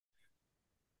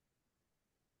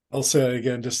I'll say it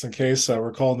again just in case.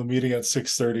 We're calling the meeting at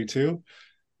 6:32,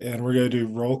 and we're going to do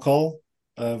roll call.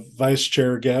 Vice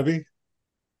Chair Gabby,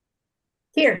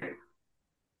 Here.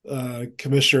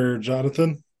 Commissioner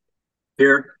Jonathan,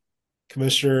 Here.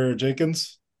 Commissioner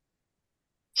Jenkins,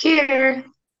 Here.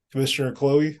 Commissioner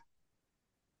Chloe,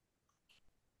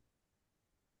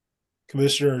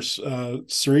 Commissioner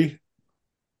Sri,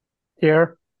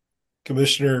 Here.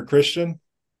 Commissioner Christian,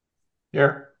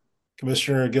 Here.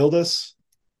 Commissioner Gildas.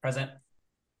 Present.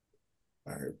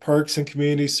 All right, Parks and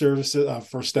Community Services.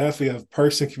 For staff, we have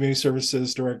Parks and Community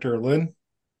Services Director Lynn,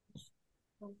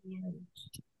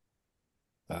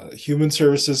 Human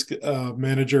Services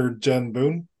Manager Jen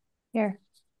Boone, Here.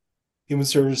 Human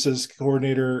Services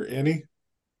Coordinator Annie,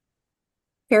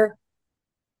 Here.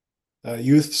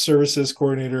 Youth Services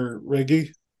Coordinator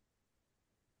Reggie,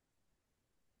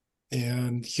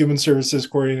 and Human Services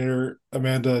Coordinator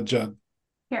Amanda Judd.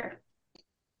 Here.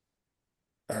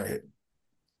 All right.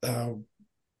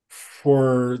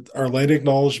 For our land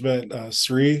acknowledgement,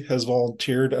 Sri has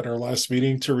volunteered at our last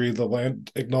meeting to read the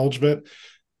land acknowledgement.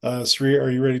 Sri, are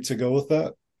you ready to go with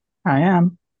that? I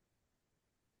am.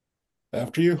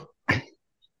 After you.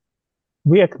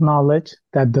 We acknowledge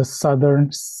that the southern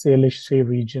Salish Sea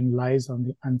region lies on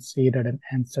the unceded and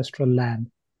ancestral land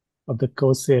of the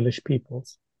Coast Salish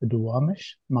peoples, the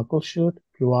Duwamish, Muckleshoot,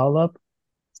 Puyallup,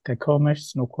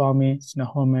 Skokomish, Snoqualmie,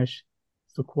 Snohomish,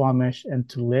 Suquamish, and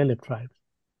Tulalip tribes,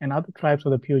 and other tribes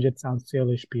of the Puget Sound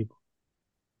Salish people,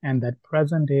 and that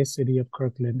present-day city of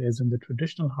Kirkland is in the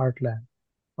traditional heartland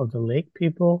of the Lake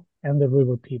people and the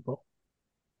River people.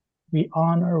 We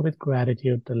honor with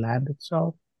gratitude the land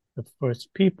itself, the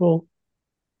first people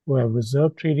who have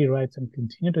reserved treaty rights and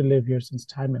continue to live here since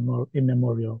time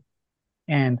immemorial,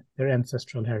 and their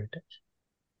ancestral heritage.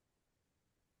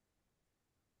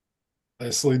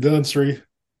 Nicely done, Sri.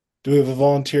 Do we have a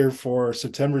volunteer for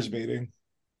September's meeting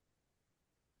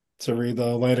to read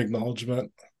the land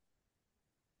acknowledgement?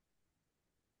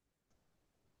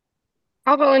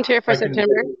 I'll volunteer for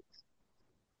September.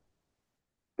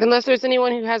 Unless there's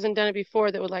anyone who hasn't done it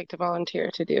before that would like to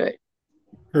volunteer to do it.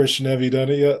 Christian, have you done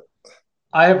it yet?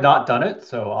 I have not done it,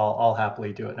 so I'll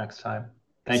happily do it next time.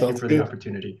 Thank you Sounds for good. the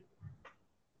opportunity.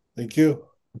 Thank you.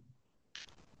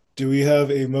 Do we have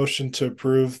a motion to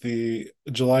approve the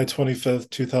July 25th,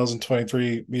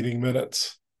 2023 meeting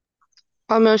minutes?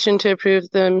 I'll motion to approve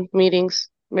the meetings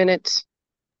minutes.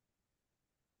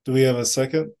 Do we have a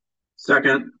second?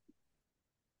 Second.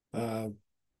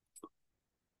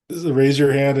 Raise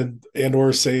your hand and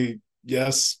or say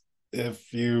yes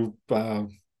if you vote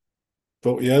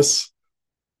yes.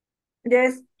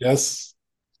 Yes. Yes.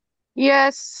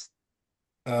 Yes.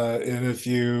 And if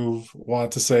you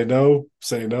want to say no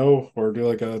or do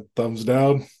like a thumbs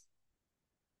down.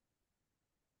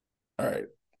 All right.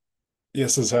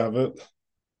 Yeses have it.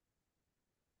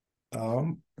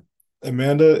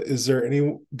 Amanda,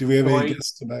 do we have any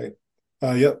guests tonight?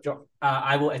 Yep.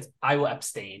 I will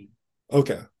abstain.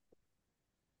 Okay.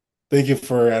 Thank you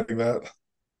for adding that.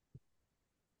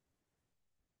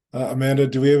 Amanda,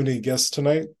 do we have any guests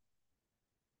tonight?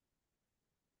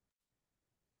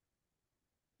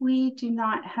 We do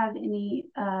not have any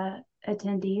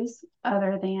attendees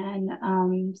other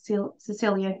than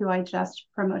Cecilia, who I just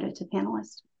promoted to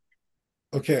panelist.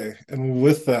 Okay, and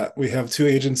with that, we have two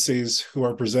agencies who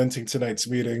are presenting tonight's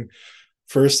meeting.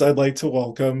 First, I'd like to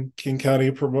welcome King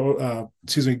County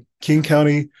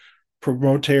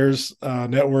Promoters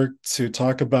Network to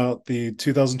talk about the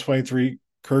 2023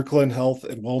 Kirkland Health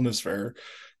and Wellness Fair.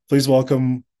 Please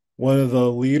welcome one of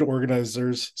the lead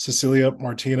organizers, Cecilia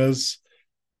Martinez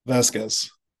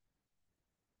Vasquez.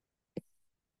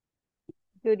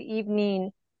 Good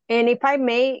evening. And if I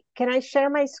may, can I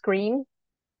share my screen?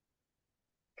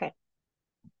 Okay.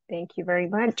 Thank you very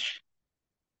much.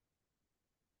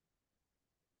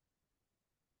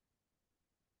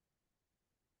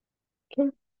 Okay.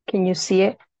 Can you see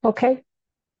it? Okay.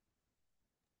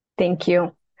 Thank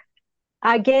you.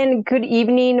 Again, good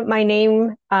evening. My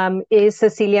name is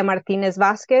Cecilia Martinez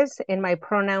Vasquez, and my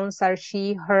pronouns are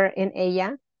she, her, and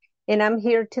ella. And I'm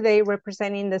here today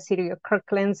representing the City of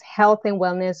Kirkland's Health and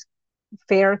Wellness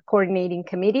Fair Coordinating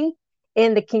Committee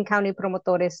and the King County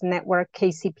Promotores Network,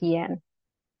 KCPN.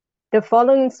 The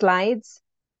following slides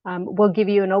will give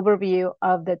you an overview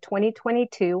of the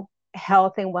 2022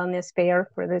 Health and Wellness Fair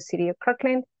for the City of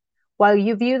Kirkland. While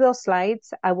you view those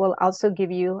slides, I will also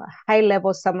give you a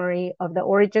high-level summary of the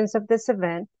origins of this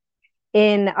event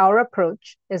and our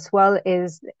approach, as well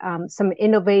as some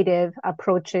innovative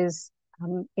approaches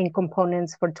and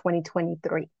components for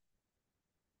 2023.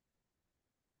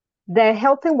 The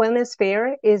Health and Wellness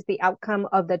Fair is the outcome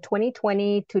of the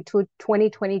 2020 to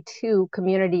 2022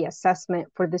 community assessment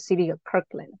for the city of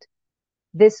Kirkland.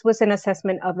 This was an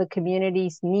assessment of the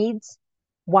community's needs,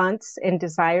 wants, and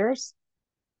desires.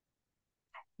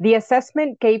 The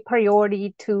assessment gave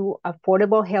priority to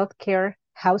affordable healthcare,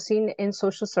 housing and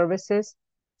social services,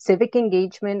 civic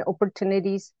engagement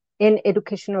opportunities, and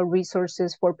educational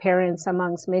resources for parents,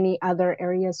 amongst many other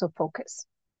areas of focus.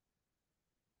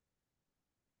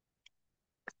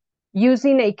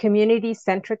 Using a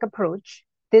community-centric approach,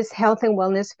 this Health and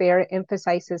Wellness Fair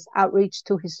emphasizes outreach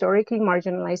to historically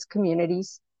marginalized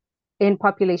communities and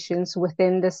populations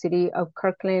within the city of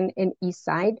Kirkland and East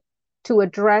Side to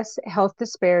address health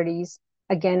disparities,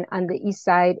 again, on the East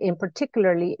Side, and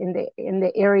particularly in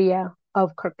the area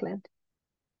of Kirkland.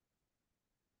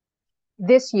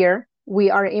 This year,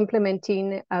 we are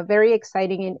implementing a very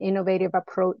exciting and innovative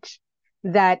approach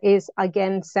that is,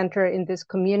 again, centered in this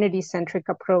community-centric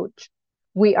approach.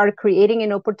 We are creating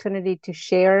an opportunity to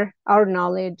share our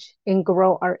knowledge and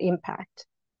grow our impact.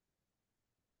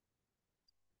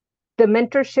 The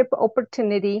mentorship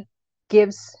opportunity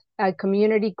gives a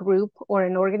community group or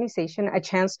an organization a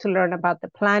chance to learn about the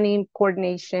planning,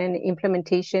 coordination,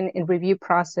 implementation, and review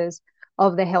process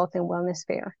of the Health and Wellness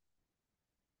Fair.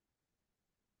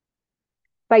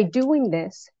 By doing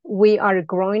this, we are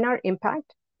growing our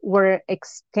impact, we're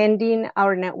extending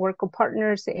our network of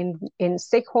partners and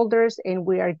stakeholders, and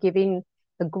we are giving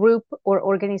a group or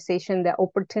organization the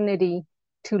opportunity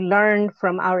to learn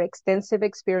from our extensive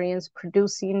experience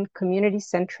producing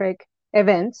community-centric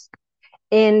events.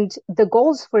 And the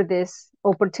goals for this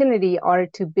opportunity are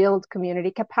to build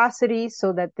community capacity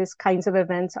so that these kinds of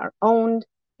events are owned,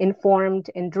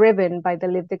 informed, and driven by the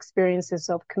lived experiences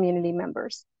of community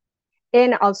members.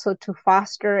 And also to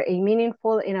foster a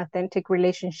meaningful and authentic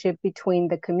relationship between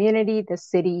the community, the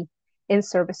city, and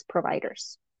service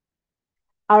providers.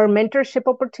 Our mentorship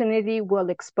opportunity will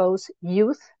expose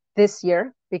youth this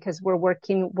year because we're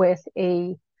working with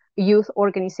a youth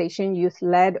organization,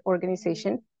 youth-led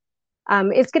organization.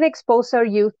 It's going to expose our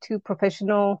youth to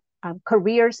professional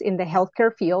careers in the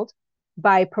healthcare field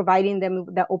by providing them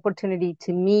the opportunity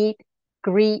to meet,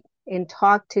 greet, and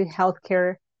talk to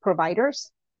healthcare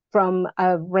providers from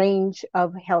a range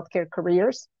of healthcare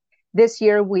careers. This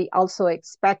year, we also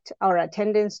expect our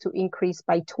attendance to increase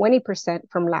by 20%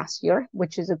 from last year,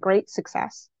 which is a great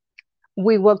success.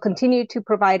 We will continue to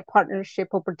provide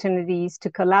partnership opportunities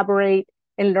to collaborate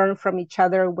and learn from each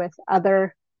other with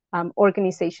other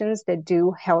organizations that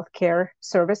do healthcare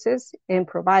services and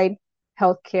provide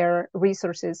healthcare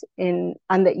resources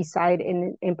on the East Side,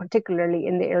 and particularly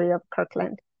in the area of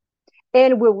Kirkland.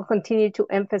 And we will continue to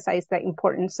emphasize the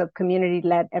importance of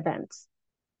community-led events.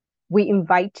 We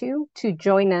invite you to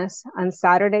join us on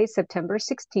Saturday, September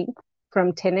 16th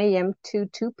from 10 a.m. to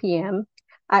 2 p.m.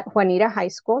 at Juanita High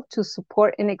School to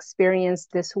support and experience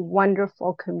this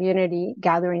wonderful community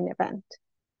gathering event.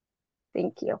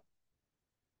 Thank you.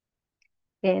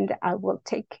 And I will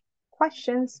take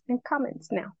questions and comments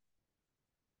now.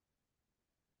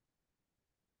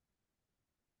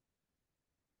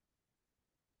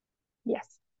 Yes.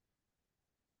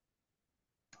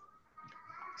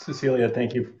 Cecilia,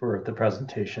 thank you for the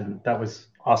presentation. That was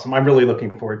awesome. I'm really looking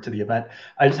forward to the event.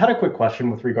 I just had a quick question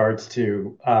with regards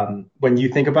to when you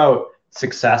think about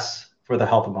success for the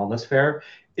Health and Wellness Fair,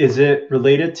 is it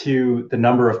related to the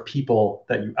number of people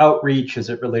that you outreach?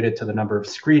 Is it related to the number of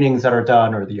screenings that are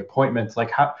done or the appointments? Like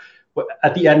how,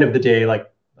 at the end of the day,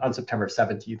 like on September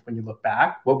 17th, when you look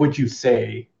back, what would you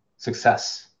say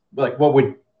success, like what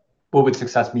would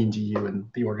success mean to you and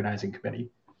the organizing committee?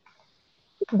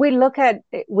 We look at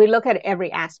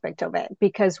every aspect of it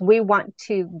because we want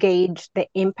to gauge the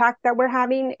impact that we're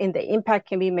having, and the impact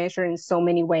can be measured in so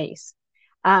many ways.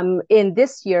 In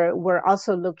this year, we're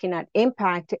also looking at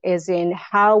impact as in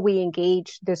how we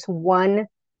engage this one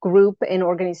group and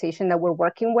organization that we're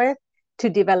working with to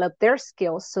develop their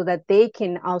skills so that they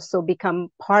can also become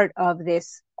part of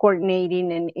this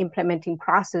coordinating and implementing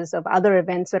process of other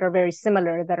events that are very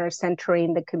similar, that are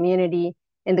centering the community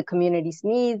and the community's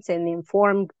needs and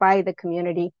informed by the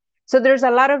community. So there's a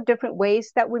lot of different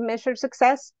ways that we measure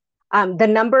success. The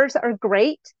numbers are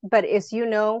great, but as you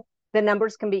know, the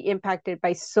numbers can be impacted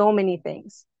by so many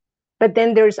things. But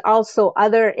then there's also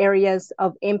other areas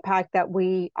of impact that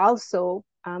we also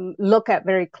look at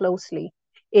very closely,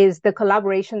 is the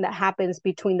collaboration that happens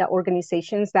between the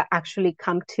organizations that actually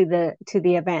come to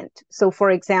the event. So for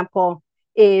example,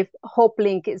 if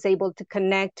HopeLink is able to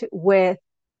connect with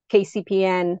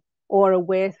KCPN or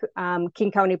with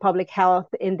King County Public Health,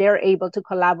 and they're able to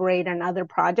collaborate on other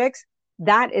projects,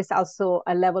 that is also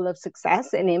a level of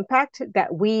success and impact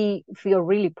that we feel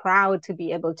really proud to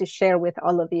be able to share with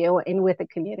all of you and with the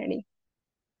community.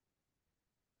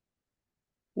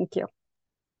 Thank you.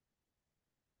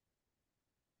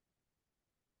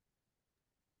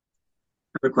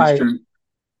 I have a question.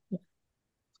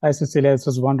 Hi, Cecilia. It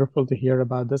was wonderful to hear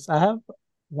about this. I have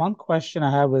one question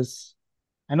I have is,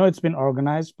 I know it's been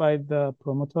organized by the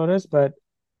promoters, but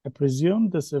I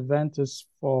presume this event is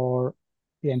for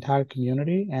the entire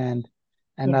community. And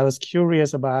I was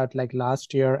curious about like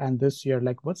last year and this year,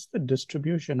 like what's the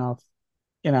distribution of,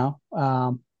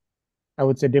 I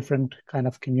would say different kind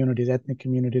of communities, ethnic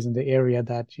communities in the area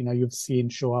that, you've seen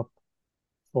show up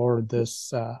for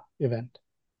this event?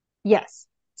 Yes.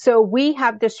 So we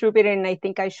have distributed, and I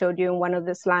think I showed you in one of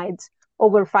the slides,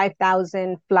 over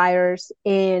 5,000 flyers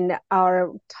in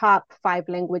our top 5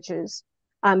 languages.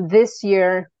 This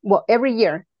year, well, every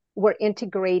year, we're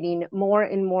integrating more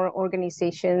and more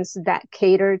organizations that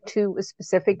cater to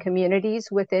specific communities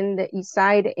within the East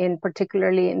Side, and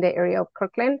particularly in the area of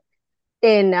Kirkland.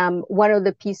 And one of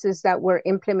the pieces that we're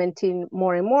implementing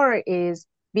more and more is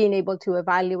being able to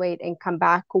evaluate and come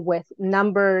back with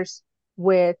numbers,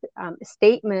 with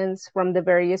statements from the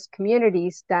various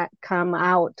communities that come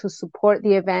out to support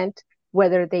the event,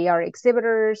 whether they are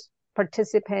exhibitors,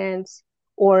 participants,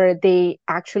 or they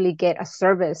actually get a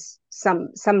service, some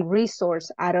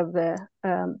resource out of the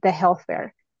health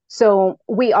fair. So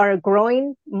we are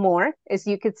growing more. As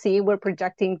you could see, we're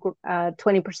projecting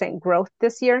 20% growth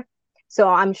this year. So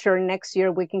I'm sure next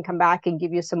year we can come back and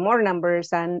give you some more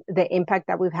numbers on the impact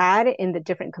that we've had in the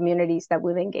different communities that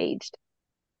we've engaged.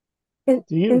 And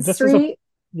Sri,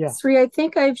 Yeah. Sri, I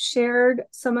think I've shared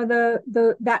some of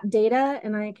that data,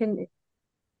 and I can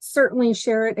certainly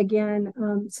share it again.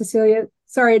 Cecilia,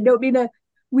 sorry, I don't mean to.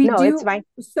 It's fine.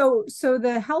 So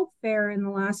the health fair in the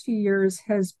last few years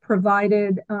has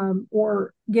provided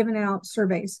or given out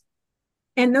surveys,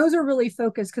 and those are really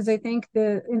focused because I think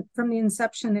from the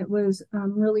inception it was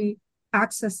really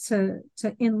access to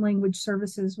in-language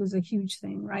services was a huge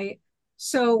thing, right?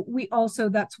 So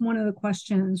that's one of the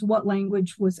questions: what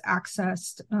language was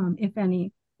accessed, if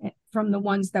any, from the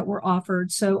ones that were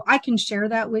offered. So I can share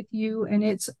that with you, and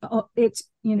it's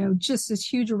just this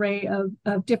huge array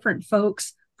of different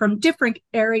folks from different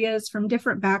areas, from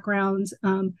different backgrounds.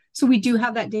 So we do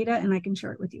have that data, and I can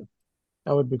share it with you.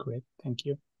 That would be great. Thank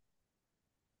you.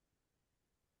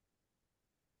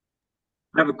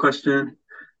 I have a question.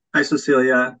 Hi,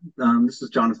 Cecilia. This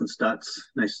is Jonathan Stutz.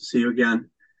 Nice to see you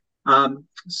again.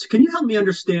 So can you help me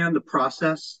understand the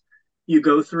process you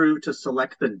go through to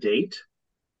select the date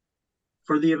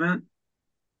for the event?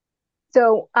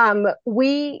 So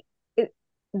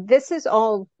this is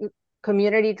all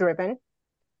community driven.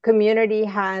 Community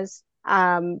has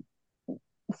from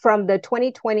the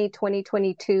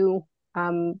 2020-2022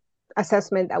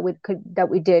 assessment that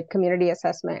we did, community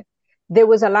assessment, there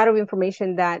was a lot of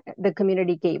information that the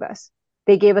community gave us.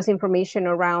 They gave us information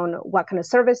around what kind of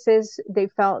services they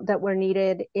felt that were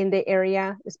needed in the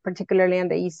area, particularly on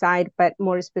the East Side, but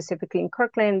more specifically in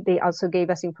Kirkland. They also gave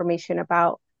us information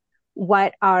about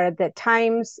what are the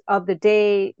times of the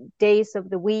day, days of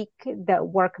the week that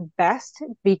work best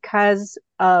because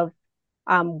of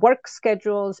work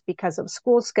schedules, because of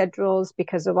school schedules,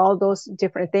 because of all those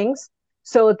different things.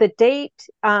 So the date,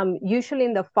 usually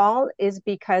in the fall, is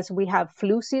because we have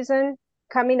flu season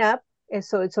coming up. And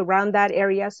so it's around that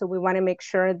area. So we want to make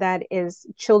sure that as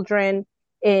children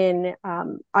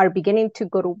are beginning to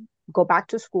go back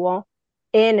to school,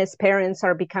 and as parents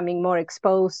are becoming more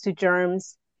exposed to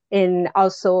germs, and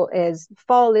also as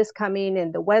fall is coming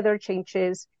and the weather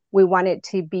changes, we want it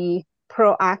to be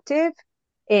proactive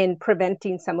in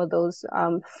preventing some of those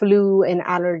flu and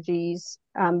allergies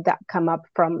that come up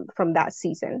from that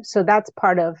season. So that's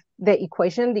part of the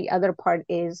equation. The other part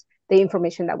is the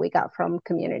information that we got from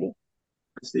community.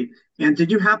 I see. And did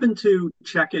you happen to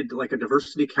check it like a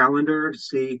diversity calendar to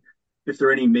see if there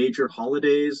are any major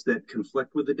holidays that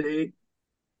conflict with the date?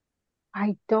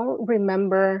 I don't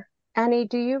remember. Annie,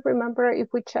 do you remember if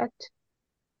we checked?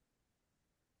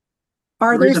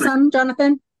 Are there some,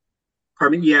 Jonathan?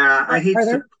 Pardon me? Yeah, I hate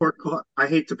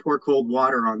to pour cold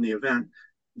water on the event,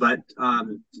 but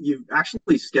you've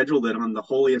actually scheduled it on the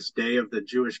holiest day of the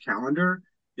Jewish calendar.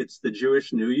 It's the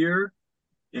Jewish New Year.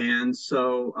 And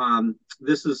so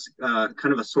this is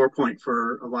kind of a sore point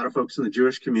for a lot of folks in the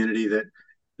Jewish community that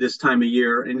this time of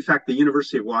year, in fact, the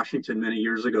University of Washington many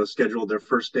years ago scheduled their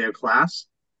first day of class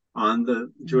on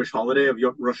the Jewish holiday of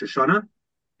Rosh Hashanah.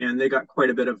 And they got quite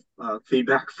a bit of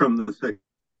feedback from the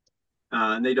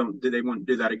and they won't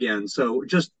do that again. So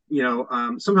just,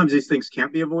 sometimes these things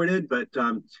can't be avoided, but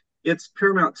it's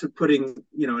paramount to putting,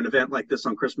 an event like this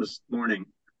on Christmas morning.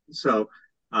 So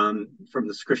from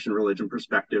this Christian religion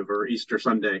perspective, or Easter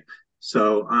Sunday.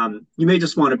 So you may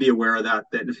just want to be aware of that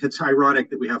it's ironic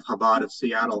that we have Chabad of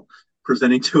Seattle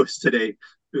presenting to us today,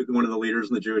 one of the leaders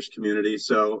in the Jewish community.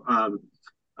 So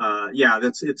yeah,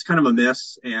 it's kind of a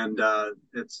miss, and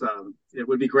it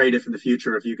would be great if in the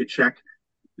future if you could check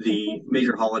the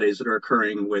major holidays that are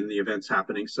occurring when the event's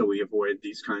happening, so we avoid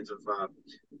these kinds of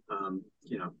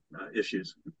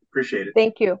issues. Appreciate it.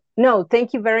 Thank you. No,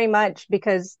 thank you very much,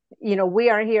 because we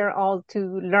are here all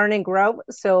to learn and grow.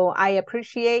 So I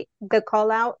appreciate the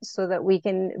call out so that we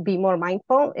can be more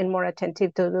mindful and more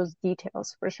attentive to those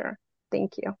details, for sure.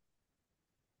 Thank you.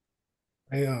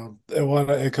 I want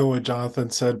to echo what Jonathan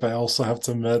said, but I also have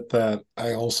to admit that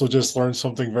I also just learned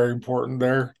something very important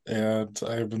there, and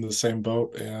I'm in the same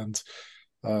boat, and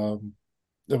I'm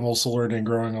also learning and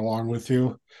growing along with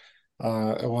you.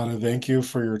 I want to thank you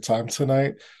for your time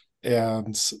tonight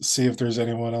and see if there's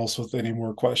anyone else with any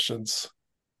more questions.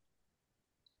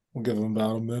 We'll give them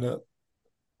about a minute.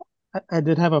 I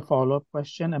did have a follow-up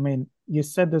question. I mean, you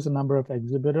said there's a number of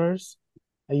exhibitors.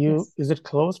 Yes. Is it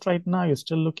closed right now? You're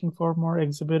still looking for more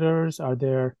exhibitors? Are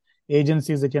there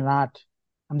agencies that you're not?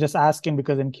 I'm just asking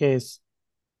because in case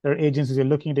there are agencies you're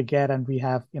looking to get and we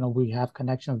have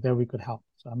connections there, we could help.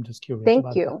 So I'm just curious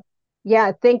Thank you. that.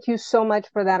 Yeah, thank you so much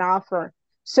for that offer.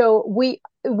 So we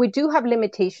do have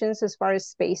limitations as far as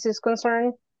space is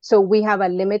concerned. So we have a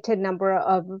limited number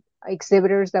of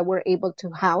exhibitors that we're able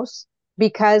to house,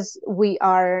 because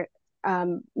we're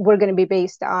going to be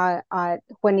based at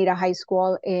Juanita High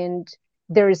School, and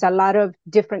there is a lot of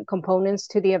different components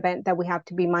to the event that we have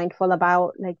to be mindful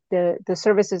about, like the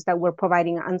services that we're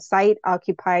providing on site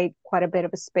occupied quite a bit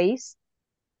of a space.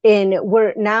 And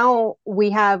we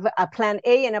have a plan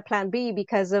A and a plan B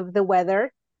because of the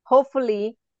weather.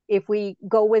 Hopefully, if we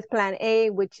go with plan A,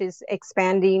 which is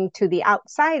expanding to the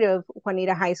outside of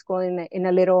Juanita High School in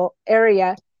a little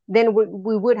area, then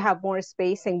we would have more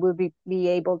space and we'll be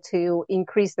able to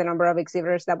increase the number of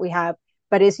exhibitors that we have.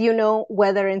 But as you know,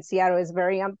 weather in Seattle is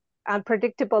very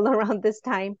unpredictable around this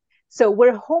time. So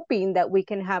we're hoping that we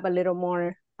can have a little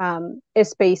more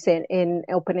space and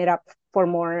open it up for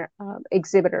more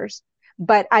exhibitors.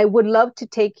 But I would love to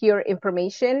take your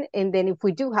information, and then if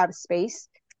we do have space,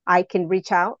 I can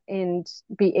reach out and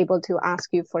be able to ask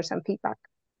you for some feedback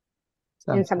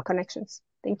and some connections.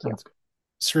 Thank you.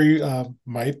 Sri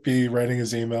might be writing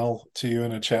his email to you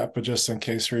in a chat, but just in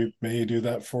case, Sri, may you do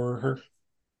that for her?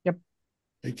 Yep.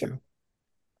 Thank you.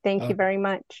 Thank you very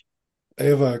much. I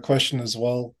have a question as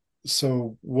well.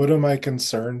 So one of my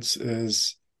concerns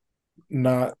is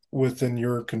not within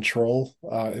your control.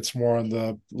 It's more on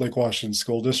the Lake Washington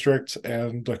School District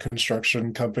and the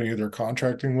construction company they're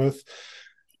contracting with.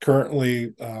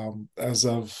 Currently, as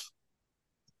of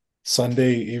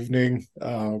Sunday evening,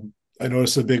 I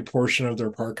noticed a big portion of their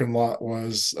parking lot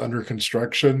was under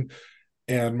construction.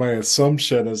 And my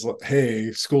assumption is,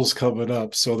 hey, school's coming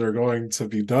up, so they're going to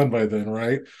be done by then,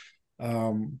 right?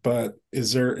 But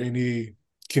is there any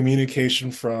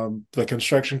communication from the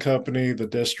construction company, the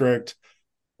district,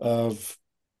 of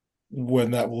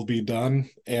when that will be done?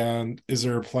 And is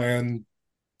there a plan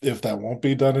if that won't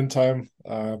be done in time?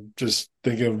 Just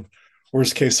thinking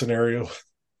worst case scenario.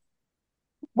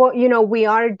 Well, we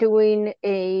are doing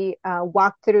a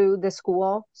walk through the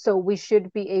school, so we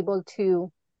should be able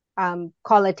to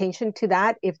call attention to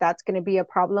that if that's going to be a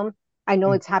problem. I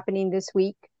know it's happening this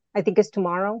week. I think it's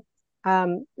tomorrow.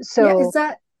 So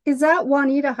yeah, is that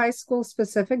Juanita High School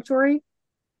specific, Jory?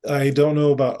 I don't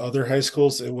know about other high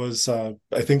schools. It was, I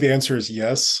think the answer is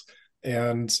yes.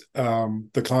 And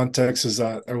the context is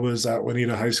that I was at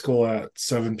Juanita High School at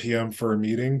 7 p.m. for a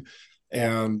meeting.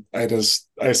 And I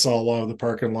saw a lot of the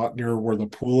parking lot near where the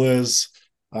pool is,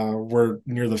 where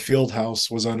near the field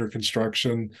house was under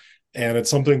construction. And it's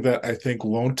something that I think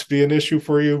won't be an issue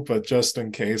for you, but just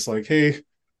in case, like, hey,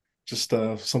 just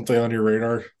something on your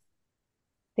radar.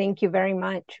 Thank you very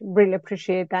much. Really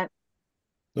appreciate that.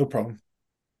 No problem.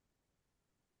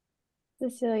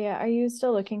 Cecilia, are you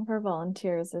still looking for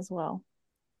volunteers as well?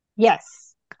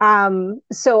 Yes.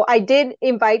 So I did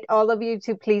invite all of you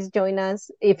to please join us.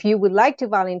 If you would like to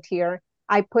volunteer,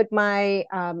 I put my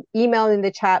email in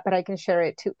the chat, but I can share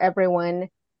it to everyone.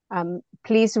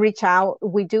 Please reach out.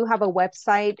 We do have a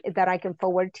website that I can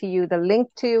forward to you the link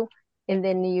to, and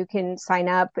then you can sign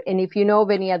up. And if you know of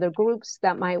any other groups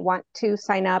that might want to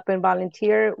sign up and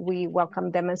volunteer, we welcome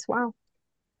them as well.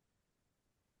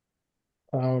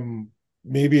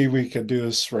 Maybe we could do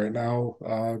this right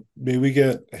now. May we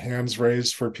get hands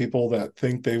raised for people that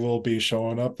think they will be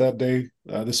showing up that day?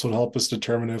 This would help us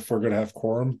determine if we're going to have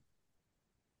quorum.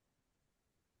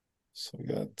 So we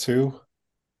got 2.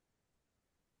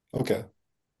 Okay.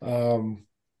 I plan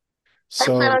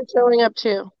So on showing up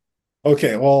too.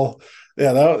 okay, well,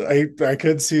 yeah, I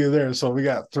could see you there. So we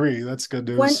got 3. That's good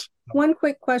news. One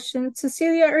quick question.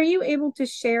 Cecilia, are you able to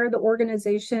share the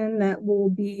organization that will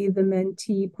be the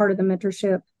mentee, part of the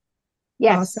mentorship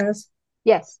process?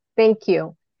 Yes, thank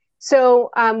you. So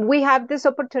we have this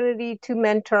opportunity to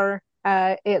mentor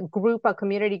a group, a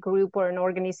community group or an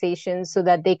organization so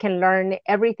that they can learn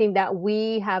everything that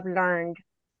we have learned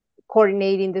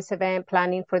coordinating this event,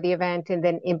 planning for the event, and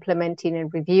then implementing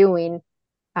and reviewing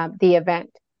the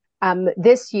event.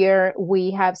 This year,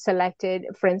 we have selected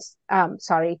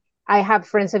I have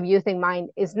Friends of Youth in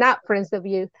mind. It's not Friends of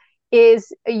Youth,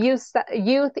 is Youth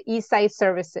Eastside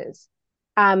Services,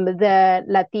 the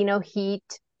Latino Heat,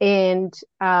 and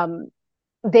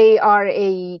they are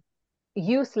a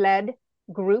youth-led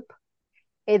group.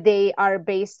 They are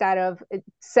based out of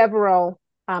several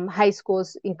high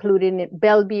schools, including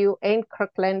Bellevue and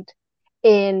Kirkland.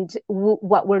 And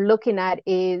what we're looking at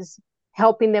is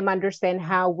helping them understand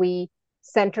how we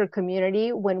center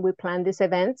community when we plan these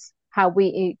events, how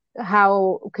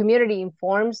community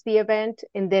informs the event,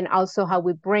 and then also how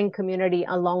we bring community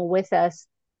along with us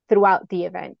throughout the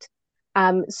event.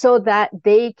 So that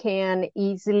they can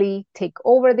easily take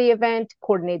over the event,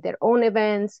 coordinate their own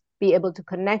events, be able to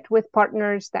connect with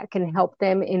partners that can help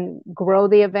them in grow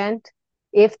the event.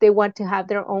 If they want to have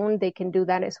their own, they can do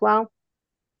that as well.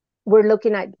 We're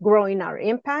looking at growing our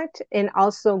impact and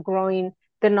also growing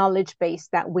the knowledge base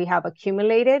that we have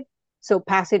accumulated. So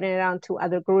passing it on to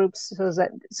other groups so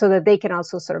that they can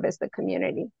also service the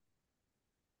community.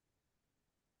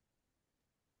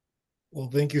 Well,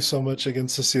 thank you so much again,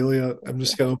 Cecilia. I'm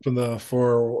just going to open the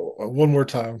floor one more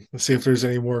time to see if there's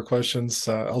any more questions.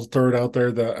 I'll throw it out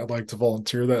there that I'd like to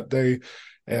volunteer that day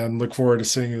and look forward to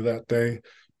seeing you that day.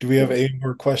 Do we have any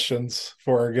more questions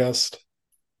for our guest?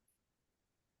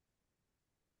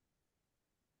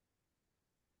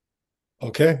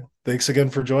 Okay, thanks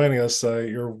again for joining us.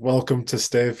 You're welcome to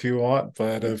stay if you want,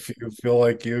 but if you feel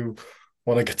like you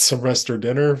want to get some rest or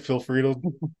dinner, feel free to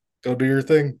go do your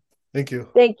thing. Thank you.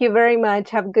 Thank you very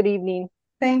much. Have a good evening.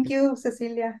 Thank you,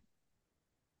 Cecilia.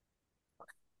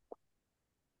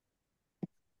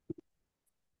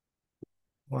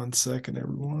 One second,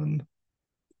 everyone.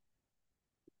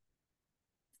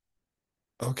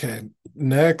 Okay,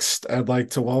 next, I'd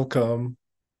like to welcome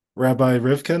Rabbi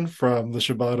Rivkin from the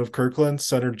Shabbat of Kirkland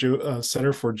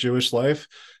Center for Jewish Life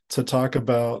to talk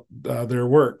about their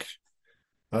work.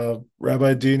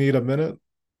 Rabbi, do you need a minute?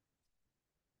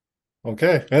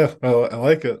 Okay, yeah, I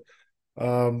like it.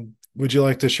 Would you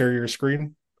like to share your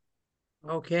screen?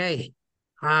 Okay.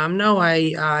 No,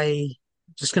 I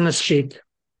just gonna speak.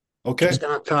 Okay. Just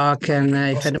gonna talk, and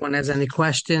if anyone has any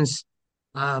questions,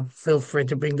 feel free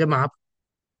to bring them up.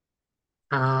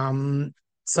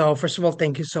 So first of all,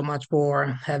 thank you so much for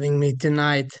having me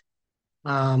tonight.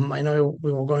 I know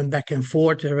we were going back and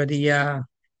forth already.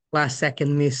 Last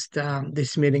second missed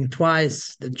this meeting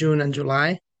twice, the June and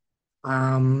July.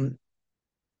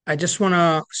 I just want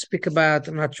to speak about.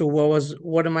 I'm not sure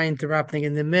what am I interrupting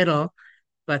in the middle,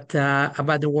 but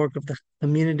about the work of the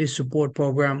Community Support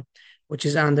Program, which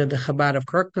is under the Chabad of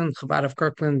Kirkland. Chabad of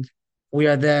Kirkland, we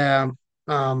are the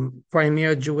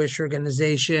premier Jewish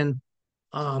organization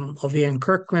over here in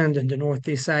Kirkland in the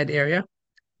Northeast Side area,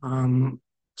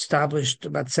 established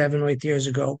about 7 or 8 years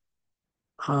ago.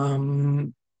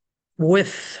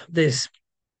 With this,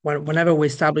 whenever we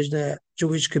established the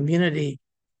Jewish community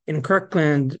in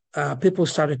Kirkland, people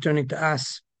started turning to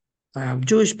us,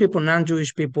 Jewish people,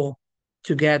 non-Jewish people,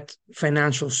 to get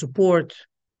financial support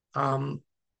in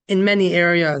many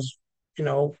areas,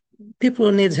 people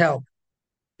who need help.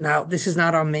 Now, this is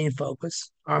not our main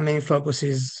focus. Our main focus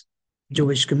is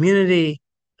Jewish community,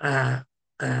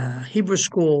 Hebrew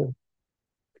school,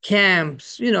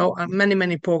 camps, many,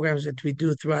 many programs that we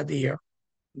do throughout the year.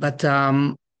 But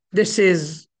this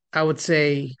is, I would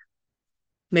say,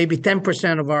 maybe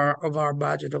 10% of our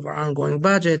budget, of our ongoing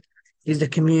budget, is the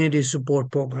community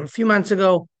support program. A few months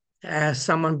ago,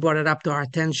 someone brought it up to our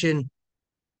attention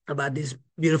about this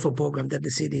beautiful program that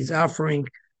the city is offering,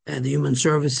 the human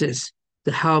services,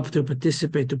 to help, to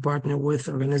participate, to partner with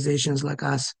organizations like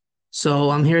us. So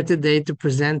I'm here today to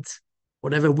present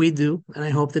whatever we do, and I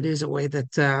hope that is a way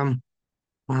that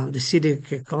the city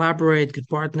can collaborate, can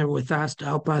partner with us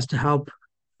to help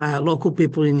local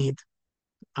people in need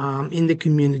in the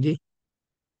community.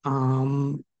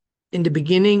 In the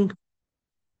beginning,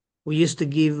 we used to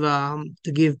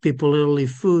give people literally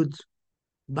food,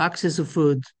 boxes of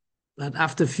food, but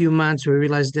after a few months, we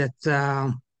realized that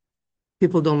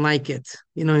people don't like it.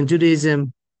 In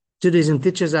Judaism, Judaism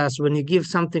teaches us when you give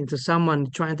something to someone,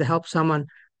 trying to help someone,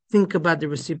 think about the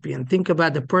recipient, think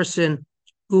about the person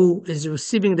who is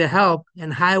receiving the help,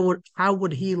 and how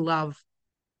would he love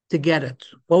to get it?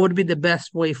 What would be the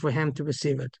best way for him to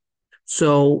receive it?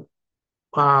 So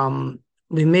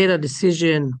we made a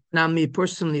decision, not me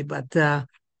personally, but the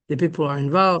people who are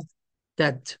involved,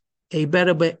 that a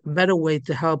better way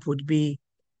to help would be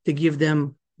to give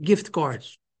them gift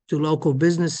cards to local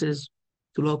businesses,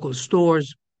 to local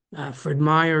stores, Fred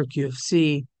Meyer,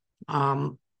 QFC,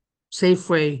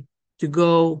 Safeway, to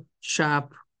go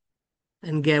shop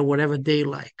and get whatever they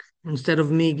like. Instead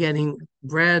of me getting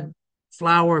bread,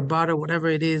 flour, butter, whatever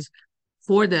it is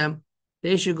for them,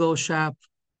 they should go shop.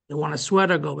 They want a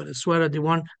sweater, go get a sweater. They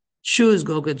want shoes,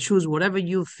 go get shoes. Whatever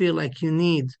you feel like you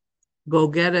need, go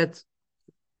get it.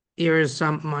 Here is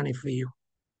some money for you.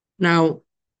 Now,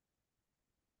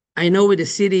 I know with the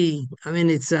city, I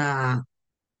mean,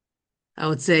 I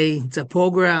would say it's a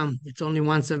program. It's only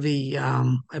once every,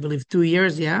 I believe, 2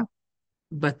 years, yeah.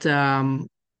 But I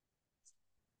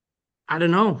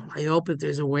don't know. I hope that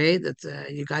there's a way that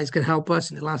you guys can help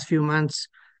us in the last few months.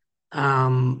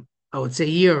 I would say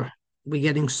year, we're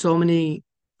getting so many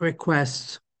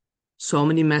requests, so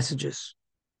many messages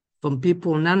from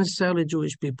people, not necessarily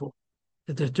Jewish people,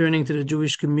 that they're turning to the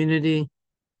Jewish community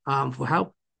for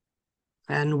help.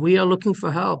 And we are looking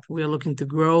for help. We are looking to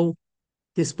grow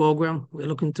this program. We're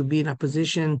looking to be in a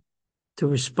position to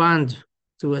respond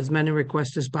to as many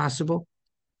requests as possible.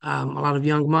 A lot of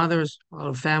young mothers, a lot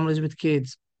of families with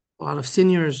kids, a lot of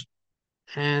seniors.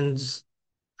 And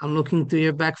I'm looking to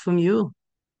hear back from you.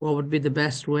 What would be the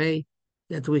best way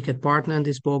that we could partner in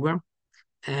this program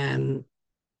and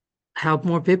help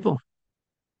more people?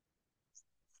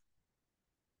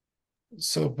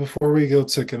 So before we go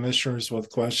to commissioners with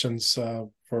questions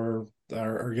for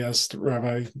our guest,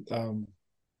 Rabbi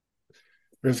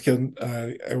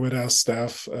Rivkin, I would ask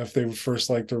staff if they would first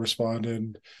like to respond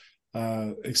and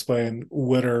explain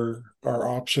what are our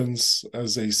options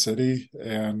as a city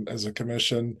and as a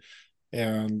commission.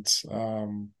 And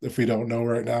if we don't know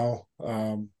right now,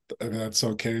 I mean, that's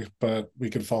okay, but we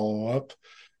can follow up.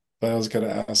 But I was going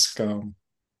to ask,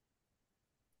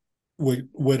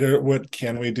 what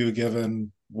can we do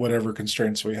given whatever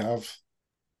constraints we have?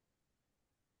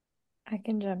 I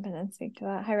can jump in and speak to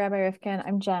that. Hi, Rabbi Rivkin.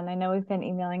 I'm Jen. I know we've been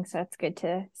emailing, so it's good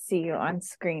to see you on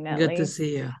screen at least. Good to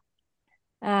see you.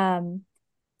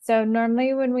 So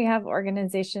normally when we have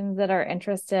organizations that are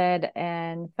interested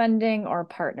in funding or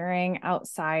partnering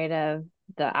outside of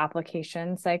the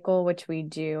application cycle, which we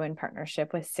do in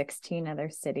partnership with 16 other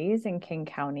cities in King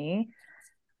County,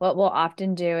 what we'll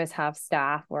often do is have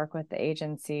staff work with the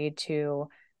agency to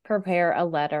prepare a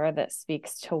letter that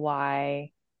speaks to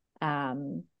why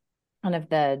one of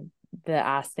the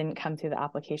ask didn't come through the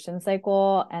application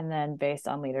cycle. And then based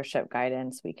on leadership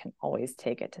guidance, we can always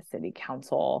take it to city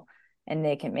council and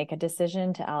they can make a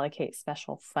decision to allocate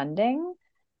special funding.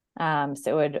 So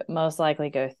it would most likely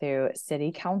go through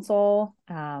city council.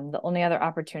 The only other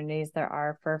opportunities there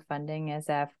are for funding is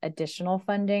if additional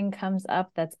funding comes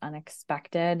up that's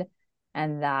unexpected,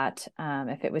 and that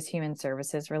if it was human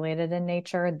services related in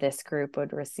nature, this group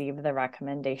would receive the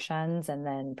recommendations and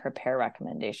then prepare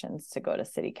recommendations to go to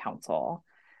city council.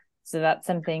 So that's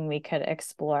something we could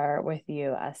explore with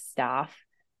you as staff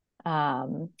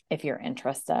if you're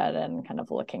interested in kind of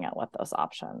looking at what those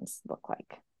options look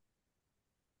like.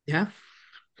 Yeah,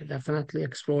 could definitely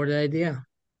explore the idea.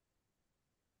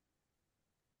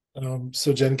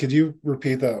 So Jen, could you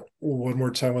repeat that one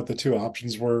more time? What the two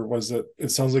options were? Was it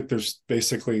sounds like there's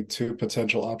basically two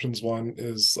potential options. One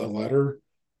is a letter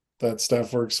that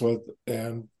staff works with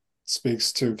and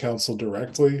speaks to council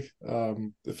directly,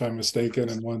 if I'm mistaken,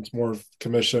 and one's more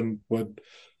commission would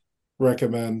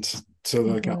recommend to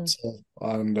the council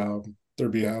on their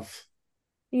behalf.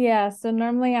 Yeah, so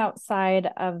normally outside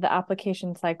of the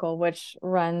application cycle, which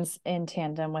runs in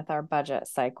tandem with our budget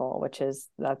cycle,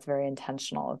 that's very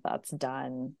intentional if that's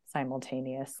done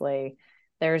simultaneously.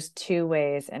 There's two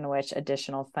ways in which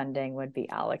additional funding would be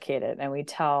allocated. And we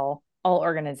tell all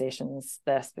organizations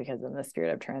this because in the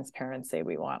spirit of transparency,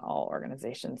 we want all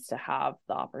organizations to have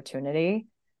the opportunity.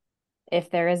 If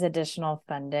there is additional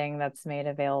funding that's made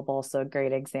available, so a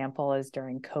great example is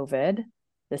during COVID,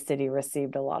 the city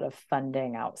received a lot of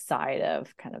funding outside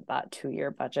of kind of that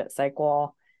 2-year budget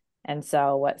cycle. And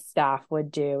so what staff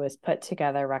would do is put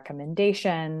together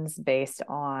recommendations based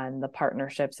on the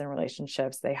partnerships and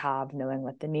relationships they have, knowing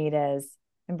what the need is,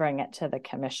 and bring it to the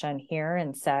commission here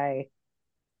and say,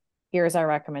 here's our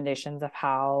recommendations of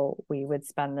how we would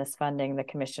spend this funding. The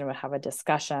commission would have a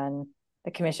discussion.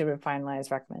 The commission would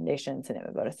finalize recommendations and it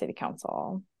would go to city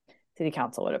council. City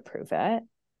Council would approve it.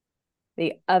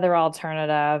 The other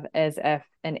alternative is if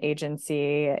an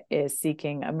agency is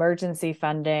seeking emergency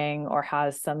funding or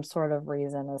has some sort of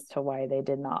reason as to why they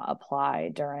did not apply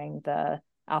during the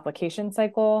application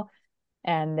cycle,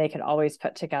 and they could always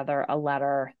put together a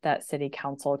letter that City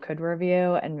Council could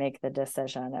review and make the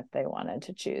decision if they wanted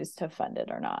to choose to fund it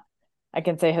or not. I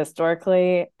can say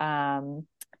historically,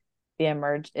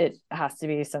 it has to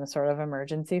be some sort of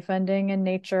emergency funding in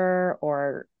nature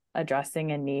or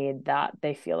addressing a need that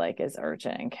they feel like is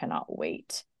urgent and cannot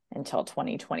wait until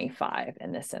 2025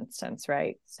 in this instance,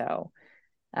 right? So,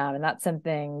 and that's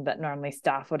something that normally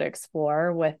staff would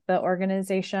explore with the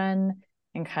organization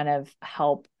and kind of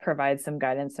help provide some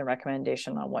guidance and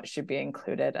recommendation on what should be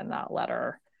included in that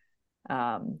letter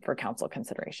for council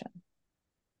consideration.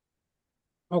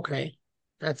 Okay,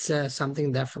 that's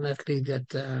something definitely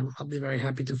that I'll be very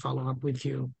happy to follow up with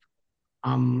you.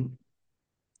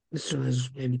 As soon as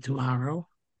maybe tomorrow,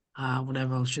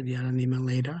 whatever, I'll shoot you an email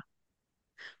later.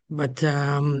 But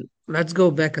let's go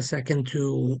back a second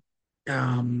to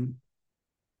the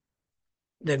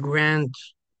grant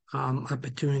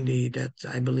opportunity that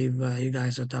I believe you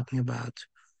guys are talking about.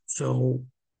 So,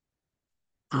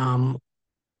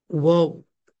 well,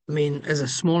 I mean, as a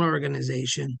smaller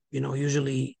organization,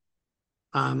 usually,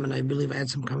 and I believe I had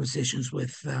some conversations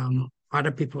with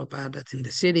other people about that in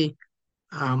the city.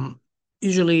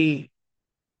 Usually,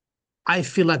 I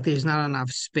feel like there's not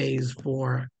enough space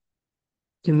for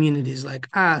communities like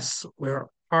us, where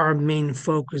our main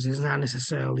focus is not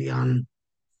necessarily on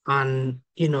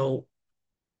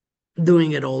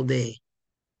doing it all day.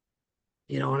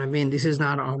 You know what I mean? This is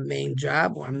not our main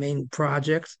job or our main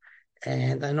project.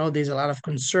 And I know there's a lot of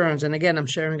concerns. And again, I'm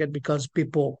sharing it because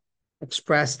people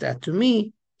express that to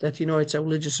me that, it's a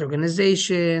religious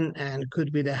organization and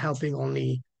could be they're helping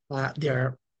only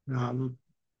um,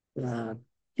 uh,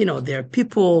 their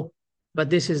people, but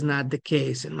this is not the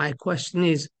case. And my question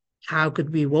is, what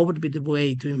would be the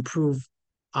way to improve,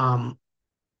 um,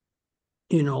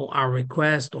 our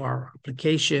request or our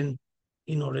application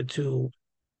in order to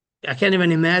I can't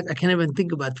even imagine. I can't even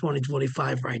think about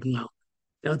 2025 right now.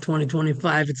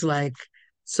 2025, it's like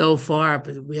so far,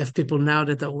 but we have people now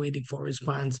that are waiting for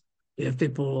response. We have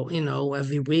people,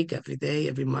 every week, every day,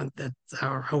 every month that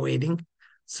are waiting.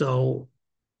 So,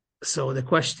 the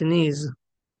question is,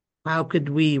 what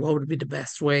would be the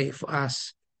best way for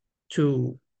us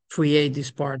to create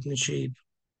this partnership,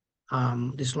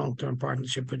 this long-term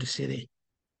partnership with the city?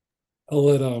 I'll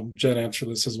let Jen answer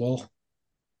this as well.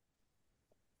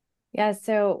 Yeah,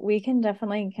 so we can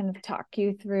definitely kind of talk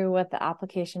you through what the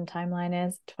application timeline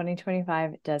is.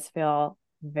 2025 does feel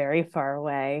very far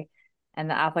away, and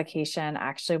the application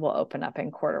actually will open up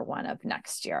in Q1 of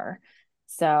next year.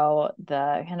 So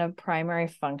the kind of primary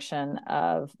function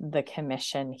of the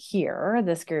commission here,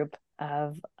 this group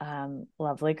of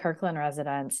lovely Kirkland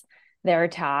residents, their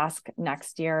task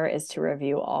next year is to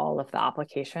review all of the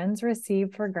applications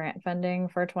received for grant funding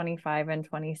for 25 and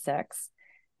 26.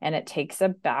 And it takes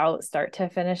about start to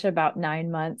finish about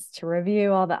 9 months to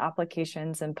review all the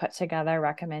applications and put together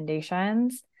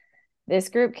recommendations. This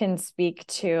group can speak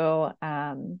to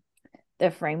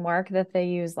the framework that they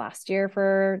used last year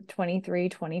for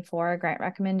 23-24 grant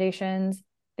recommendations.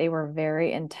 They were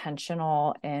very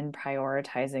intentional in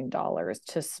prioritizing dollars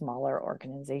to smaller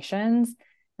organizations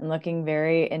and looking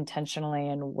very intentionally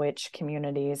in which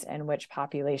communities and which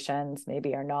populations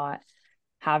maybe are not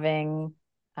having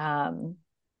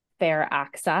fair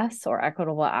access or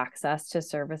equitable access to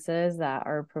services that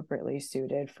are appropriately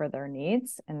suited for their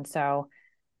needs. And so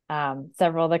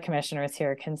several of the commissioners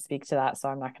here can speak to that. So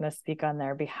I'm not going to speak on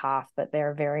their behalf, but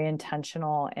they're very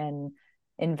intentional in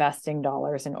investing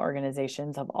dollars in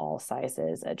organizations of all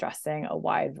sizes, addressing a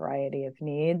wide variety of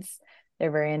needs.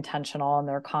 They're very intentional in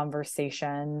their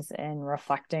conversations and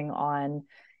reflecting on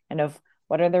kind of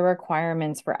what are the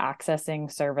requirements for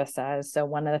accessing services? So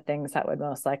one of the things that would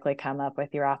most likely come up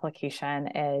with your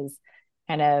application is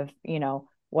kind of,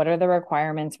 what are the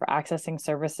requirements for accessing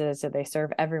services? Do they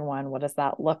serve everyone? What does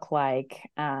that look like?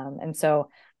 And so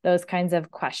those kinds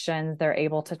of questions they're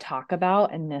able to talk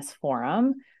about in this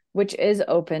forum, which is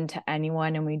open to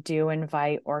anyone. And we do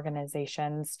invite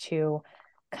organizations to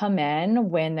come in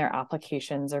when their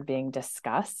applications are being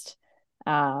discussed.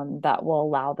 That will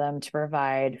allow them to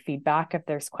provide feedback if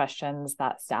there's questions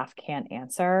that staff can't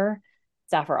answer.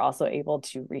 Staff are also able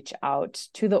to reach out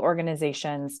to the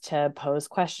organizations to pose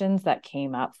questions that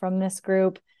came up from this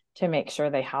group to make sure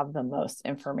they have the most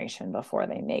information before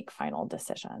they make final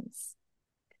decisions.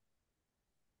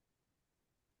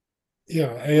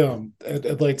 Yeah,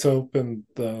 I'd like to open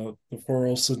the floor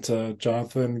also to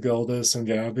Jonathan, Gildas, and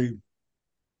Gabby.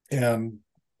 and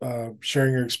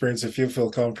sharing your experience if you feel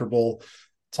comfortable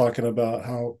talking about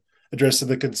how addressing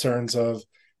the concerns of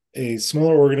a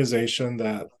smaller organization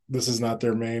that this is not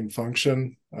their main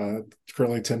function.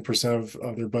 Currently 10%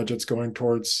 of their budget's going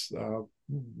towards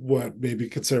what maybe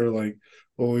consider like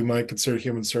what we might consider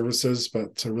human services, but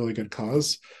it's a really good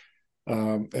cause.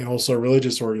 And also a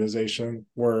religious organization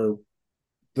where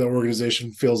the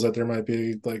organization feels that there might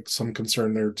be like some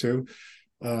concern there too.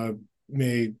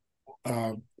 May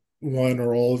one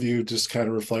or all of you just kind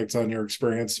of reflect on your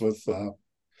experience with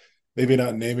maybe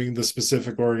not naming the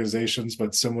specific organizations,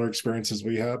 but similar experiences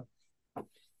we had. All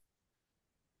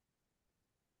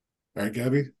right,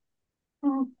 Gabby.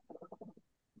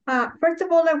 First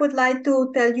of all, I would like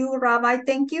to tell you, Rabbi,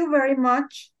 thank you very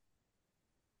much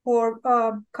for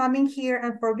coming here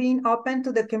and for being open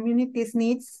to the community's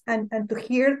needs and to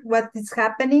hear what is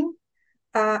happening.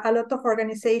 A lot of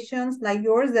organizations like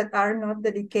yours that are not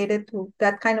dedicated to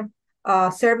that kind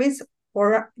of service,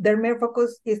 or their main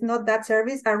focus is not that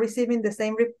service, are receiving the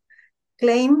same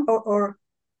claim or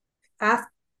ask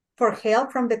for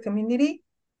help from the community.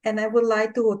 And I would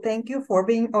like to thank you for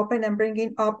being open and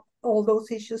bringing up all those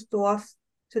issues to us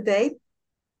today.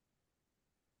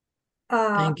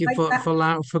 Thank you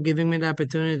for giving me the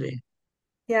opportunity.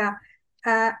 Yeah,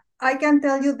 I can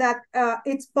tell you that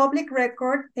it's public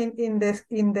record in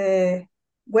the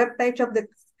webpage of the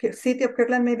City of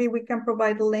Kirkland. Maybe we can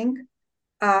provide a link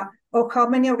of how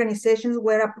many organizations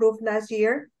were approved last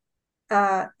year,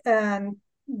 and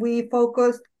we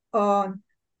focused on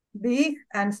big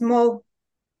and small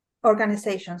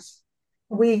organizations.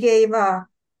 We gave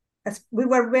we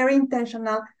were very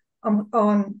intentional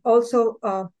on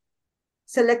also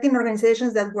selecting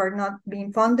organizations that were not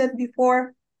being funded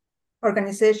before,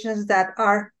 organizations that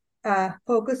are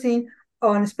focusing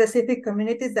on specific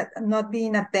communities that are not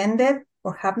being attended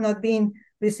or have not been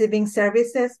receiving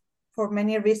services for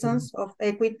many reasons of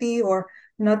equity or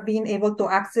not being able to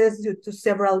access due to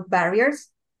several barriers.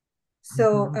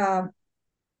 So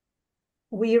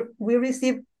we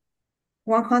received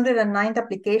 109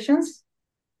 applications,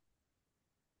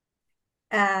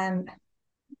 and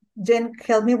Jen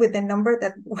helped me with the number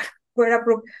that were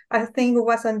approved. I think it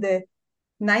was on the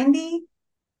 90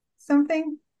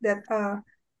 something that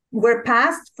were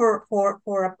passed for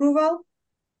approval.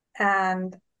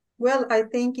 And well, I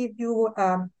think if you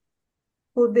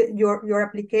put your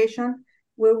application,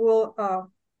 we will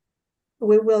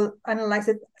analyze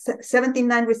it.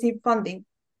 79 received funding.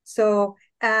 So,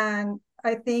 and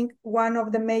I think one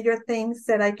of the major things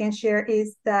that I can share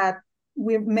is that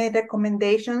we made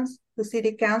recommendations to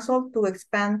City Council to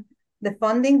expand the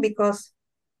funding because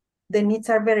the needs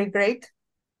are very great,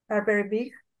 are very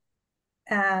big.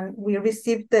 And we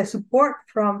received the support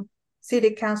from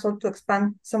City Council to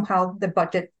expand somehow the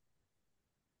budget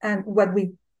and what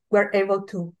we were able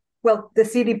to, well, the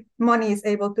city money is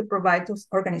able to provide to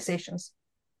organizations.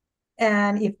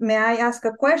 And if may I ask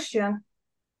a question,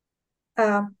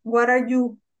 what are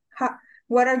you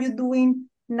doing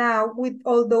now with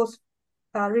all those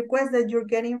requests that you're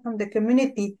getting from the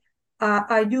community?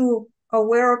 Are you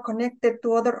aware or connected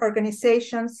to other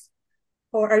organizations,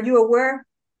 or are you aware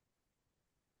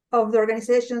of the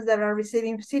organizations that are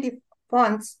receiving city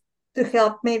funds to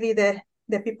help maybe the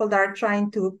people that are trying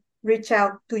to reach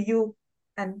out to you?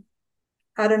 And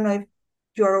I don't know if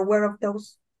you're aware of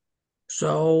those.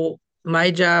 So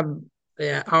my job,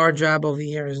 our job over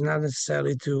here is not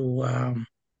necessarily to,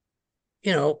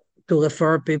 to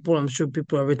refer people. I'm sure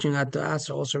people are reaching out to us,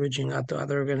 also reaching out to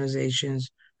other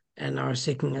organizations and are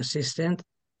seeking assistance.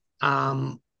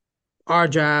 Our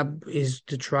job is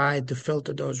to try to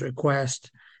filter those requests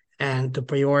and to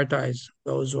prioritize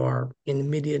those who are in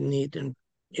immediate need. And,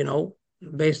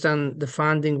 based on the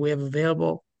funding we have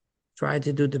available, try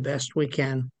to do the best we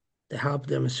can to help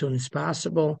them as soon as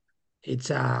possible.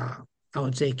 It's, I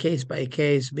would say, case by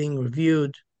case, being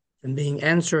reviewed and being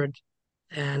answered.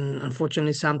 And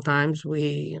unfortunately, sometimes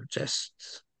we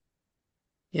just,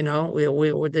 we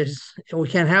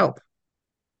can't help.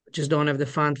 We just don't have the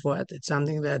fund for it. It's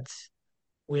something that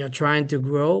we are trying to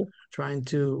grow, trying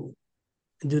to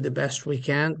do the best we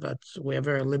can, but we are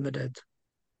very limited.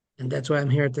 And that's why I'm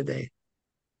here today.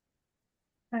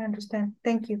 I understand.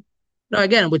 Thank you. No,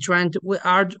 again, we're trying to,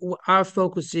 our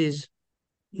focus is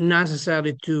not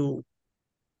necessarily to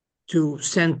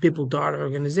send people to other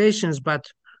organizations, but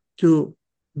to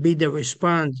be the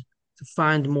response to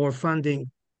find more funding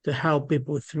to help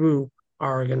people through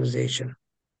our organization.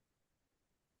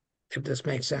 If this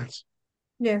makes sense.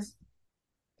 Yes.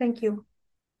 Thank you.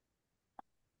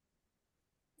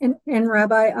 And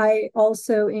Rabbi, I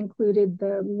also included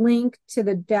the link to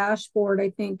the dashboard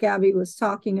I think Gabby was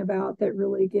talking about that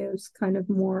really gives kind of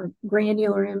more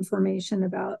granular information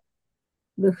about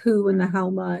the who and the how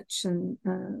much and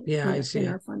I see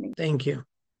our funding. Thank you.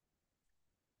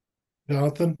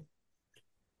 Jonathan?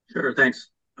 Sure,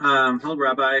 thanks. Hello,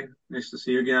 Rabbi. Nice to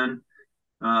see you again.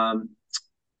 I'm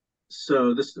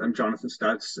Jonathan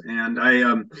Stutz, and I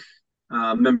am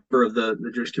a member of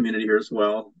the Jewish community here as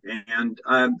well. And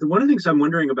one of the things I'm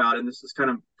wondering about, and this is kind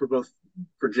of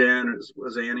for Jen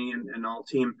as Annie and all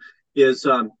team, is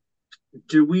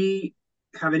do we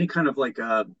have any kind of like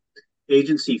a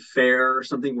agency fair or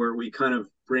something where we kind of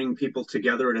bring people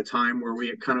together at a time where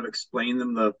we kind of explain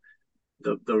them the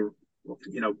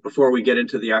before we get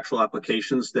into the actual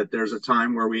applications, that there's a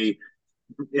time where we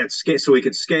so we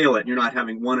could scale it. You're not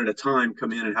having one at a time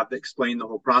come in and have to explain the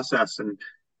whole process and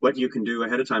what you can do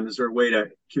ahead of time. Is there a way to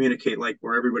communicate, like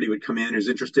where everybody would come in who's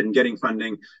interested in getting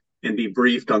funding and be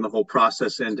briefed on the whole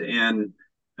process and an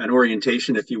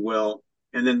orientation, if you will?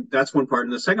 And then that's one part.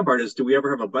 And the second part is, do we ever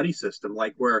have a buddy system,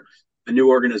 like where a new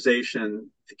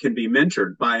organization can be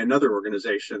mentored by another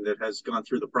organization that has gone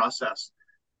through the process?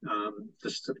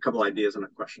 Just a couple ideas on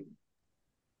that question.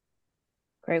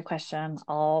 Great question.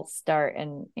 I'll start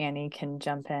and Annie can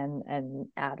jump in and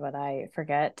add what I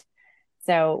forget.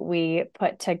 So we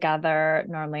put together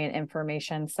normally an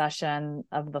information session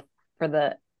for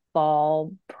the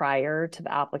fall prior to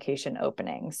the application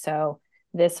opening. So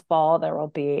this fall, there will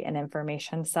be an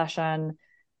information session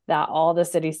that all the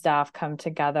city staff come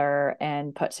together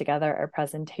and put together a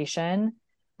presentation.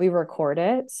 We record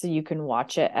it so you can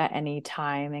watch it at any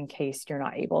time in case you're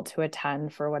not able to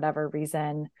attend for whatever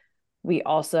reason. We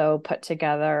also put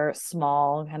together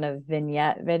small kind of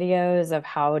vignette videos of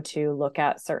how to look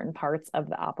at certain parts of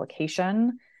the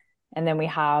application. And then we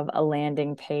have a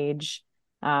landing page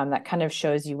that kind of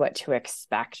shows you what to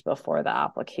expect before the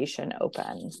application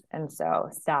opens. And so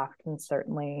staff can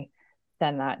certainly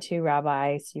send that to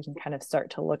Rabbi so you can kind of start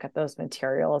to look at those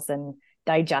materials and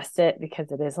digest it,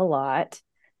 because it is a lot.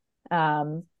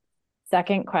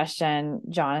 Second question,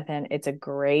 Jonathan, it's a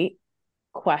great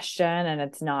question, and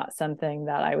it's not something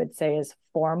that I would say is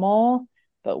formal,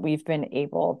 but we've been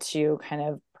able to kind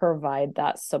of provide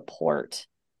that support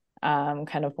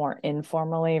kind of more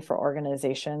informally for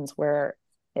organizations where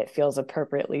it feels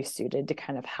appropriately suited to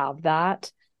kind of have that.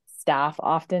 Staff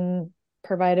often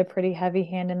provide a pretty heavy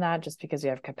hand in that just because we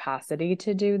have capacity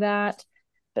to do that.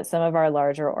 But some of our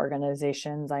larger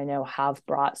organizations I know have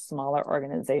brought smaller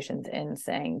organizations in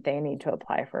saying they need to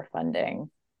apply for funding.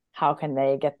 How can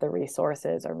they get the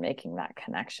resources, or making that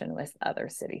connection with other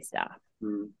city staff?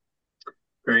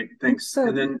 Great, thanks. So,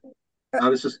 and then I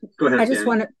was just, go ahead. I just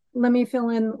want to, let me fill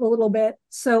in a little bit.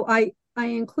 So I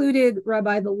included,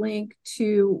 Rabbi, the link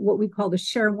to what we call the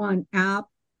Share One app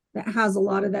that has a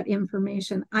lot of that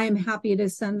information. I am happy to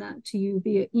send that to you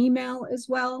via email as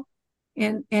well,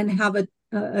 and have a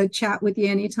chat with you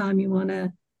anytime you want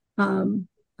to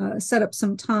set up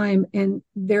some time. And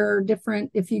there are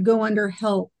different, if you go under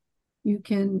help, you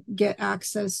can get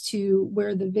access to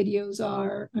where the videos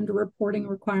are under reporting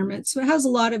requirements. So it has a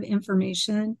lot of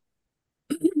information.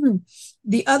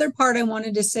 The other part I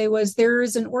wanted to say was there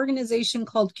is an organization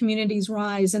called Communities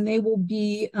Rise, and they will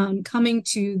be coming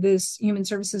to this Human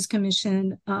Services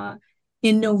Commission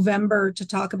in November to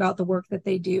talk about the work that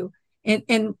they do.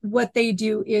 And what they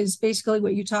do is basically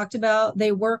what you talked about.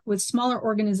 They work with smaller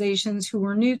organizations who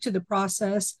are new to the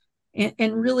process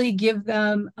and really give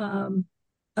them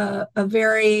a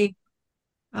very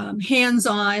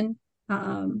hands-on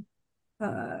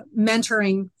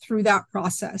mentoring through that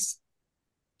process.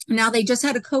 Now, they just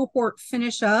had a cohort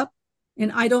finish up,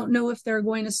 and I don't know if they're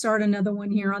going to start another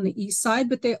one here on the east side,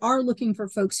 but they are looking for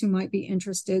folks who might be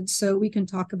interested. So we can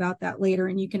talk about that later,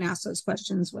 and you can ask those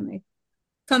questions when they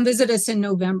come visit us in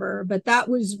November. But that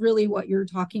was really what you're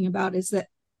talking about, is that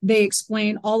they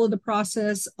explain all of the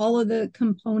process, all of the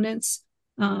components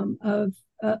of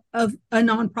a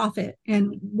nonprofit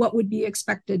and what would be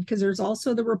expected, because there's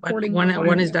also the reporting.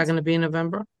 When is that going to be in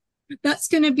November? That's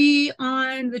going to be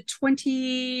on the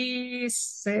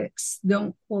 26th.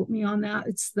 Don't quote me on that.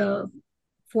 It's the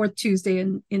fourth Tuesday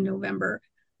in November.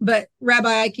 But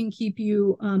Rabbi, I can keep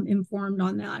you informed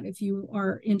on that if you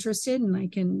are interested, and I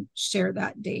can share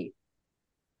that date.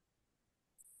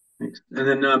 Thanks. And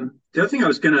then the other thing I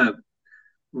was going to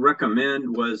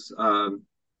recommend was,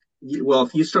 well,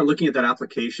 if you start looking at that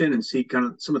application and see kind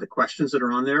of some of the questions that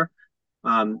are on there, if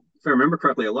I remember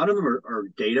correctly, a lot of them are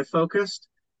data focused.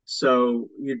 So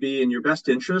you'd be in your best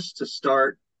interest to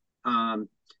start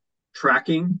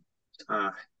tracking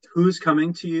who's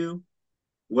coming to you,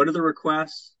 what are the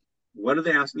requests, what are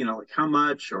they asking, like how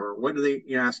much, or what are they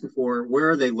asking for?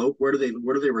 Where are they where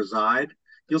do they reside?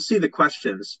 You'll see the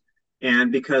questions.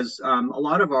 And because a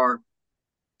lot of our,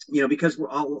 because a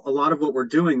lot of what we're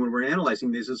doing when we're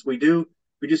analyzing these is we do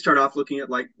start off looking at,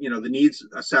 like, the needs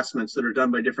assessments that are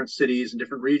done by different cities and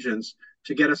different regions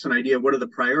to get us an idea of what are the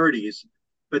priorities.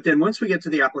 But then once we get to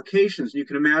the applications, you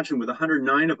can imagine with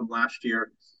 109 of them last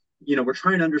year, we're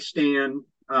trying to understand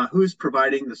who's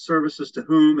providing the services to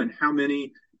whom and how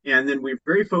many. And then we're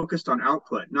very focused on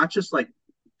output, not just like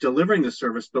delivering the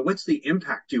service, but what's the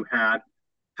impact you had?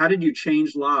 How did you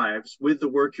change lives with the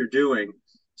work you're doing?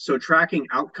 So tracking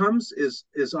outcomes is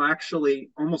actually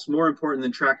almost more important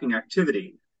than tracking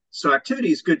activity. So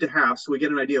activity is good to have, so we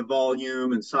get an idea of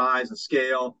volume and size and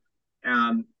scale.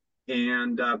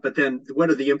 But then what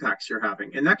are the impacts you're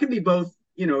having? And that can be both,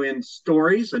 in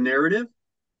stories, a narrative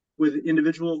with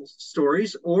individual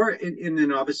stories, or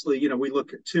then obviously, we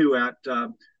look too at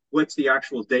what's the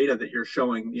actual data that you're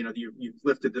showing. You've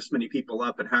lifted this many people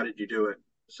up, and how did you do it?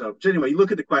 So anyway, you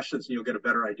look at the questions and you'll get a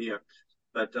better idea.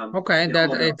 But okay,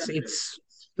 that it's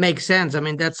makes sense. I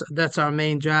mean, that's our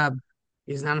main job,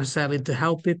 is not necessarily to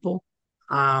help people,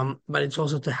 but it's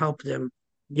also to help them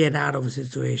get out of a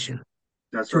situation,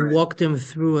 that's to right. walk them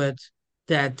through it.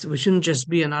 That we shouldn't just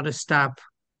be another stop,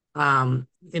 in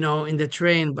the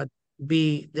train, but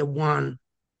be the one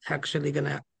actually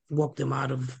gonna walk them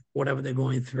out of whatever they're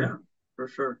going through. Yeah, for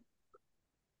sure.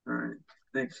 All right,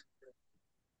 thanks.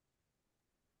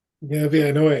 Gabby,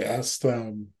 I know I asked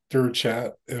through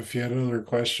chat if you had another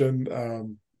question.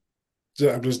 I'm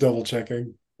just double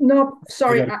checking. No,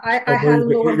 sorry, I had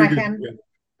lowered my hand.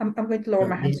 I'm going to lower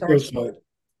my hand. Sorry.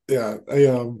 Yeah,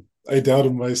 I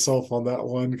doubted myself on that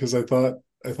one because I thought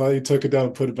you took it down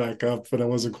and put it back up, but I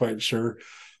wasn't quite sure.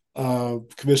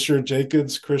 Commissioner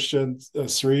Jenkins, Christian,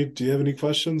 Sri, do you have any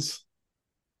questions?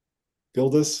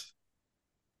 Gildas?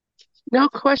 No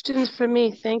questions for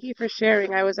me. Thank you for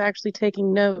sharing. I was actually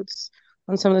taking notes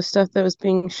on some of the stuff that was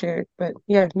being shared, but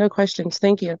yeah, no questions.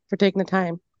 Thank you for taking the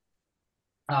time.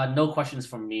 No questions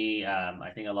from me.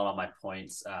 I think a lot of my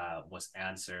points was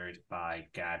answered by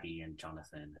Gabby and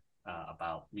Jonathan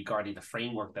about regarding the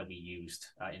framework that we used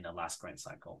in the last grant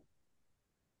cycle.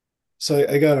 So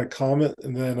I got a comment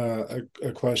and then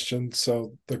a question.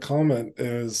 So the comment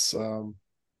is,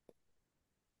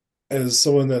 as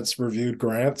someone that's reviewed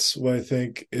grants, what I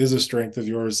think is a strength of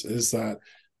yours is that,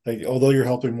 like, although you're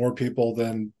helping more people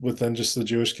than within just the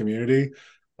Jewish community,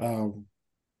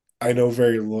 I know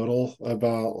very little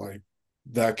about like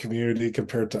that community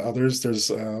compared to others. There's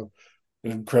an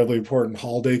incredibly important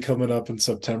holiday coming up in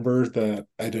September that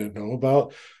I didn't know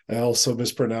about. I also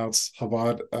mispronounced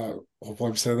Chabad. Hopefully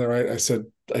I'm saying that right. I said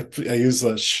I used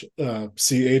the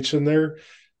CH in there.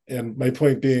 And my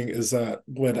point being is that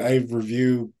when I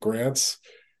review grants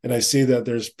and I see that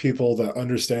there's people that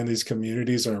understand these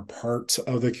communities and are part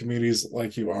of the communities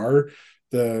like you are,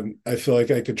 then I feel like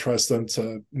I could trust them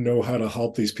to know how to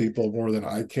help these people more than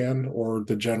I can, or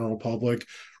the general public,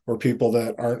 or people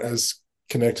that aren't as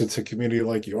connected to community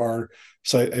like you are.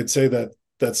 So I'd say that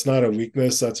that's not a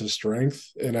weakness, that's a strength.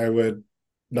 And I would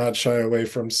not shy away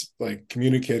from like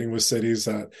communicating with cities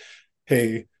that,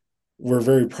 hey, we're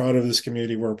very proud of this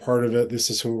community. We're a part of it.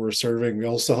 This is who we're serving. We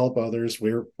also help others.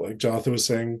 We're, like Jonathan was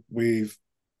saying, we've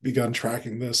begun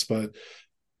tracking this, but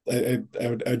I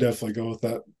would definitely go with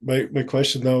that. My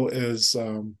question though is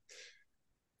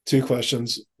two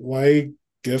questions. Why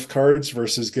gift cards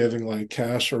versus giving like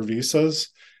cash or visas?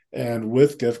 And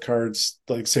with gift cards,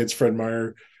 like say it's Fred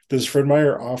Meyer, does Fred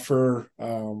Meyer offer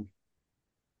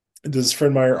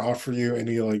you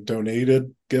any like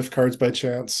donated gift cards by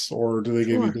chance, or do they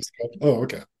give you discount? Oh,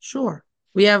 okay. Sure.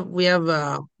 We have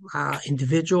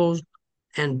individuals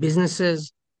and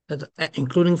businesses that,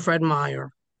 including Fred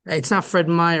Meyer. It's not Fred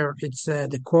Meyer. It's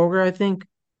the Kroger, I think.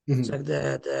 It's like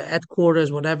the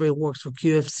headquarters, whatever it works for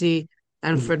QFC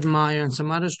and Fred Meyer and some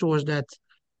other stores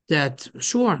that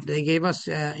sure they gave us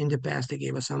in the past. They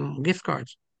gave us some gift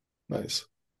cards. Nice.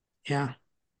 Yeah.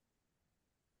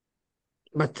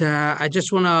 But I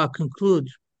just want to conclude.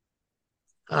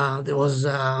 There was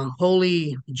a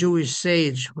holy Jewish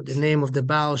sage with the name of the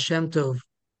Baal Shem Tov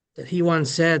that he once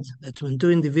said that when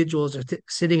two individuals are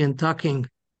sitting and talking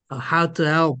how to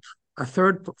help a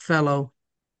third fellow,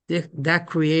 that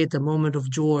create a moment of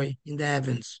joy in the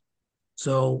heavens.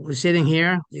 So we're sitting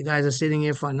here, you guys are sitting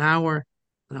here for an hour,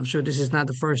 and I'm sure this is not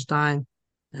the first time.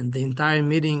 And the entire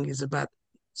meeting is about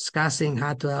discussing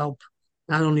how to help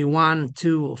not only one,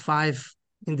 two, or five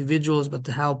individuals, but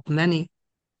to help many.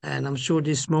 And I'm sure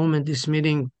this moment, this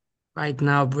meeting right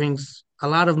now brings a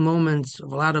lot of moments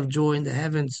of a lot of joy in the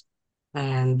heavens.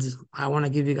 And I want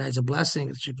to give you guys a blessing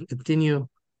that you continue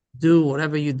do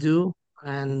whatever you do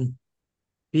and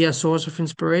be a source of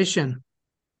inspiration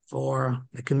for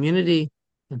the community.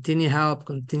 Continue help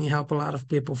a lot of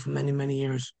people for many, many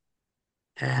years.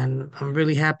 And I'm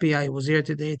really happy I was here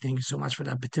today. Thank you so much for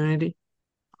the opportunity.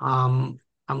 I'm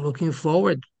looking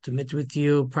forward to meet with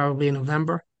you probably in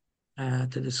November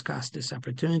to discuss this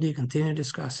opportunity, continue to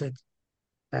discuss it,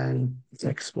 and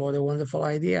explore the wonderful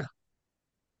idea.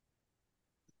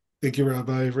 Thank you,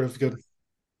 Rabbi Rivkin.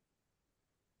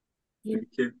 Thank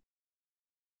you.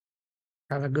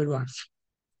 Have a good one.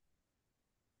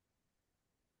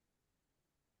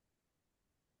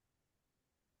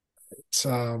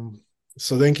 So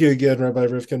thank you again, Rabbi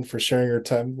Rivkin, for sharing your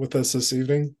time with us this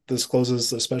evening. This closes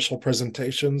the special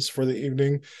presentations for the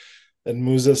evening and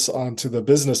moves us on to the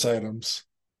business items.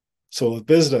 So with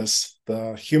business,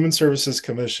 the Human Services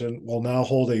Commission will now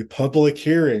hold a public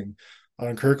hearing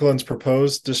on Kirkland's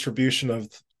proposed distribution of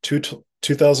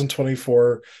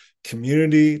 2024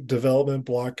 Community Development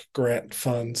Block Grant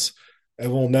funds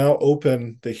and will now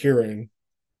open the hearing.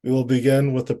 We will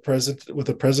begin with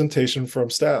a presentation from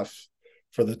staff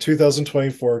for the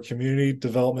 2024 Community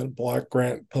Development Block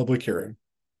Grant public hearing.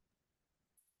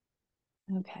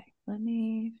 Okay, let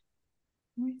me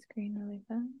my screen really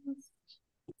fast.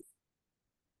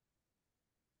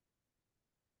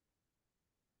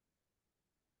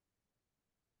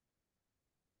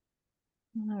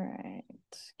 All right.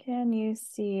 Can you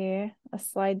see a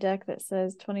slide deck that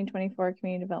says 2024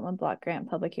 Community Development Block Grant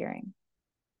public hearing?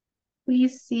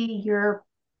 Please see your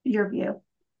view.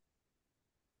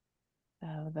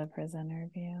 Oh, the presenter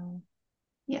view.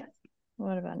 Yes.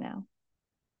 What about now?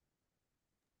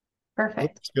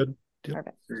 Perfect. That's good. Yep.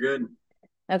 Perfect. You're good.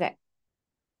 Okay.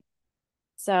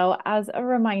 So as a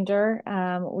reminder,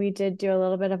 we did do a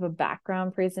little bit of a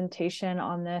background presentation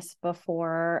on this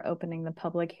before opening the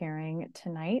public hearing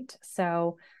tonight.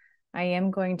 So I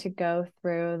am going to go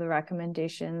through the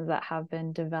recommendations that have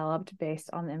been developed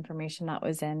based on the information that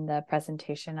was in the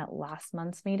presentation at last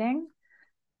month's meeting.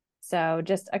 So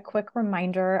just a quick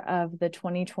reminder of the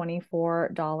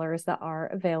 2024 dollars that are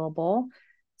available.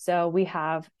 So we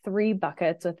have 3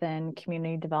 buckets within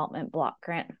Community Development Block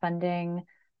Grant funding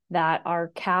that are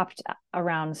capped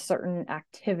around certain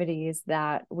activities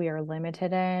that we are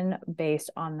limited in based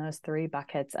on those 3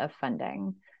 buckets of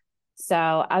funding.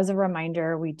 So as a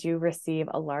reminder, we do receive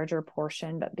a larger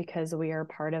portion, but because we are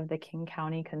part of the King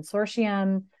County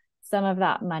Consortium, some of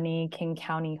that money King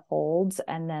County holds,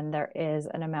 and then there is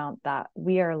an amount that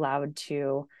we are allowed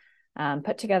to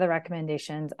put together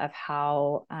recommendations of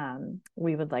how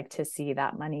we would like to see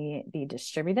that money be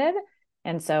distributed.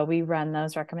 And so we run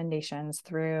those recommendations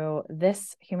through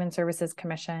this Human Services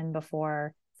Commission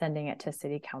before sending it to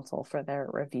City Council for their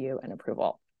review and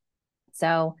approval.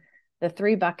 So the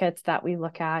 3 buckets that we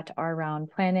look at are around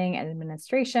planning and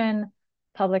administration,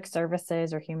 public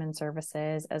services or human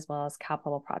services, as well as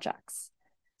capital projects.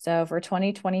 So for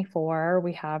 2024,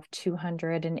 we have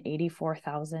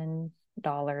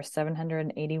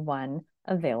 $284,781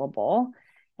 available.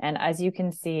 And as you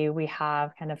can see, we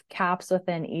have kind of caps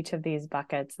within each of these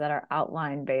buckets that are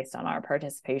outlined based on our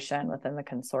participation within the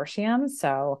consortium.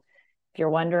 So if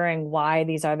you're wondering why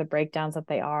these are the breakdowns that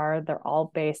they are, they're all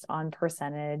based on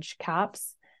percentage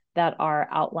caps that are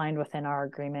outlined within our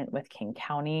agreement with King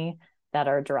County that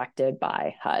are directed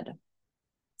by HUD.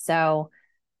 So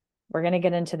we're going to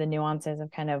get into the nuances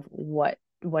of kind of what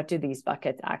do these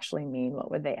buckets actually mean? What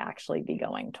would they actually be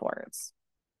going towards?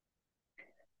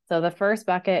 So the first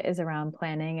bucket is around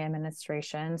planning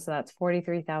administration. So that's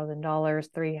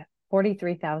 $43,000,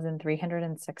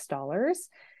 $43,306.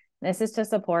 This is to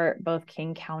support both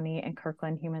King County and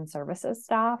Kirkland Human Services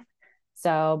staff.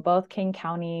 So both King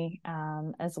County,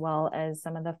 as well as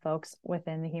some of the folks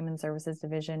within the Human Services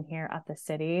Division here at the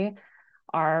city,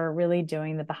 are really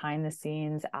doing the behind the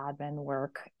scenes admin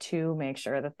work to make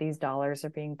sure that these dollars are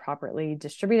being properly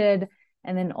distributed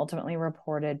and then ultimately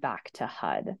reported back to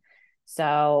HUD.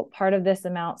 So part of this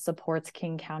amount supports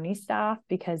King County staff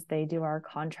because they do our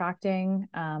contracting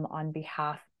on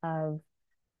behalf of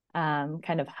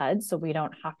kind of HUD. So we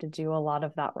don't have to do a lot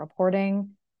of that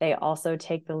reporting. They also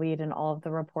take the lead in all of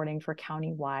the reporting for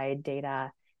countywide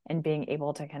data and being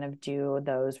able to kind of do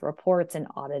those reports and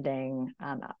auditing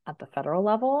at the federal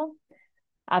level.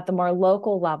 At the more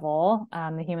local level,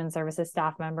 the human services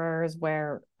staff members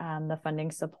where the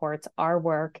funding supports our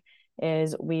work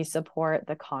is we support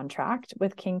the contract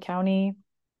with King County,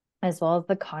 as well as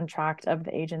the contract of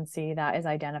the agency that is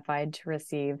identified to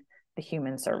receive the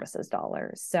human services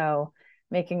dollars. So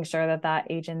making sure that that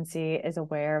agency is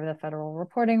aware of the federal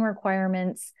reporting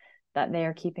requirements, that they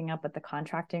are keeping up with the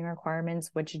contracting requirements,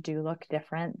 which do look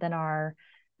different than our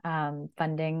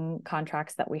funding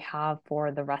contracts that we have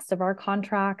for the rest of our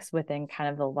contracts within kind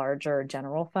of the larger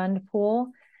general fund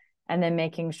pool. And then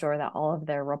making sure that all of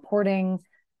their reporting,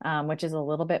 which is a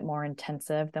little bit more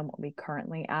intensive than what we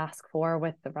currently ask for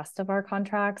with the rest of our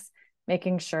contracts,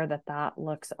 making sure that that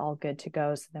looks all good to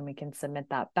go, so then we can submit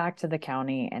that back to the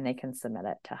county and they can submit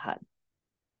it to HUD.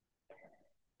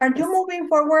 Are you moving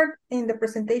forward in the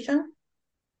presentation?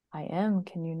 I am.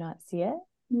 Can you not see it?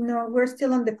 No, we're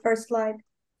still on the first slide.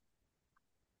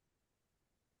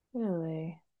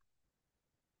 Really?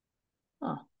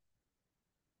 Huh.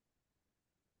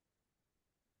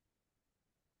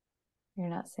 You're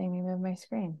not seeing me move my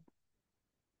screen.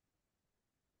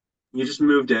 You just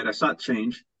moved it. I saw it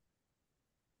change.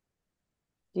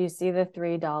 Do you see the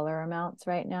 $3 amounts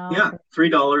right now? Yeah,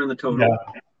 $3 in the total.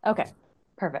 Yeah. Okay,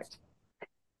 perfect.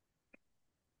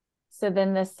 So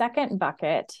then the second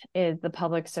bucket is the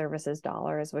public services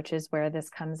dollars, which is where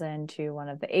this comes into one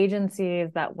of the agencies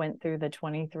that went through the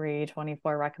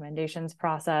 23-24 recommendations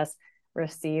process,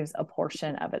 receives a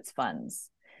portion of its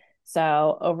funds.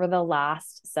 So over the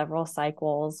last several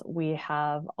cycles, we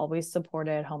have always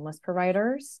supported homeless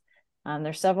providers.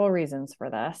 There's several reasons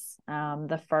for this.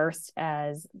 The first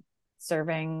is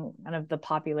serving kind of the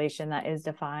population that is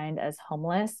defined as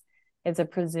homeless. It's a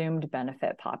presumed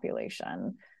benefit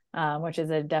population, which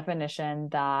is a definition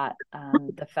that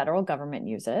the federal government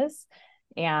uses.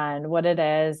 And what it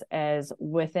is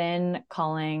within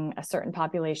calling a certain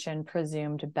population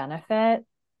presumed benefit,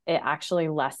 it actually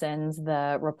lessens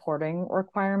the reporting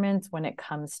requirements when it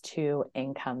comes to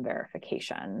income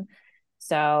verification.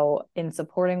 So in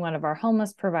supporting one of our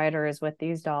homeless providers with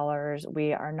these dollars,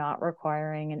 we are not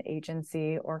requiring an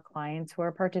agency or clients who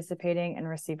are participating and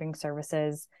receiving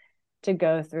services to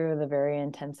go through the very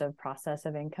intensive process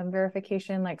of income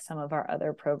verification like some of our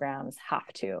other programs have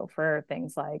to for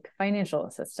things like financial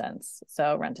assistance,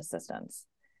 so rent assistance.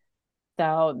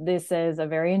 So this is a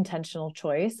very intentional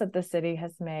choice that the city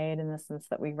has made in the sense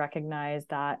that we recognize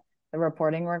that the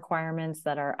reporting requirements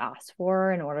that are asked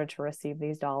for in order to receive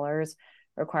these dollars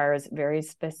requires very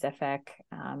specific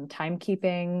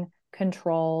timekeeping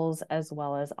controls as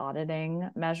well as auditing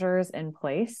measures in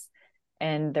place.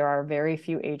 And there are very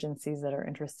few agencies that are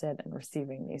interested in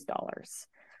receiving these dollars.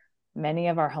 Many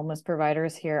of our homeless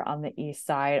providers here on the east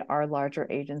side are larger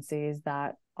agencies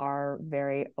that are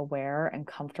very aware and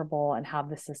comfortable and have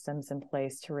the systems in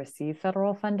place to receive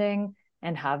federal funding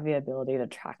and have the ability to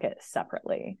track it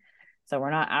separately. So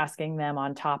we're not asking them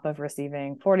on top of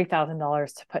receiving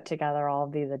 $40,000 to put together all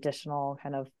of these additional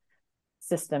kind of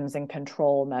systems and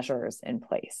control measures in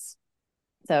place.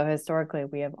 So historically,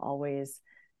 we have always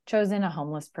chosen a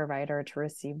homeless provider to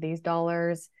receive these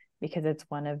dollars because it's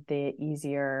one of the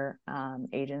easier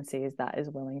agencies that is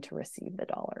willing to receive the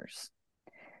dollars.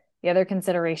 The other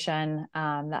consideration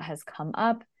that has come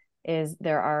up is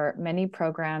there are many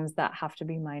programs that have to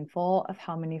be mindful of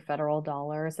how many federal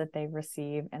dollars that they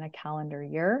receive in a calendar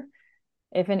year.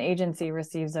 If an agency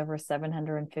receives over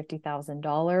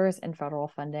 $750,000 in federal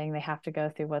funding, they have to go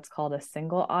through what's called a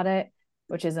single audit,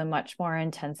 which is a much more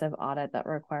intensive audit that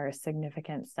requires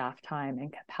significant staff time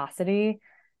and capacity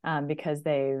because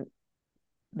the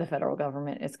federal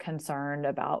government is concerned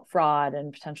about fraud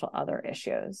and potential other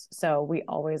issues. So we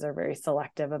always are very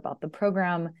selective about the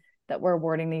program that we're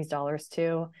awarding these dollars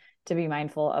to be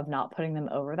mindful of not putting them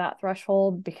over that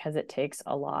threshold because it takes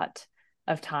a lot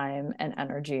of time and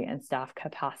energy and staff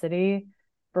capacity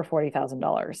for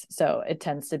 $40,000. So it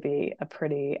tends to be a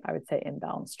pretty, I would say,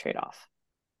 imbalanced trade-off.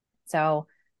 So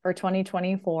for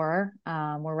 2024,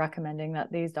 we're recommending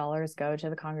that these dollars go to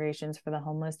the Congregations for the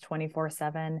Homeless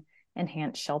 24/7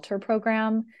 Enhanced Shelter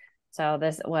Program. So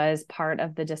this was part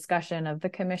of the discussion of the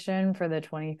commission for the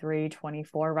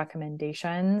 23-24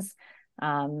 recommendations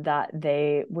that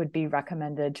they would be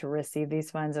recommended to receive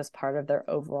these funds as part of their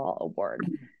overall award.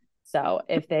 So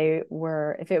if it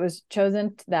was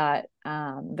chosen that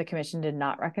the commission did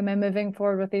not recommend moving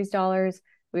forward with these dollars,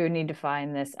 we would need to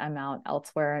find this amount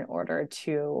elsewhere in order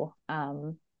to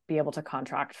be able to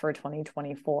contract for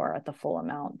 2024 at the full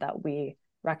amount that we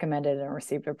recommended and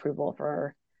received approval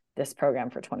for this program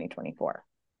for 2024.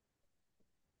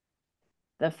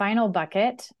 The final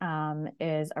bucket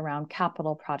is around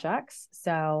capital projects.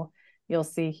 So you'll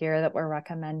see here that we're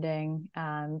recommending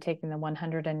taking the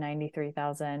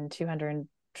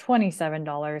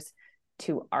 $193,227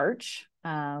 to ARCH,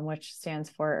 which stands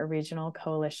for a Regional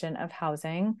Coalition of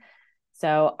Housing.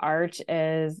 So ARCH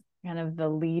is kind of the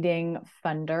leading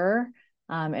funder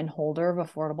and holder of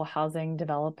affordable housing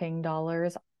developing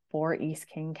dollars for East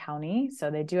King County.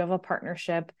 So they do have a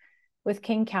partnership with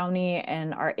King County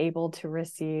and are able to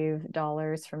receive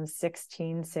dollars from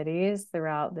 16 cities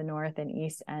throughout the north and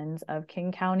east ends of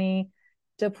King County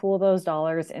to pool those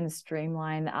dollars and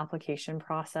streamline the application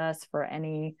process for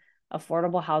any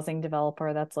affordable housing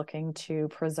developer that's looking to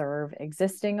preserve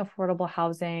existing affordable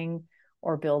housing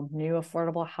or build new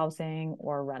affordable housing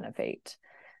or renovate.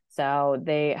 So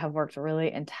they have worked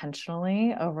really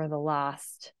intentionally over the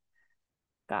last,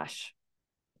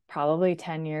 probably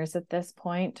 10 years at this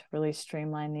point, to really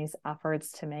streamline these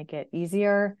efforts to make it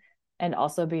easier and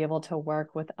also be able to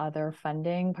work with other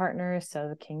funding partners. So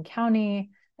the King County,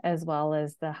 as well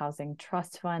as the Housing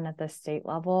Trust Fund at the state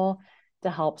level, to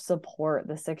help support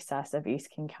the success of East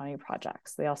King County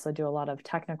projects. They also do a lot of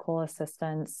technical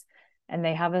assistance, and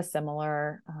they have a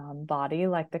similar body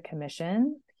like the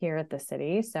commission here at the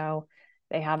city. So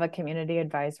they have a community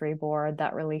advisory board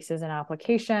that releases an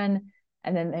application,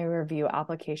 and then they review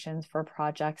applications for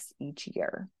projects each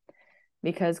year.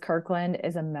 Because Kirkland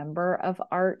is a member of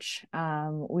ARCH,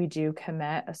 we do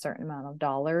commit a certain amount of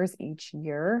dollars each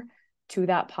year to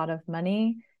that pot of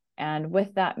money. And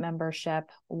with that membership,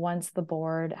 once the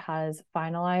board has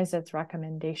finalized its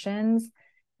recommendations,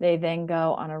 they then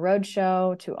go on a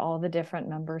roadshow to all the different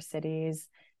member cities,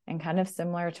 and kind of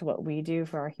similar to what we do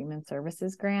for our human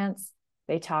services grants,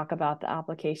 they talk about the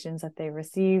applications that they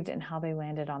received and how they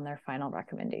landed on their final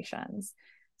recommendations.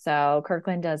 So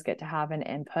Kirkland does get to have an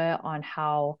input on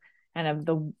how kind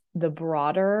of the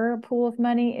broader pool of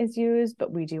money is used,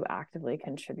 but we do actively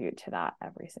contribute to that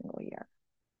every single year.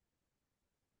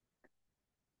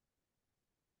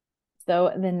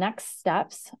 So the next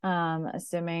steps,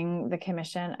 assuming the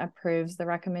commission approves the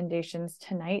recommendations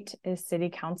tonight, is City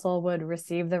Council would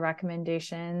receive the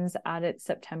recommendations at its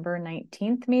September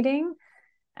 19th meeting.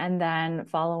 And then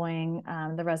following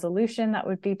the resolution that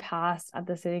would be passed at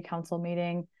the City Council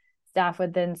meeting, staff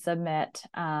would then submit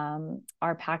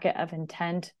our packet of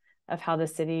intent of how the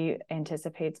city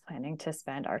anticipates planning to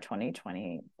spend our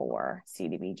 2024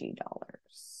 CDBG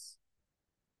dollars.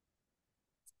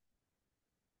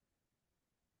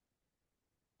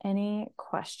 Any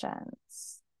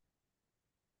questions?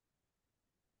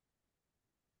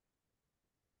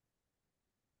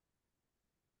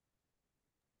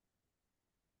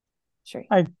 Sure.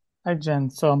 Hi, Jen.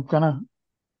 So I'm gonna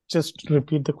just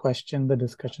repeat the question, the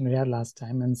discussion we had last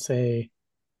time, and say,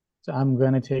 so I'm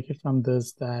gonna take it from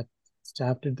this that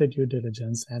staff did the due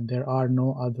diligence and there are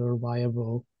no other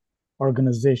viable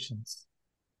organizations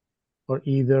for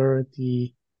either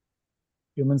the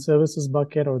human services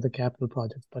bucket or the capital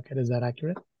projects bucket. Is that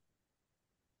accurate?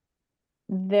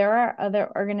 There are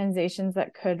other organizations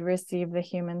that could receive the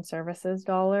human services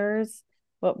dollars.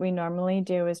 What we normally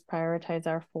do is prioritize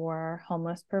our 4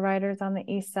 homeless providers on the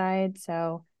east side.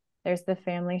 So there's the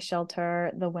family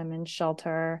shelter, the women's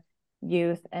shelter,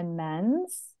 youth, and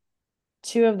men's.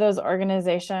 2 of those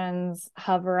organizations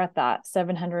hover at that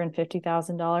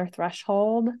 $750,000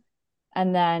 threshold.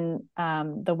 And then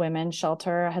the women's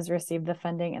shelter has received the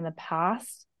funding in the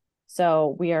past.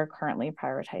 So we are currently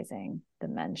prioritizing the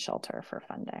men's shelter for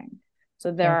funding.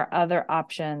 So there are other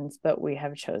options, but we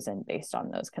have chosen based on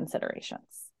those considerations.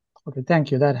 Okay,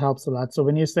 thank you. That helps a lot. So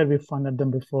when you said we funded them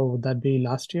before, would that be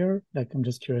last year? Like, I'm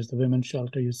just curious, the women's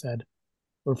shelter you said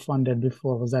were funded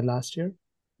before. Was that last year?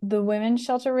 The women's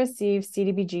shelter received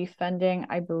CDBG funding,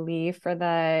 I believe, for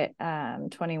the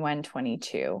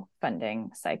 21-22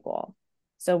 funding cycle.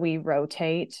 So we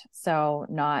rotate. So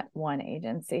not one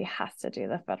agency has to do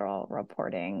the federal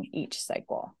reporting each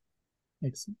cycle.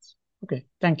 Makes sense. Okay,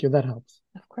 thank you. That helps.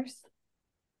 Of course.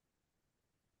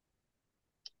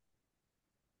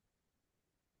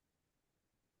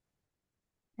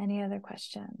 Any other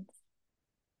questions?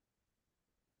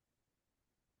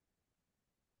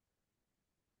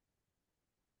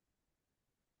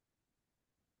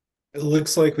 It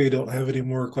looks like we don't have any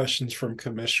more questions from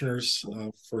commissioners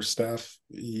for staff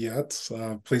yet.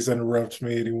 Please interrupt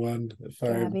me, anyone, if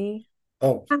Gabby.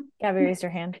 Gabby raised her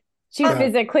hand. She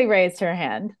physically raised her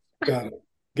hand. Got it.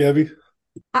 Gabby?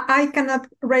 I cannot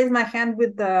raise my hand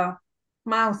with the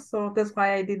mouse, so that's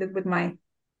why I did it with my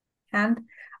hand.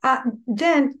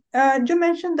 Jen, you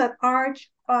mentioned that ARCH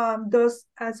does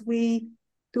as we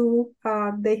do.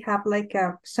 They have like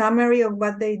a summary of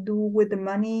what they do with the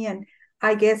money, and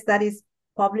I guess that is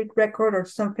public record or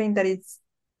something that is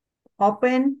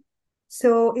open.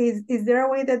 So is there a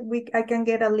way that I can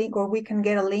get a link, or we can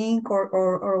get a link,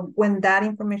 or when that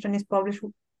information is published,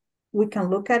 we can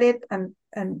look at it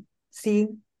and see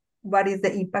what is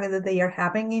the impact that they are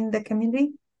having in the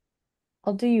community?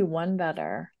 I'll do you one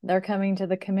better. They're coming to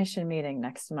the commission meeting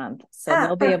next month, so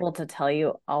they'll be able to tell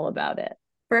you all about it.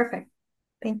 Perfect.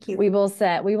 Thank you. We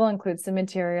will include some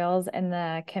materials in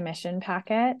the commission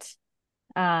packet.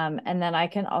 And then I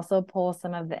can also pull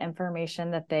some of the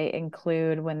information that they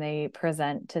include when they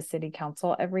present to City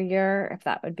Council every year, if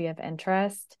that would be of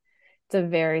interest. It's a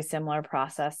very similar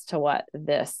process to what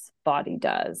this body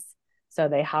does. So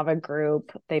they have a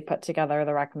group, they put together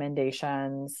the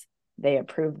recommendations, they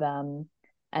approve them,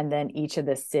 and then each of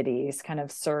the cities kind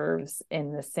of serves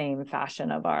in the same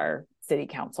fashion of our City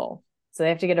Council. So they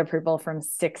have to get approval from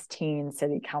 16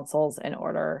 city councils in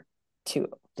order to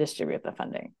distribute the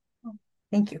funding.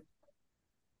 Thank you.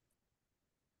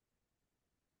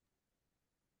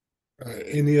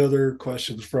 Any other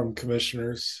questions from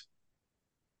commissioners?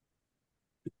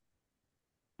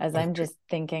 As I'm just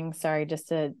thinking, sorry, just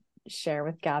to share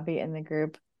with Gabby in the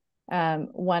group,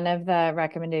 one of the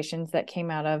recommendations that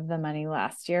came out of the money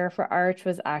last year for Arch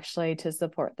was actually to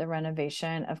support the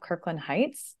renovation of Kirkland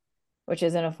Heights, which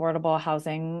is an affordable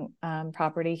housing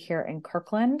property here in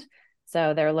Kirkland.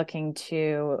 So they're looking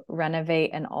to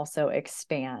renovate and also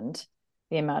expand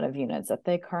the amount of units that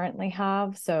they currently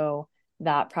have. So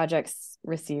that project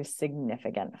receives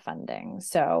significant funding.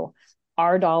 So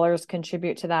our dollars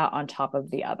contribute to that on top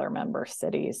of the other member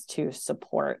cities to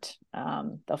support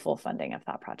the full funding of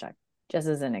that project, just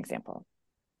as an example.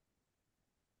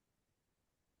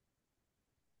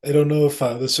 I don't know if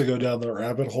this would go down the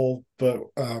rabbit hole, but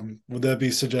would that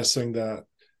be suggesting that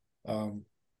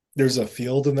there's a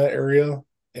field in that area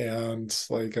and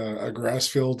like a grass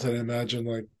field? And I imagine,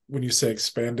 like, when you say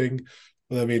expanding,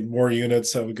 would that mean more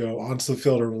units that would go onto the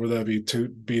field, or would that be to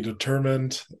be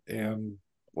determined? And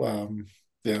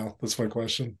yeah, that's my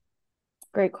question.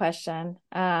 Great question.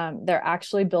 They're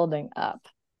actually building up,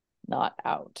 not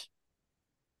out.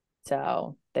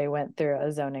 So they went through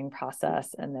a zoning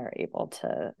process and they're able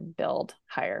to build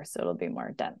higher, so it'll be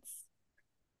more dense.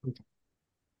 Okay.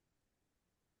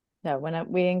 Yeah, when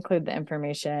we include the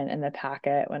information in the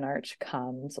packet, when Arch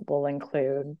comes, we'll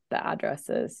include the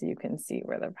addresses so you can see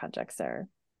where the projects are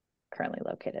currently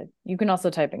located. You can also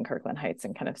type in Kirkland Heights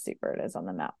and kind of see where it is on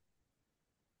the map.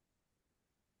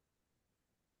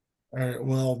 All right.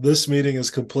 Well, this meeting is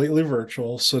completely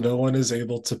virtual, so no one is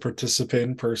able to participate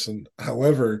in person.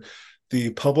 However,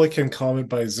 the public can comment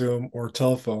by Zoom or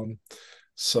telephone.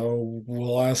 So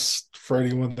we'll ask for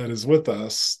anyone that is with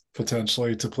us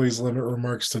potentially to please limit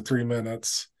remarks to 3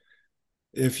 minutes.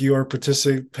 If you are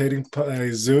participating by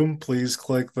Zoom, please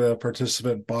click the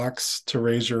participant box to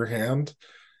raise your hand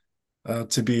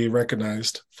to be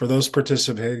recognized. For those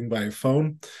participating by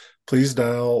phone, please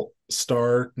dial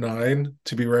 *9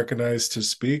 to be recognized to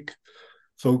speak.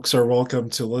 Folks are welcome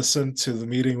to listen to the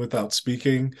meeting without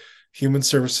speaking. Human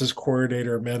Services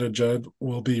Coordinator Amanda Judd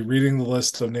will be reading the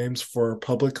list of names for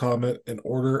public comment in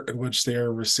order in which they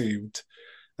are received.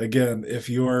 Again, if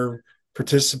you are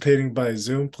participating by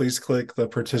Zoom, please click the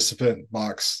participant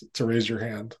box to raise your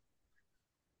hand.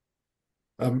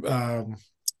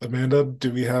 Amanda,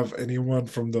 do we have anyone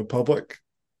from the public?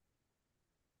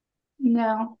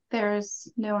 No,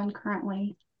 there's no one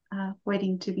currently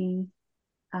waiting to be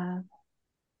our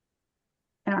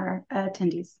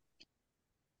attendees.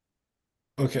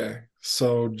 Okay,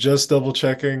 so just double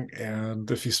checking, and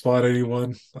if you spot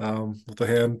anyone with a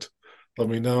hand, let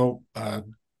me know.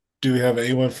 Do we have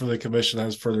anyone from the commission that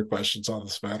has further questions on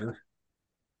this matter?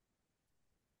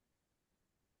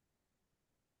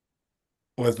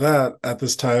 With that, at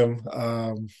this time,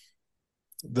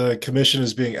 the commission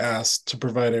is being asked to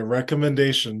provide a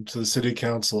recommendation to the city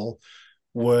council.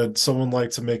 Would someone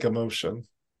like to make a motion?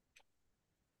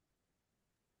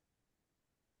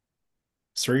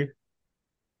 Sri?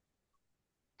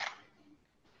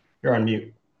 You're on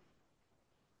mute.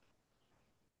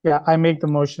 Yeah, I make the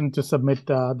motion to submit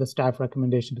the staff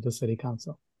recommendation to the city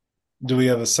council. Do we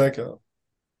have a second?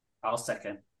 I'll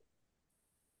second.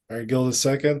 All right, Gilda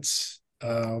seconds.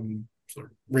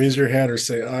 Raise your hand or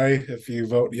say aye if you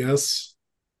vote yes.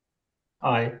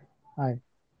 Aye. Aye.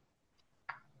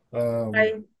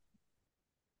 Aye.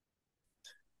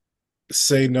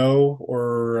 Say no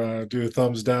or do a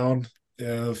thumbs down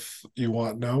if you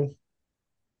want no.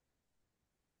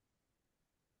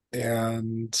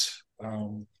 And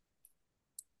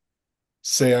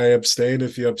say I abstain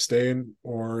if you abstain,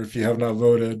 or if you have not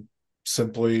voted,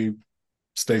 simply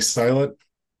stay silent.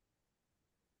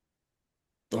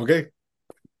 Okay.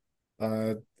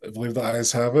 I believe the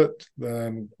ayes have it.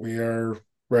 Then we are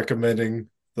recommending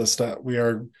the staff. We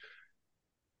are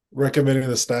recommending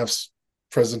the staff's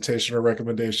presentation or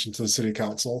recommendation to the city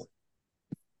council.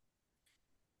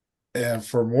 And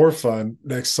for more fun,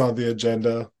 next on the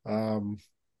agenda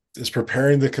is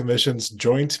preparing the commission's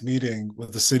joint meeting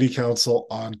with the city council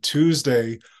on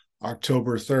Tuesday,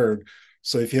 October 3rd.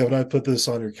 So if you have not put this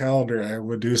on your calendar, I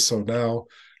would do so now.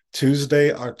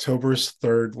 Tuesday, October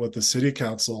 3rd, with the City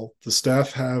Council. The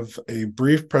staff have a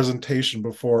brief presentation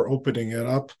before opening it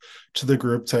up to the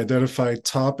group to identify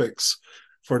topics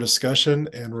for discussion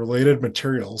and related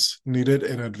materials needed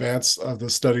in advance of the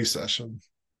study session.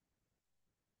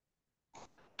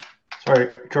 Sorry,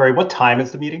 Jory, what time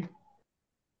is the meeting?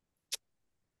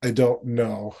 I don't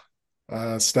know.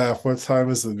 Staff, what time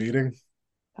is the meeting?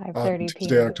 5:30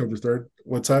 Tuesday, p.m. October 3rd.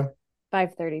 What time?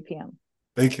 5:30 p.m.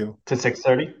 Thank you. To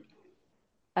 6:30?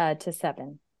 To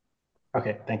 7.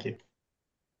 Okay, thank you.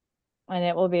 And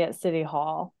it will be at City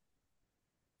Hall.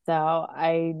 So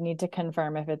I need to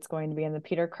confirm if it's going to be in the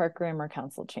Peter Kirk room or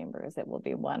council chambers. It will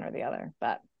be one or the other,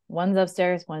 but one's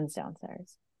upstairs, one's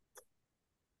downstairs.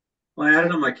 Well, I had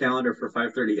it on my calendar for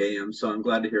 5:30 a.m., so I'm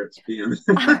glad to hear it's p.m.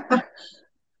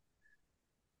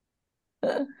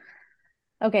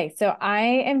 Okay, so I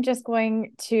am just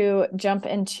going to jump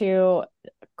into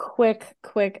quick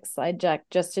slide deck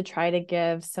just to try to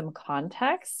give some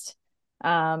context.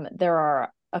 There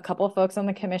are a couple of folks on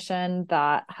the commission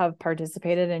that have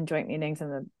participated in joint meetings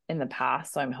in the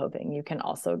past, so I'm hoping you can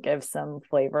also give some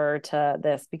flavor to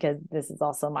this because this is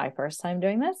also my first time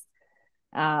doing this.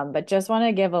 But just want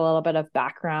to give a little bit of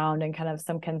background and kind of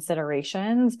some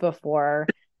considerations before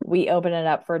we open it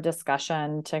up for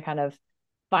discussion to kind of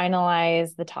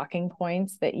finalize the talking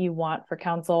points that you want for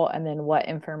council and then what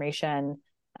information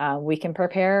we can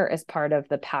prepare as part of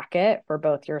the packet for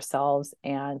both yourselves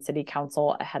and city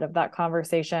council ahead of that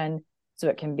conversation so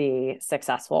it can be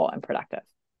successful and productive.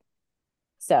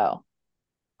 So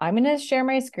I'm going to share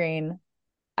my screen.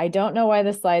 I don't know why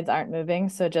the slides aren't moving,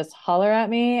 so just holler at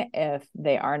me if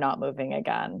they are not moving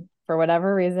again. For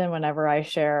whatever reason, whenever I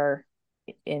share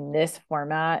in this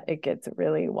format, it gets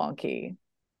really wonky.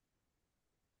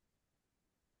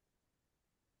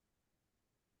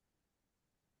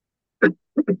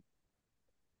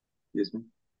 Excuse me.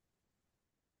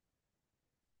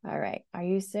 All right. Are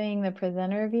you seeing the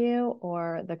presenter view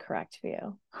or the correct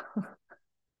view?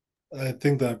 I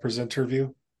think the presenter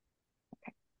view.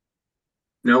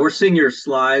 No, we're seeing your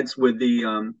slides with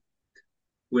the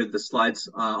slides,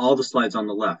 all the slides on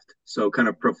the left. So kind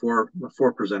of before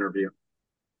presenter view.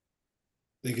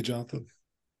 Thank you, Jonathan.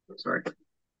 Sorry.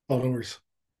 Oh, no worries.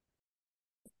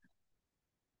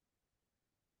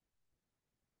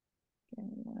 Give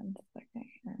me 1 second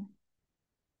here.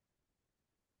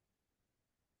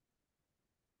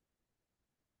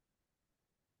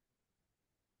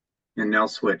 And now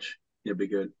switch. You'll be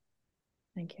good.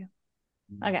 Thank you.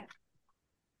 Okay.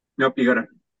 Nope,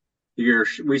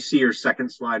 we see your second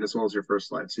slide as well as your first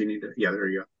slide. So you need to, yeah, there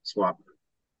you go. Swap.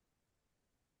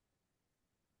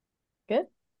 Good.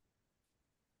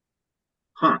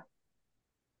 Huh.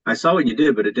 I saw what you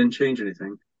did, but it didn't change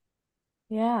anything.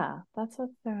 Yeah, that's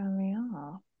what's throwing me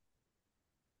off.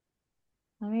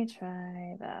 Let me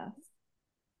try this.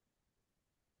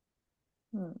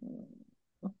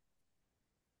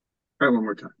 Try one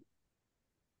more time.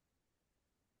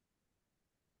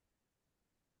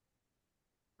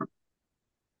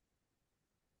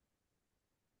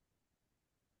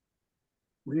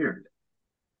 Weird.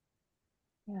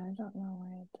 Yeah, I don't know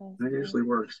why it does. That usually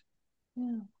works.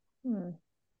 Yeah.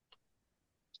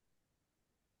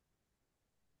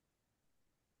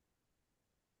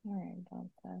 Sorry about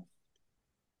this.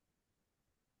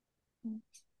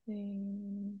 Let's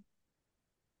see.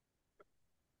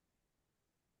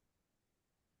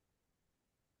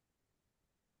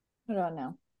 What about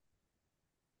now?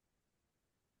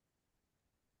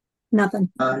 Nothing.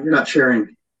 You're not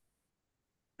sharing.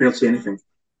 I don't see anything.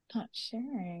 Not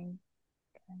sharing.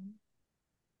 Okay.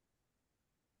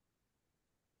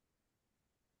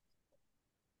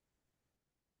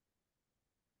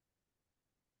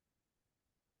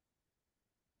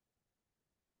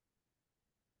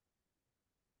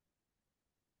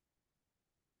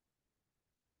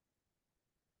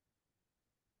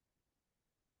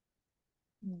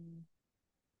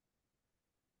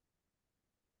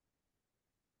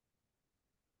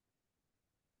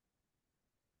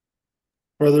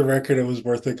 For the record, it was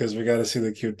worth it because we got to see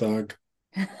the cute dog.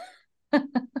 That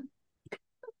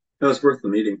was worth the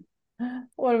meeting.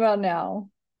 What about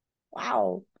now?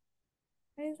 Wow.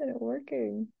 Why isn't it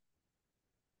working?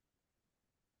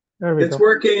 There we It's go.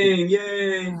 working.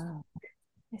 Yay.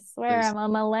 I swear I'm a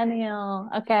millennial.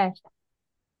 Okay.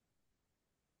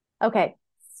 Okay.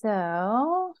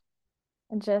 So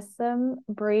just some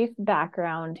brief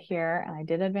background here. And I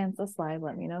did advance the slide.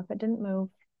 Let me know if it didn't move.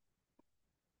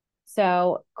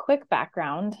 So quick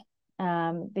background.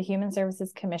 The Human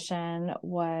Services Commission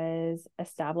was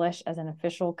established as an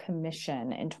official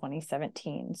commission in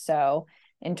 2017. So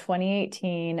In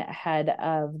 2018, ahead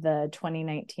of the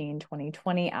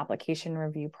 2019-2020 application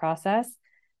review process,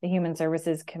 the Human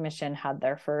Services Commission had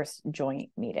their first joint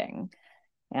meeting.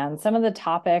 And some of the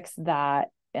topics that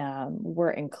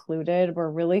were included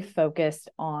were really focused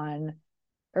on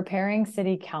preparing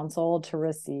City Council to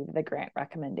receive the grant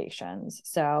recommendations.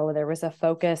 So there was a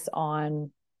focus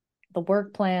on the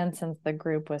work plan since the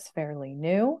group was fairly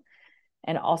new,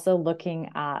 and also looking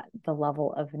at the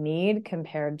level of need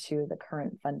compared to the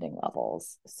current funding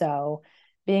levels. So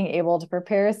being able to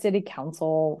prepare City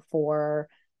Council for,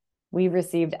 we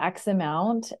received X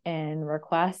amount in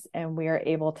requests and we are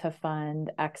able to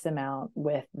fund X amount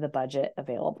with the budget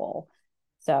available.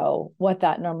 So what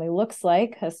that normally looks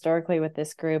like historically with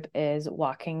this group is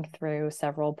walking through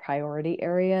several priority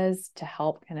areas to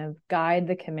help kind of guide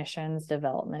the commission's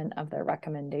development of their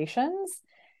recommendations,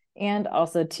 and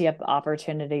also tee up the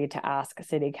opportunity to ask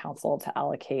City Council to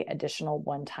allocate additional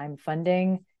one-time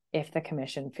funding if the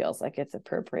commission feels like it's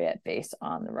appropriate based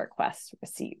on the requests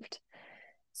received.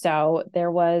 So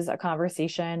there was a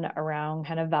conversation around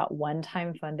kind of that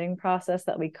one-time funding process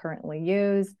that we currently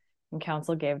use, and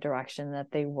council gave direction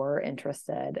that they were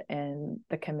interested in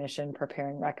the commission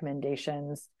preparing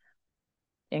recommendations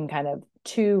in kind of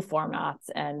two formats.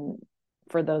 And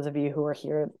for those of you who were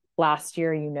here last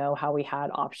year, you know how we had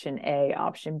option A,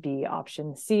 option B,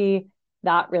 option C.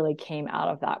 That really came out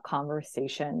of that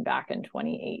conversation back in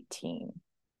 2018.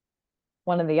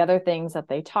 One of the other things that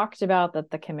they talked about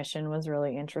that the commission was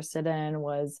really interested in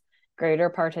was greater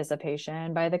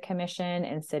participation by the commission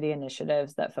in city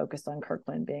initiatives that focused on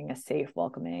Kirkland being a safe,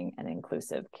 welcoming, and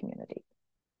inclusive community.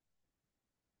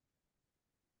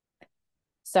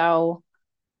 So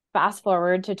fast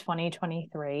forward to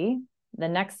 2023, the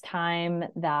next time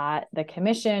that the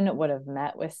commission would have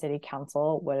met with City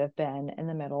Council would have been in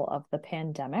the middle of the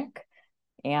pandemic.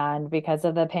 And because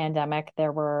of the pandemic,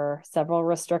 there were several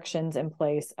restrictions in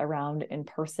place around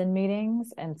in-person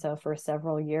meetings. And so for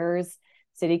several years,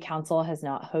 City Council has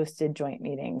not hosted joint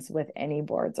meetings with any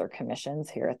boards or commissions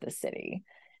here at the city.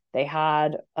 They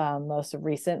had most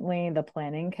recently the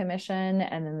Planning Commission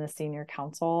and then the Senior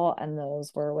Council, and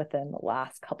those were within the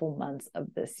last couple months of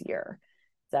this year.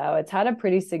 So it's had a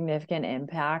pretty significant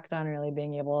impact on really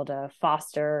being able to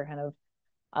foster kind of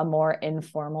a more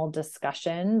informal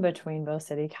discussion between both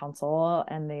City Council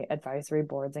and the advisory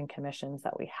boards and commissions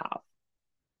that we have.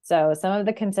 So some of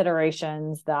the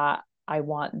considerations that I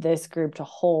want this group to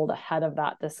hold ahead of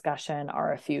that discussion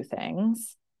are a few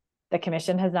things. The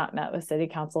commission has not met with City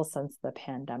Council since the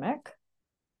pandemic.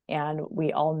 And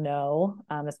we all know,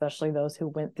 especially those who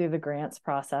went through the grants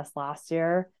process last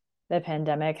year, the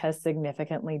pandemic has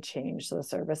significantly changed the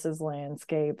services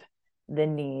landscape, the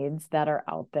needs that are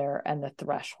out there, and the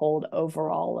threshold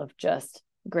overall of just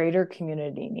greater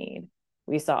community need.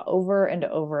 We saw over and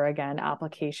over again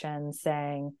applications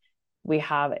saying, we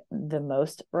have the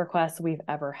most requests we've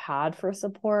ever had for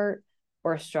support.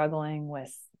 We're struggling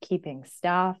with keeping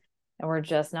staff, and we're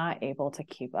just not able to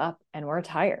keep up, and we're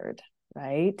tired,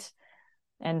 right?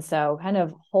 And so kind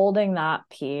of holding that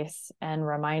piece and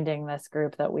reminding this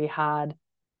group that we had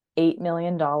 $8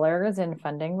 million in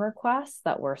funding requests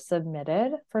that were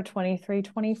submitted for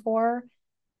 23-24.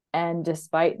 And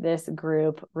despite this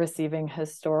group receiving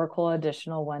historical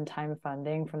additional one-time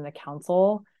funding from the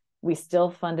council, we still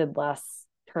funded less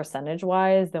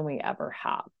percentage-wise than we ever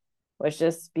have, which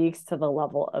just speaks to the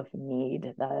level of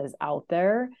need that is out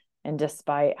there. And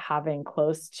despite having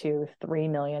close to $3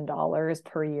 million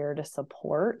per year to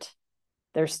support,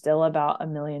 there's still about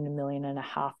 $1 million, $1.5 million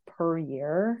per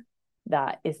year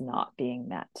that is not being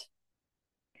met.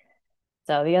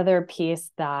 So the other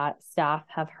piece that staff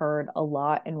have heard a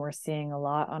lot, and we're seeing a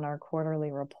lot on our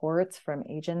quarterly reports from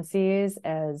agencies,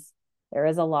 is there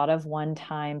is a lot of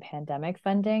one-time pandemic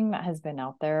funding that has been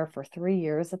out there for 3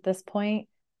 years at this point,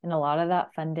 and a lot of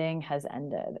that funding has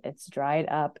ended. It's dried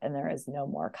up and there is no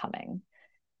more coming.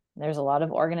 There's a lot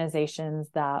of organizations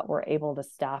that were able to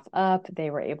staff up.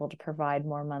 They were able to provide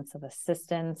more months of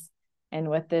assistance. And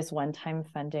with this one-time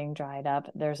funding dried up,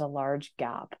 there's a large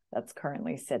gap that's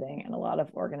currently sitting in a lot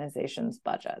of organizations'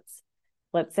 budgets.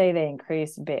 Let's say they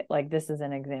increased, like this is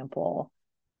an example.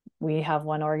 We have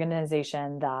one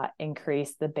organization that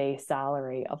increased the base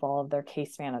salary of all of their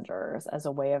case managers as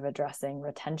a way of addressing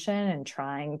retention and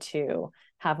trying to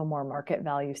have a more market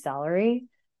value salary.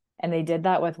 And they did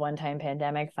that with one-time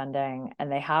pandemic funding,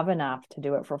 and they have enough to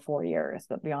do it for 4 years.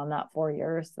 But beyond that 4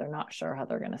 years, they're not sure how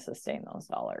they're going to sustain those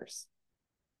dollars.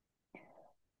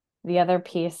 The other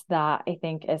piece that I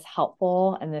think is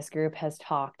helpful, and this group has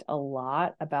talked a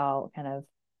lot about kind of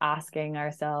asking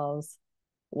ourselves,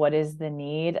 what is the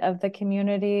need of the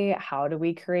community? How do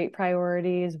we create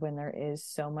priorities when there is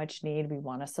so much need? We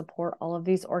want to support all of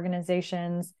these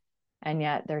organizations, and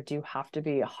yet there do have to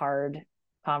be hard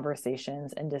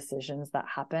conversations and decisions that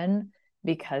happen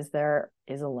because there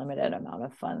is a limited amount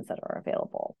of funds that are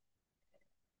available.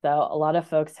 So a lot of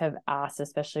folks have asked,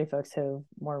 especially folks who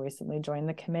more recently joined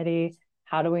the committee,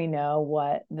 how do we know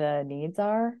what the needs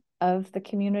are of the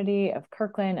community of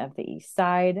Kirkland, of the East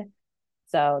Side?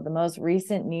 So the most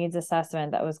recent needs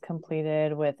assessment that was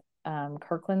completed with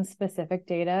Kirkland specific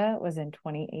data was in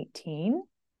 2018.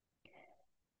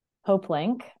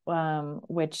 HopeLink,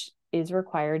 which is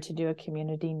required to do a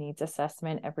community needs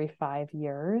assessment every 5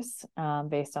 years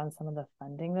based on some of the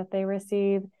funding that they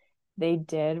receive. They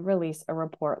did release a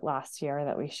report last year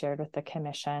that we shared with the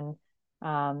commission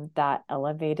that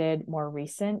elevated more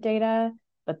recent data,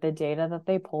 but the data that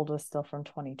they pulled was still from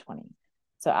 2020.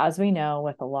 So as we know,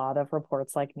 with a lot of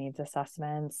reports like needs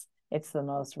assessments, it's the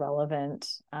most relevant,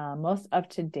 most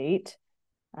up-to-date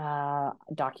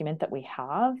document that we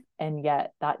have. And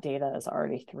yet that data is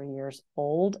already 3 years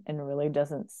old and really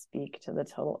doesn't speak to the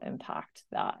total impact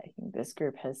that I think this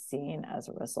group has seen as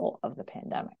a result of the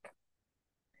pandemic.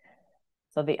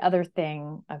 So the other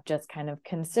thing of just kind of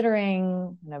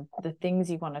considering the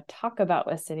things you want to talk about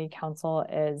with City Council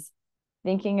is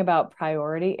thinking about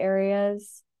priority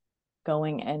areas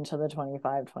going into the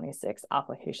 25-26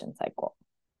 application cycle.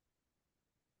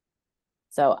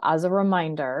 So as a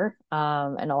reminder,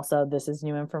 and also this is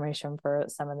new information for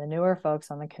some of the newer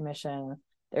folks on the commission,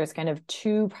 there's kind of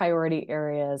 2 priority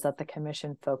areas that the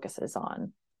commission focuses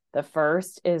on. The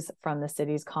first is from the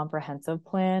city's comprehensive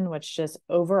plan, which just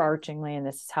overarchingly, and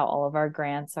this is how all of our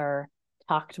grants are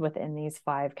tucked within these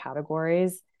 5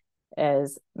 categories,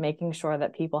 is making sure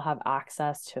that people have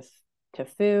access to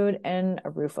food and a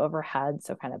roof overhead,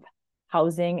 so kind of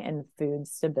housing and food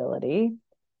stability,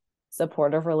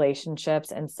 supportive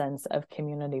relationships and sense of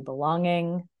community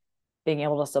belonging, being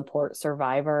able to support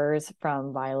survivors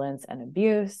from violence and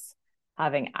abuse,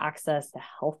 having access to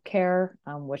healthcare,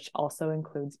 which also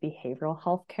includes behavioral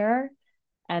health care,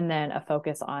 and then a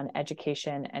focus on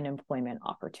education and employment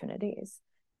opportunities.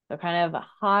 So kind of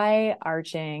high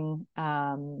arching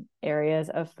areas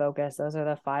of focus. Those are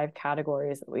the 5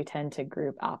 categories that we tend to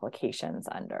group applications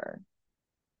under.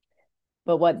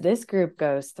 But what this group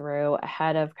goes through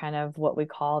ahead of kind of what we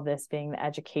call this being the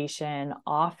education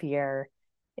off year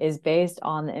is based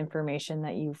on the information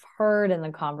that you've heard and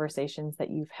the conversations that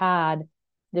you've had,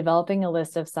 developing a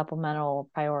list of supplemental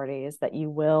priorities that you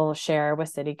will share with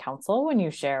City Council when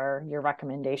you share your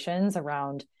recommendations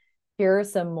around here are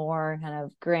some more kind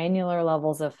of granular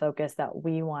levels of focus that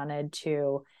we wanted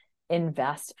to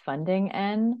invest funding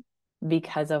in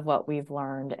because of what we've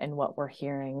learned and what we're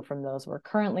hearing from those we're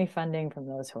currently funding, from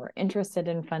those who are interested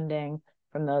in funding,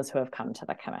 from those who have come to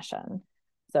the commission.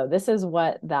 So this is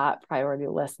what that priority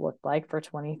list looked like for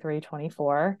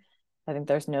 23-24. I think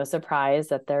there's no surprise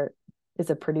that there is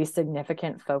a pretty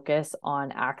significant focus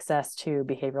on access to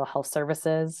behavioral health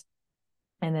services,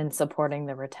 and then supporting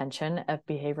the retention of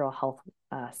behavioral health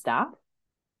staff.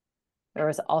 There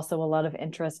was also a lot of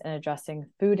interest in addressing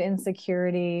food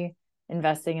insecurity,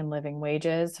 investing in living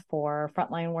wages for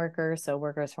frontline workers, so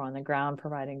workers who are on the ground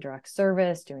providing direct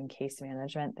service, doing case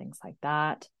management, things like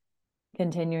that.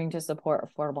 Continuing to support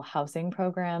affordable housing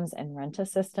programs and rent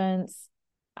assistance,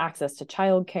 access to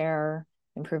childcare,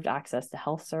 improved access to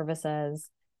health services,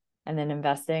 and then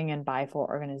investing in buy-for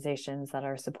organizations that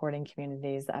are supporting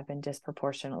communities that have been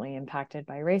disproportionately impacted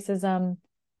by racism,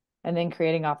 and then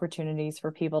creating opportunities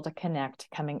for people to connect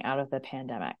coming out of the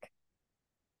pandemic.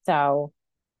 So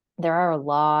there are a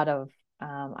lot of,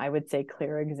 I would say,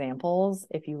 clear examples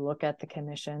if you look at the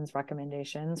commission's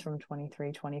recommendations from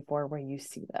 23-24 where you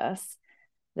see this.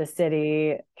 The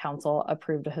City Council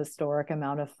approved a historic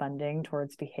amount of funding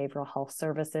towards behavioral health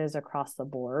services across the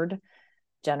board,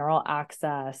 general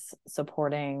access,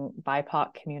 supporting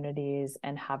BIPOC communities,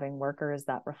 and having workers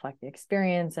that reflect the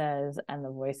experiences and the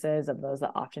voices of those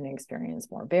that often experience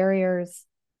more barriers.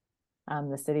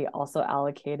 The city also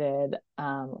allocated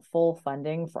full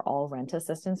funding for all rent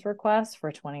assistance requests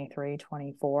for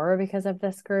 23-24 because of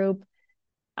this group.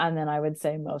 And then I would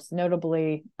say most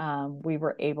notably, we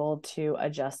were able to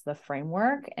adjust the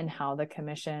framework and how the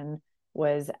commission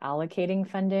was allocating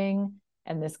funding.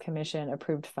 And this commission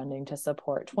approved funding to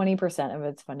support 20% of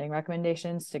its funding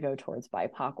recommendations to go towards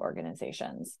BIPOC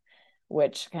organizations,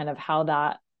 which kind of how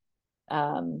that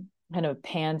kind of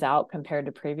pans out compared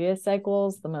to previous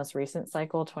cycles. The most recent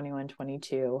cycle,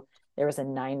 21-22, there was a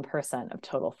 9% of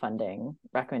total funding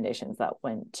recommendations that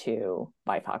went to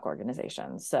BIPOC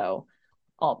organizations. So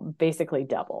basically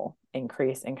double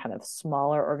increase in kind of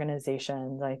smaller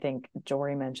organizations. I think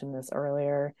Jory mentioned this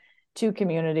earlier, to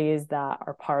communities that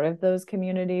are part of those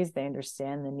communities. They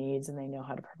understand the needs and they know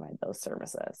how to provide those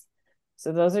services.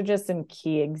 So those are just some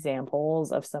key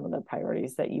examples of some of the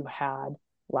priorities that you had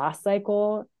last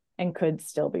cycle and could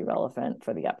still be relevant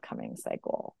for the upcoming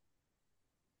cycle.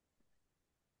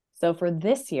 So for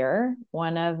this year,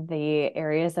 one of the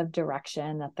areas of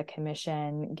direction that the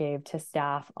commission gave to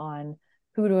staff on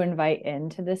who to invite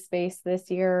into this space this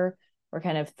year were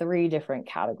kind of 3 different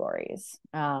categories.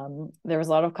 There was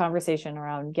a lot of conversation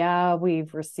around, yeah,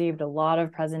 we've received a lot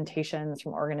of presentations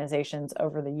from organizations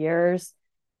over the years.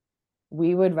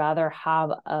 We would rather have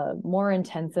a more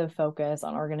intensive focus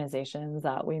on organizations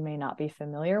that we may not be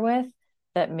familiar with,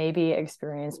 that maybe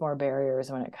experience more barriers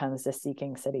when it comes to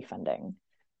seeking city funding.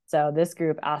 So this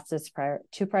group asked us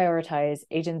to prioritize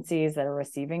agencies that are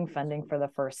receiving funding for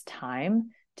the first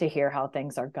time to hear how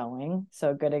things are going.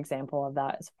 So a good example of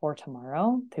that is For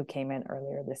Tomorrow, who came in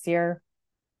earlier this year.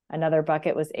 Another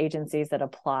bucket was agencies that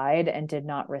applied and did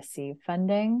not receive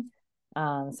funding.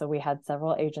 So we had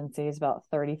several agencies, about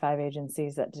 35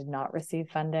 agencies that did not receive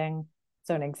funding.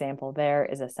 So an example there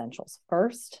is Essentials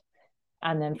First.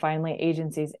 And then finally,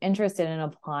 agencies interested in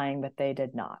applying, but they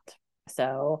did not.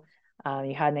 So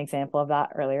you had an example of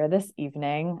that earlier this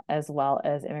evening, as well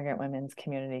as Immigrant Women's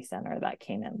Community Center that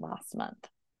came in last month.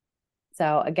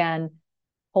 So again,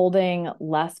 holding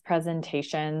less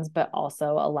presentations, but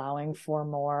also allowing for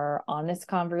more honest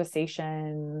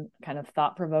conversation, kind of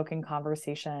thought-provoking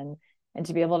conversation, and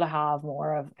to be able to have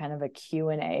more of kind of a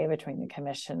Q&A between the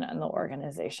commission and the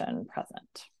organization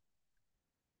present.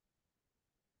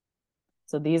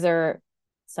 So these are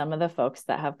some of the folks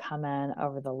that have come in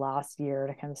over the last year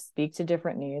to kind of speak to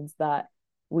different needs that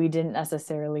we didn't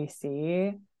necessarily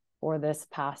see for this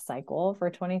past cycle for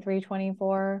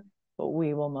 23-24, but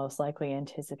we will most likely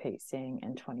anticipate seeing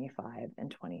in 25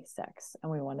 and 26.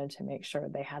 And we wanted to make sure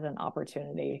they had an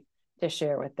opportunity to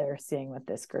share what they're seeing with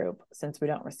this group, since we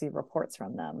don't receive reports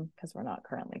from them because we're not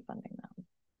currently funding them.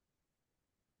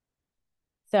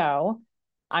 So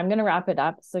I'm going to wrap it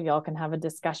up so y'all can have a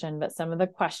discussion, but some of the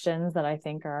questions that I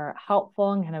think are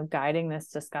helpful and kind of guiding this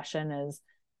discussion is,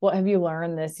 what have you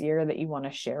learned this year that you want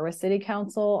to share with City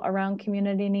Council around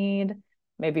community need?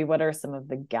 Maybe what are some of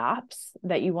the gaps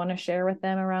that you want to share with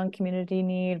them around community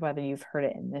need, whether you've heard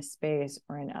it in this space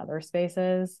or in other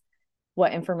spaces?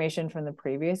 What information from the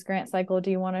previous grant cycle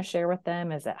do you want to share with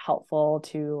them? Is it helpful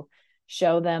to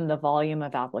show them the volume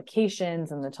of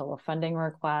applications and the total funding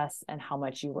requests and how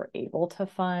much you were able to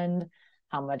fund,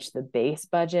 how much the base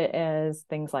budget is,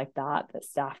 things like that, that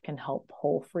staff can help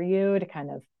pull for you to kind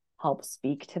of help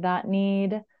speak to that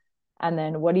need? And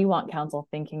then what do you want council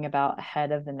thinking about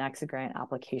ahead of the next grant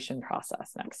application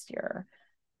process next year?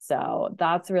 So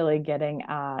that's really getting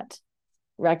at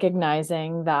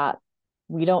recognizing that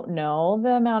we don't know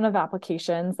the amount of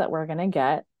applications that we're going to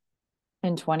get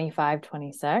in 25,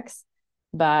 26.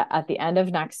 But at the end of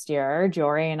next year,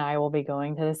 Jory and I will be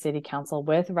going to the City Council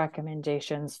with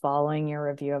recommendations following your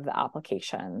review of the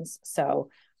applications. So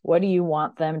what do you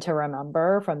want them to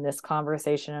remember from this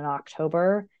conversation in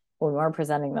October when we're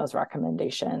presenting those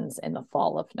recommendations in the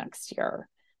fall of next year?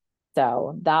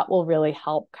 So that will really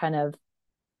help kind of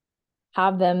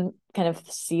have them kind of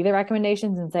see the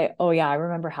recommendations and say, oh yeah, I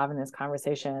remember having this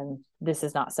conversation. This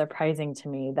is not surprising to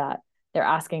me that they're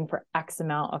asking for X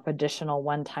amount of additional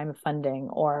one-time funding,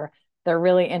 or they're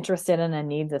really interested in a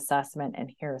needs assessment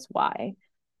and here's why.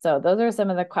 So those are some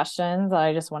of the questions that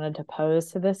I just wanted to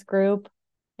pose to this group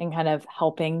and kind of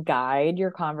helping guide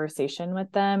your conversation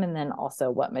with them. And then also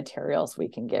what materials we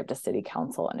can give to City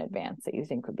Council in advance that you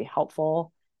think would be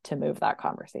helpful to move that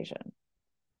conversation.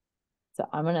 So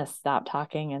I'm going to stop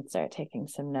talking and start taking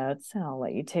some notes, and I'll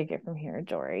let you take it from here,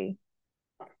 Jory.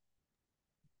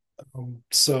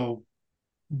 So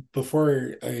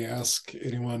before I ask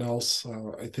anyone else,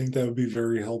 I think that would be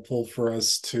very helpful for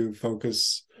us to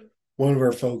focus. One of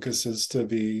our focuses to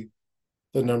be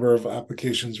the number of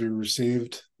applications we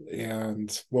received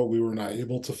and what we were not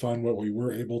able to fund, what we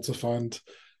were able to fund.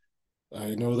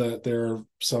 I know that there are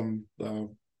some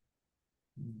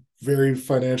very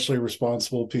financially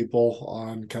responsible people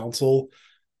on council,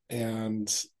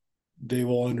 and they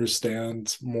will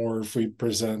understand more if we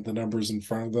present the numbers in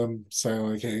front of them, say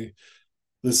like, hey,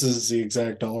 this is the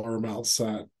exact dollar amounts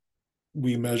that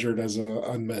we measured as an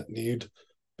unmet need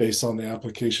based on the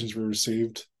applications we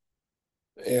received.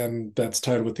 And that's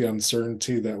tied with the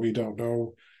uncertainty that we don't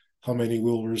know how many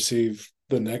we'll receive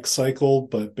the next cycle,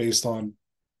 but based on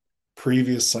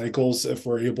previous cycles, if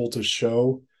we're able to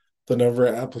show the number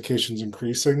of applications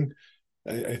increasing,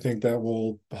 I think that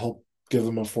will help give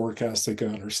them a forecast they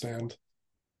can understand.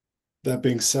 That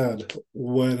being said,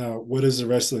 what does the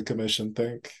rest of the commission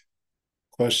think?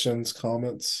 Questions,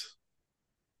 comments?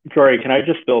 Jory, can I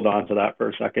just build on to that for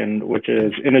a second, which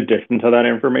is in addition to that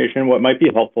information, what might be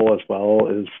helpful as well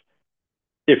is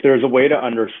if there's a way to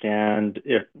understand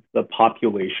if the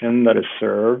population that is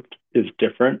served is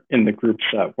different in the groups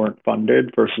that weren't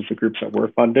funded versus the groups that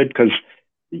were funded, because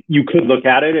you could look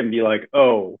at it and be like,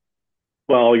 oh,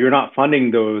 well, you're not funding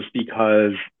those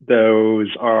because those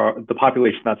are the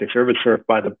population that they serve is served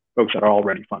by the folks that are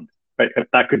already funded, right?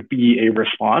 That could be a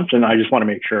response. And I just want to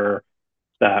make sure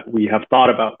that we have thought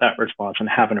about that response and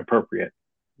have an appropriate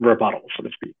rebuttal, so to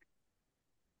speak.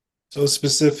 So a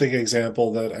specific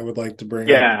example that I would like to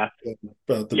bring up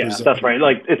about the Brazilian. That's right.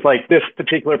 Like it's like this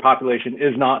particular population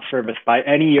is not serviced by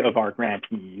any of our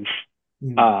grantees.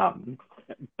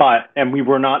 And we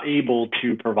were not able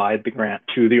to provide the grant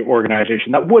to the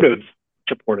organization that would have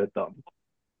supported them.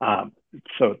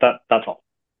 So that's all.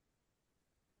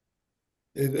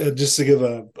 Just to give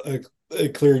a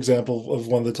clear example of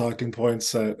one of the talking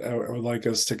points that I would like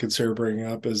us to consider bringing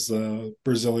up is the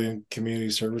Brazilian Community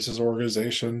Services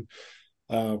Organization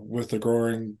with a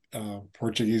growing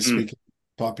Portuguese-speaking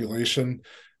population,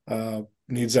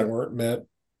 needs that weren't met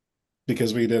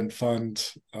because we didn't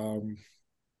fund.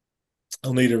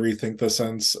 I'll need to rethink the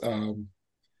sense.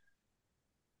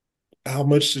 How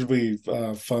much did we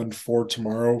fund for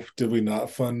tomorrow? Did we not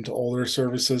fund older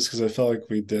services? Because I felt like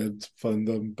we did fund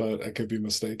them, but I could be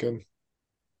mistaken.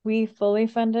 We fully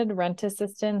funded rent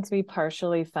assistance. We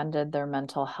partially funded their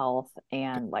mental health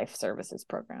and life services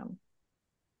program.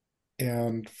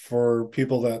 And for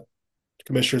people that,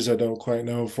 commissioners that don't quite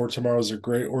know, For Tomorrow is a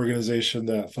great organization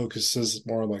that focuses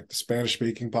more on like the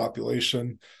Spanish-speaking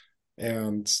population,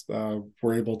 and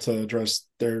we're able to address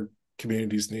their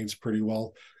community's needs pretty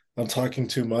well. I'm talking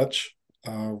too much.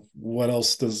 What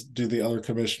else do the other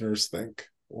commissioners think,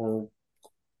 or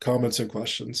comments and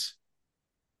questions?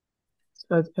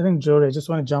 I think, Jory, I just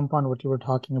want to jump on what you were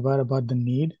talking about the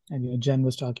need, and Jen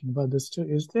was talking about this too.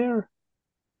 Is there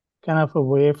kind of a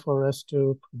way for us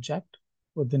to project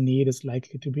what the need is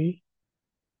likely to be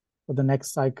for the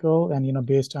next cycle, and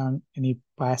based on any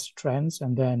past trends,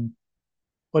 and then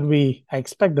I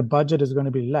expect the budget is going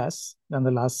to be less than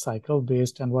the last cycle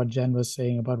based on what Jen was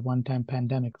saying about one-time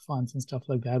pandemic funds and stuff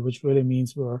like that, which really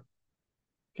means we're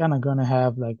kind of going to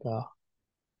have like a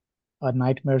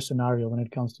nightmare scenario when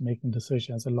it comes to making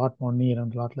decisions, a lot more need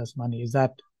and a lot less money. Is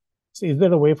there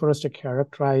a way for us to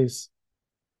characterize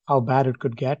how bad it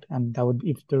could get? And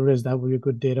if there is, that would be a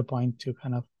good data point to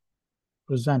kind of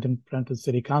present in front of the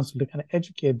city council to kind of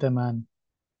educate them on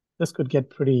this could get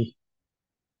pretty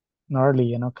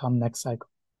gnarly, come next cycle.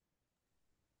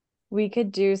 We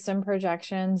could do some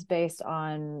projections based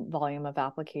on volume of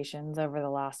applications over the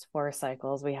last 4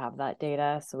 cycles. We have that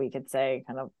data. So we could say,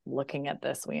 kind of looking at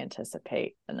this, we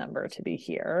anticipate the number to be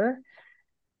here.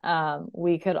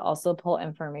 We could also pull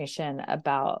information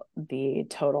about the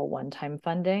total one-time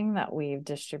funding that we've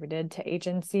distributed to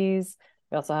agencies.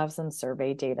 We also have some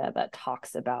survey data that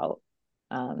talks about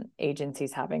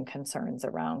agencies having concerns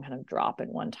around kind of drop in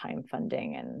one-time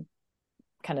funding and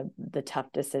kind of the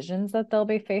tough decisions that they'll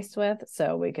be faced with.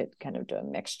 So we could kind of do a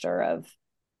mixture of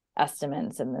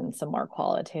estimates and then some more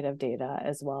qualitative data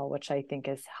as well, which I think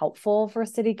is helpful for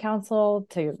city council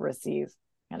to receive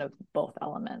kind of both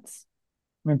elements.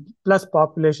 I mean, plus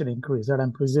population increase, that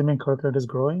I'm presuming Kirkland is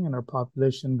growing and our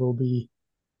population will be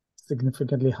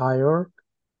significantly higher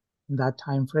in that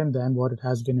time frame than what it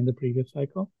has been in the previous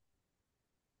cycle.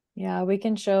 Yeah, we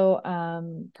can show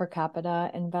per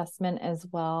capita investment as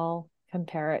well.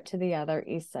 Compare it to the other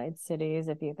East Side cities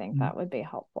if you think that would be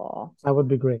helpful. That would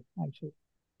be great, actually.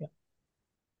 Yeah.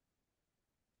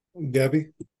 Gabby?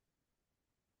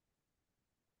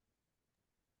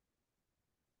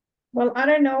 Well, I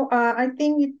don't know. I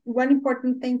think one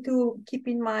important thing to keep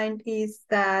in mind is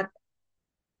that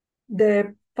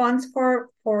the funds for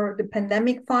the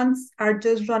pandemic funds are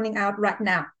just running out right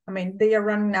now. I mean, they are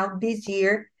running out this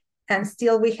year, and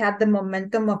still we have the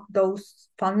momentum of those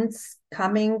funds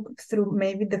coming through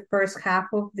maybe the first half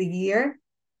of the year.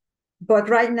 But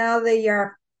right now they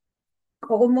are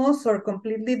almost or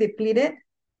completely depleted.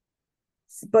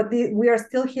 But we are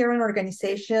still hearing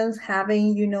organizations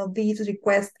having, these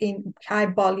requests in high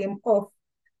volume of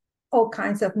all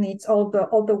kinds of needs, all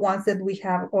the ones that we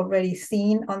have already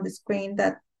seen on the screen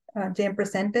that Jen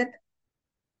presented.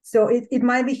 So it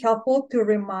might be helpful to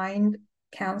remind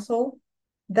council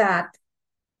that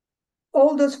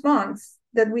all those funds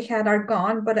that we had are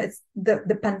gone, but it's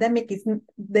the pandemic is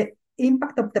the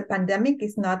impact of the pandemic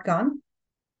is not gone.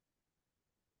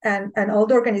 And all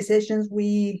the organizations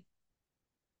we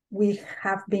we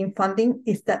have been funding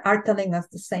is that are telling us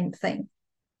the same thing.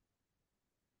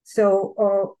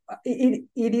 So it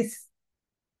is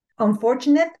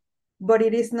unfortunate, but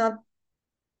it's not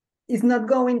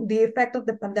going, the effect of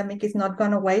the pandemic is not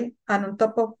gone away. And on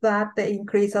top of that, the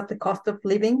increase of the cost of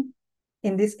living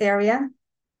in this area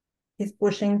is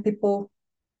pushing people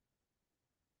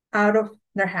out of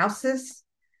their houses.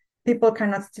 People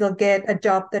cannot still get a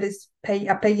job that is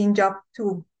a paying job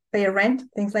to pay rent,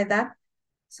 things like that.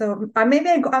 So maybe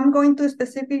I'm going too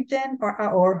specific, Jen,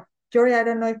 or Jory, I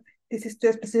don't know if this is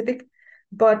too specific,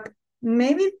 but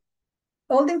maybe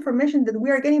all the information that we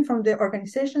are getting from the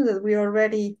organizations that we are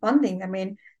already funding, I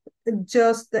mean,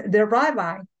 just the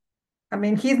rabbi, I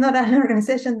mean, he's not an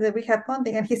organization that we have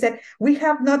funding, and he said, we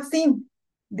have not seen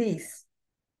these,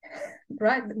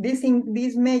 right? This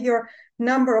major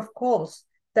number of calls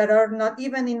that are not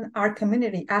even in our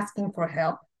community asking for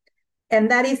help. And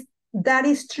that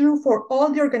is true for all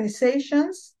the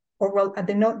organizations, or well,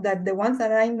 the ones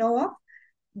that I know of,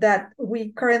 that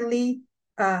we currently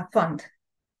fund,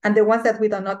 and the ones that we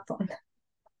do not fund.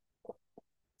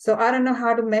 So I don't know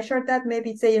how to measure that.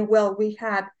 Maybe saying, well, we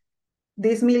had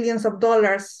these millions of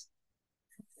dollars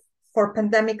for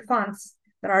pandemic funds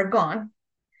that are gone,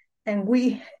 and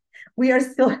we are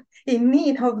still in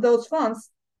need of those funds,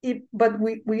 but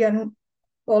we are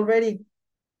already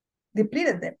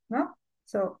depleted them, no?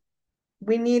 So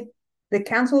we need the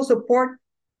council support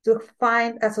to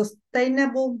find a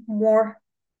sustainable more,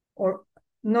 or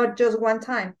not just one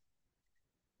time,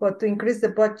 but to increase the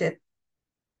budget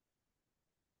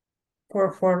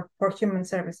for human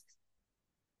services.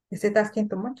 Is it asking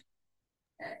too much?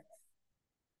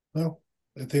 No,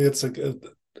 I think it's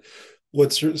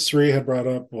what Sri had brought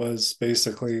up was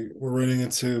basically we're running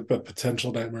into a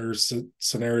potential nightmare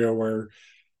scenario where,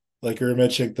 like you're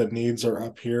mentioning, the needs are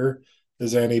up here.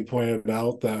 As Annie pointed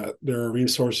out, that there are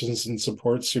resources and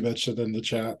supports, you mentioned in the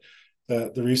chat,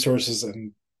 that the resources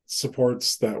and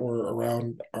supports that were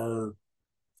around are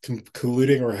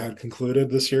concluding or had concluded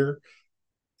this year.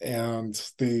 And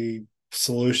the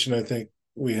solution I think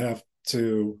we have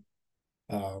to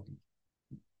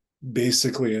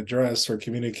basically address or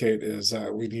communicate is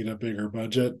that we need a bigger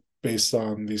budget based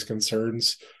on these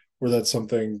concerns, or that's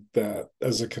something that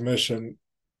as a commission,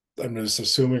 I'm just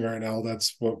assuming right now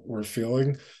that's what we're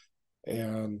feeling.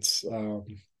 And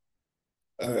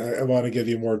I want to give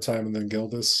you more time and then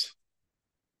Gildas.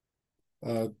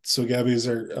 So Gabby, is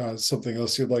there something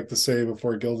else you'd like to say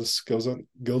before Gildas goes on?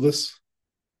 Gildas?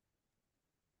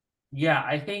 Yeah,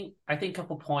 I think a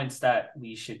couple points that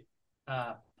we should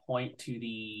point to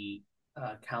the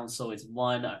council is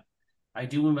one. I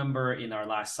do remember in our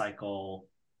last cycle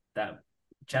that,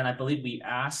 Jen, I believe we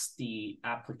asked the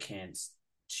applicants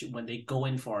to, when they go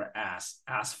in for an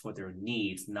ask for their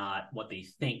needs, not what they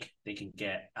think they can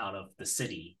get out of the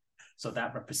city. So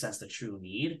that represents the true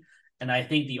need. And I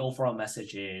think the overall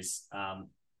message is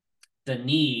the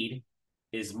need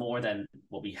is more than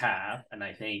what we have, and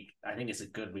I think it's a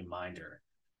good reminder.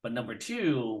 But number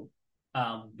two,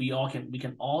 we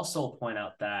can also point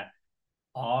out that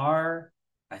our,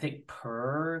 I think,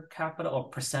 per capita or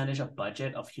percentage of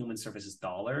budget of human services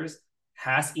dollars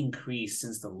has increased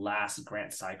since the last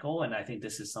grant cycle, and I think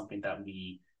this is something that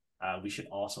we should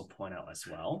also point out as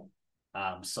well.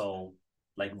 So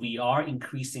like we are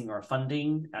increasing our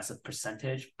funding as a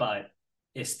percentage, but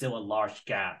it's still a large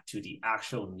gap to the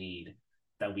actual need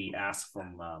that we ask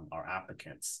from our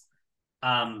applicants.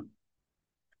 I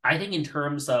think in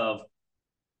terms of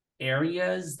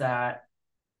areas that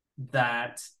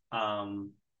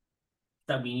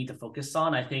we need to focus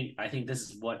on, I think this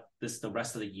is what the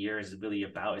rest of the year is really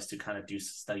about, is to kind of do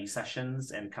study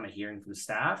sessions and kind of hearing from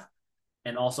staff,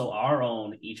 and also our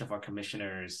own, each of our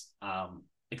commissioners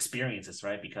experiences,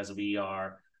 right? Because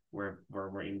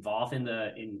we're involved in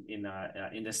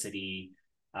the city.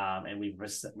 And we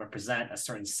represent a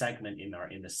certain segment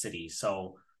in the city.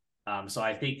 So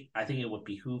I think it would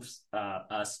behoove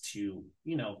us to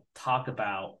talk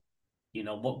about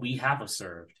what we have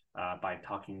observed by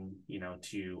talking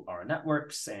to our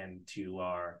networks and to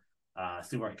our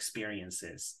through our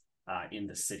experiences in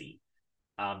the city.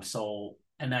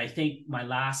 And I think my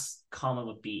last comment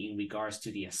would be in regards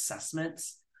to the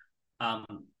assessments.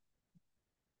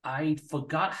 I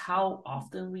forgot how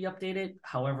often we update it.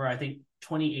 However, I think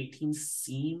 2018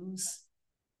 seems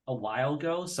a while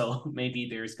ago, so maybe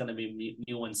there's going to be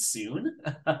new ones soon.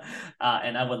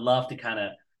 And I would love to kind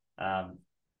of,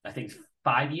 I think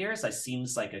 5 years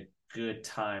seems like a good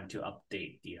time to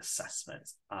update the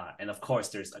assessments. And of course,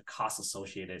 there's a cost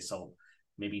associated. So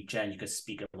maybe Jen, you could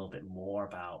speak a little bit more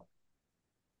about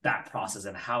that process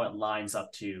and how it lines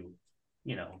up to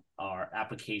our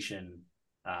application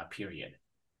period.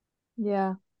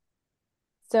 Yeah.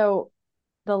 So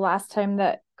the last time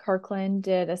that Kirkland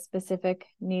did a specific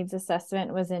needs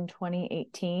assessment was in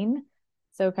 2018.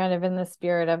 So kind of in the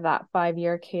spirit of that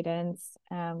 5-year cadence,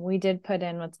 we did put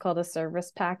in what's called a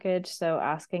service package. So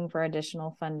asking for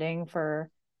additional funding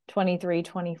for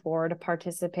 23-24 to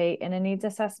participate in a needs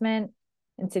assessment,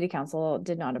 and City Council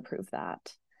did not approve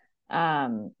that.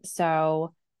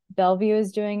 So Bellevue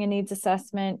is doing a needs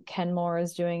assessment, Kenmore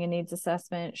is doing a needs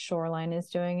assessment, Shoreline is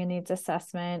doing a needs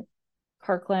assessment.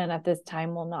 Kirkland at this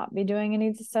time will not be doing a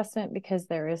needs assessment because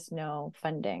there is no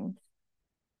funding.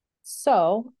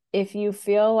 So if you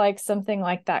feel like something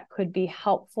like that could be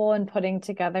helpful in putting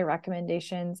together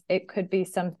recommendations, it could be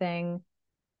something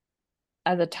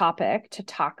as a topic to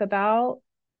talk about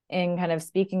and kind of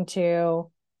speaking to,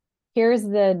 here's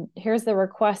the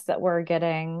request that we're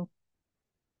getting.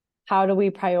 How do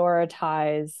we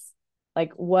prioritize?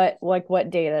 What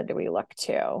data do we look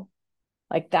to?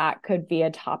 Like that could be a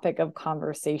topic of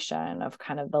conversation of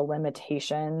kind of the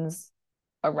limitations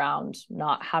around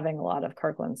not having a lot of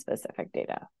Kirkland specific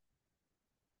data.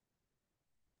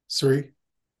 Sri?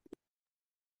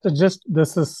 So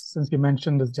since you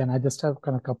mentioned this, Jen, I just have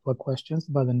kind of a couple of questions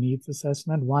about the needs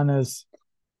assessment. One is,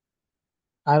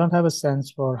 I don't have a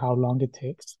sense for how long it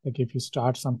takes. Like if you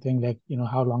start something like,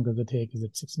 how long does it take? Is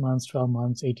it 6 months, 12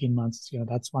 months, 18 months?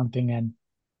 That's one thing. And,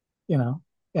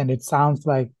 and it sounds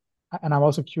like, and I'm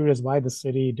also curious why the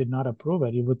city did not approve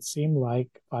it. It would seem like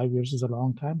 5 years is a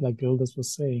long time. Like Gildas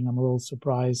was saying, I'm a little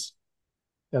surprised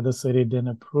that the city didn't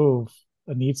approve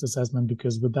a needs assessment,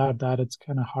 because without that, it's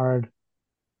kind of hard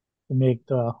to make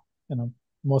the,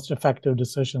 most effective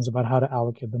decisions about how to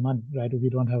allocate the money, right? If we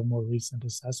don't have a more recent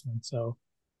assessment.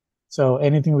 So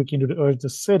anything we can do to urge the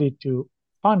city to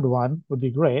fund one would be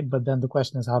great, but then the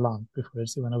question is how long before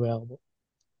it's even available?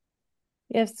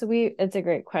 Yes, it's a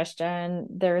great question.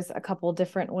 There's a couple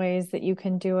different ways that you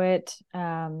can do it.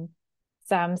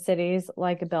 Some cities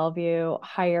like Bellevue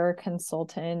hire a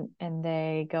consultant and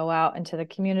they go out into the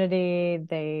community,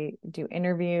 they do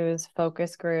interviews,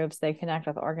 focus groups, they connect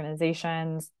with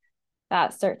organizations.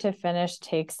 That start to finish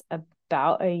takes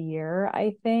about a year,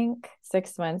 I think,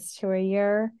 6 months to a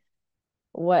year.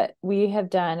 What we have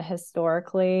done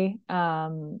historically,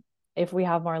 if we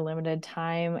have more limited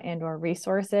time and or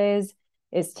resources,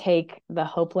 is take the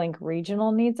HopeLink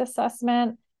regional needs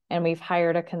assessment, and we've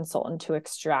hired a consultant to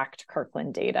extract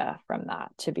Kirkland data from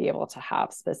that to be able to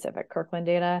have specific Kirkland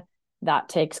data. That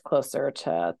takes closer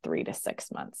to 3 to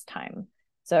 6 months time.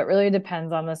 So it really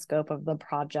depends on the scope of the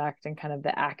project and kind of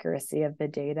the accuracy of the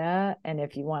data. And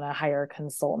if you want to hire a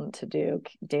consultant to do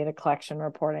data collection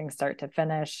reporting start to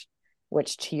finish,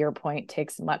 which to your point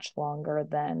takes much longer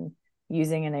than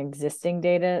using an existing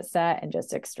data set and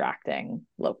just extracting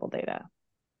local data.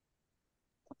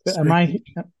 Am I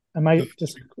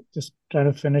just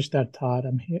trying to finish that thought?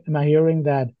 Am I hearing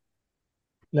that,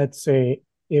 let's say,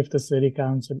 if the city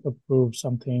council approves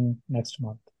something next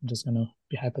month, I'm just going to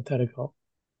be hypothetical,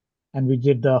 and we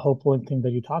did the HopeLink thing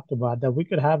that you talked about, that we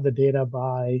could have the data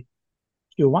by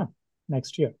Q1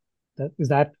 next year.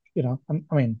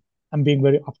 I'm being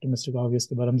very optimistic,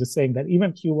 obviously, but I'm just saying that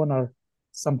even Q1 or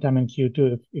sometime in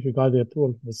Q2, if you got the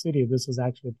approval from the city, this is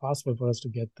actually possible for us to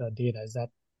get the data. Is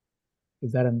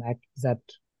that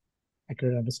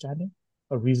accurate understanding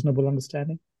or reasonable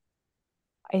understanding?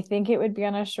 I think it would be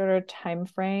on a shorter time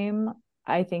frame.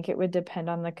 I think it would depend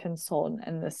on the consultant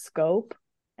and the scope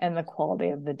and the quality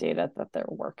of the data that they're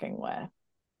working with.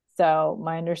 So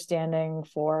my understanding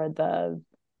for the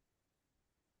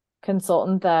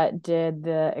consultant that did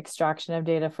the extraction of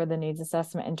data for the needs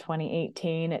assessment in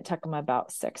 2018, it took them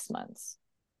about 6 months.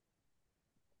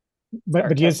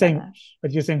 But you're saying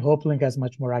HopeLink has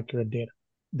much more accurate data.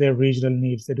 Their regional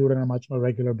needs, they do it on a much more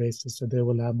regular basis, so they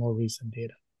will have more recent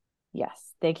data.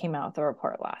 Yes, they came out with a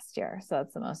report last year, so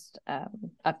that's the most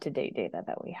up-to-date data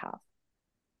that we have.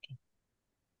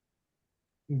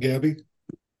 Gabby?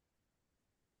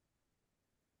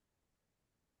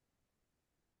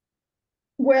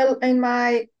 Well, in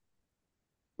my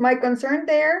concern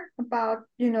there about,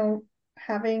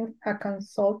 having a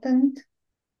consultant,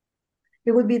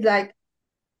 it would be like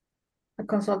a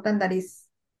consultant that is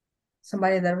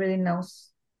somebody that really knows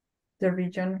the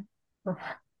region or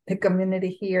the community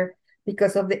here,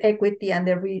 because of the equity and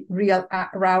the real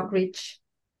outreach.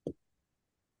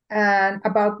 And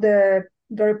about the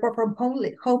report from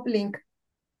HopeLink,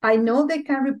 I know they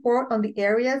can report on the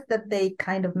areas that they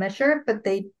kind of measure, but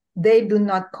they do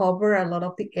not cover a lot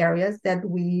of the areas that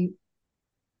we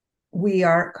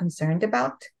are concerned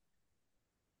about,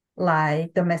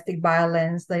 like domestic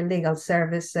violence, like legal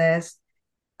services,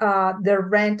 the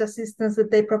rent assistance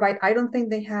that they provide. I don't think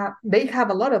they have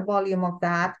a lot of volume of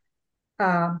that.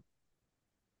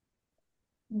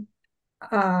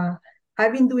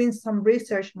 I've been doing some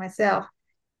research myself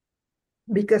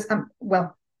because for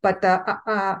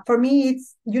me,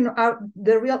 it's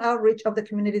the real outreach of the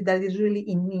community that is really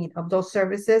in need of those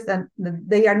services, and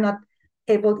they are not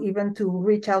able even to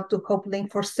reach out to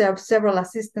HopeLink for several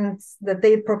assistance that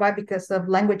they provide because of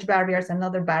language barriers and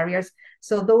other barriers.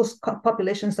 So those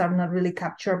populations are not really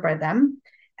captured by them,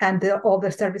 and all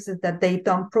the services that they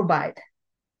don't provide.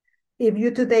 If you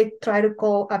today try to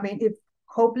call, if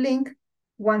HopeLink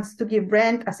wants to give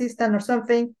rent assistance or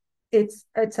something, it's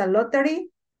a lottery,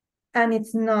 and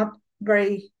it's not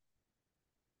very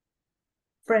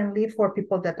friendly for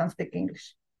people that don't speak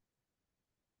English.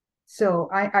 So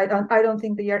I don't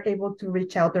think they are able to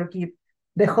reach out or give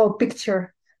the whole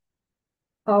picture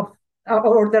of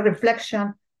or the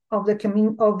reflection of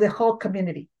the whole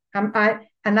community. I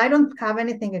don't have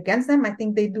anything against them. I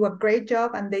think they do a great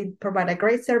job and they provide a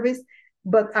great service,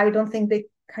 but I don't think they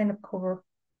kind of cover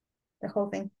the whole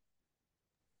thing.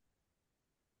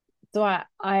 So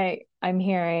I'm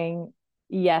hearing,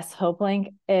 yes,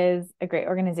 HopeLink is a great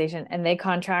organization, and they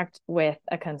contract with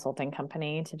a consulting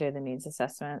company to do the needs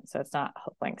assessment. So it's not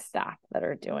HopeLink staff that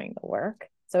are doing the work.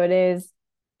 So it is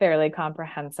fairly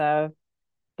comprehensive.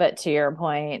 But to your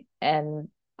point, and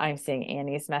I'm seeing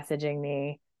Annie's messaging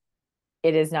me,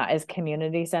 it is not as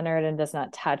community centered and does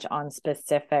not touch on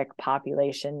specific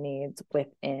population needs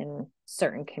within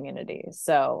certain communities.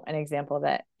 So an example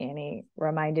that Annie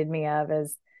reminded me of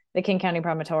is the King County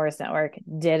Promotorious Network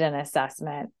did an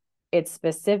assessment. It's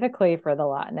specifically for the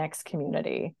Latinx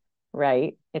community,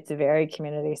 right? It's very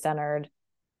community centered.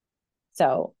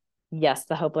 So yes,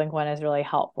 the HopeLink one is really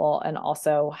helpful. And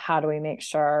also, how do we make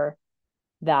sure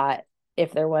that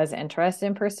if there was interest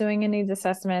in pursuing a needs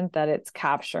assessment, that it's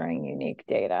capturing unique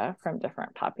data from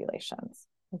different populations?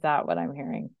 Is that what I'm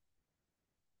hearing?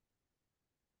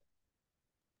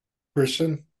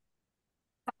 Christian?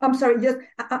 I'm sorry,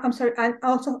 and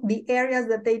also the areas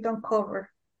that they don't cover,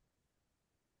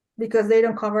 because they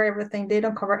don't cover everything. They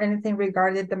don't cover anything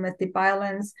regarding domestic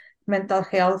violence, mental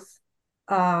health,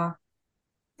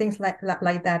 things like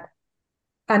that,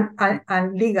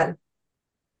 and legal.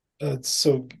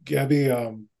 So Gabby,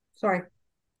 sorry.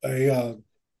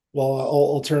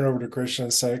 I'll turn over to Christian in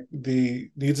a sec. The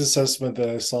needs assessment that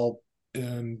I saw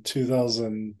in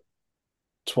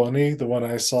 2020, the one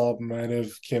I saw might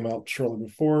have came out shortly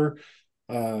before.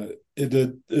 It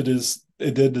did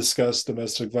discuss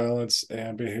domestic violence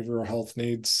and behavioral health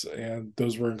needs, and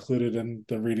those were included in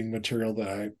the reading material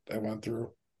that I went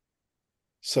through.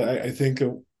 So I think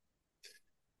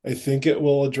it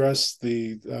will address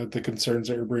the concerns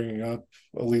that you're bringing up,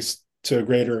 at least to a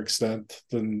greater extent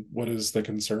than what is the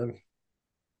concern.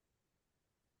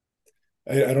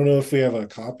 I don't know if we have a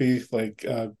copy.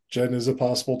 Jen, is it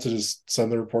possible to just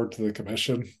send the report to the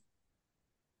commission?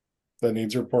 The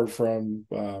needs report from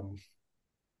the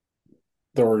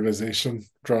organization,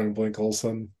 Drawing Blink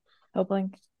Olson.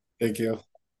 HopeLink. Thank you.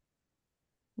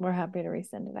 We're happy to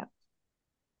resend it out.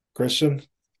 Christian?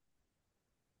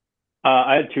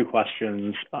 I had two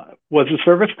questions. Was the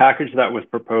service package that was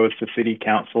proposed to City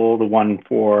Council the one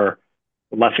for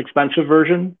the less expensive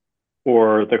version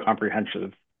or the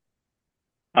comprehensive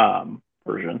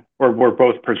version? Or were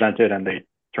both presented and they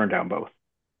turned down both?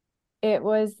 It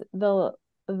was the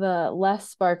less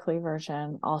sparkly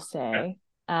version, I'll say.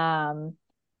 Okay.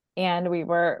 And we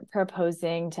were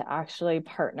proposing to actually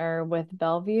partner with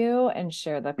Bellevue and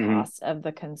share the cost of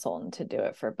the consultant to do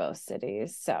it for both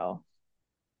cities. So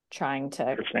trying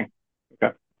to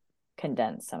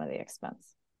condense some of the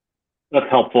expense. That's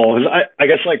helpful. I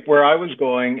guess where I was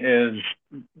going is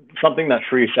something that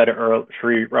Sri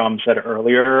Ram said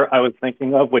earlier, I was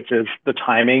thinking of, which is the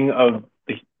timing of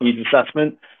the needs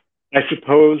assessment. I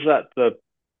suppose that the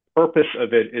purpose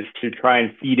of it is to try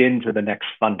and feed into the next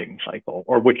funding cycle,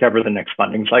 or whichever the next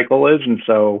funding cycle is. And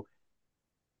so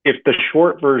if the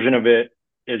short version of it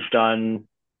is done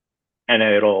and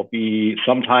it'll be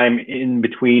sometime in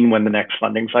between when the next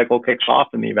funding cycle kicks off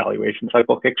and the evaluation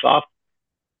cycle kicks off,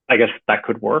 I guess that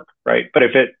could work, right? But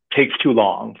if it takes too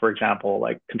long, for example,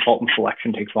 consultant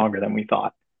selection takes longer than we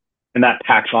thought, and that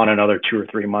tacks on another 2 or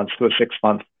 3 months to a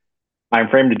 6-month time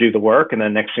frame to do the work, and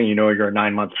then next thing you know, you're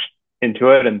 9 months into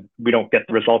it and we don't get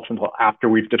the results until after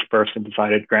we've dispersed and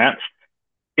decided grants,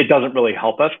 it doesn't really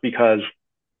help us, because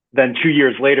then 2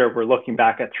 years later, we're looking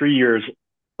back at 3 years,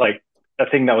 a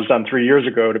thing that was done 3 years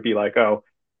ago, to be oh,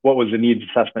 what was the needs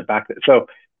assessment back then? So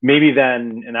maybe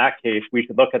then in that case, we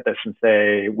should look at this and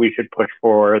say, we should push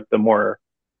for the more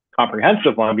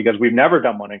comprehensive one, because we've never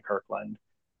done one in Kirkland.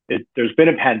 there's been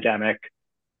a pandemic.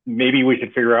 Maybe we should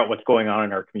figure out what's going on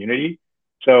in our community.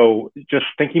 So just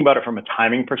thinking about it from a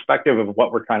timing perspective of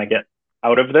what we're trying to get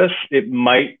out of this, it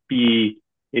might be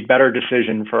a better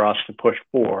decision for us to push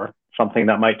for something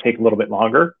that might take a little bit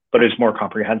longer, but is more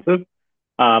comprehensive.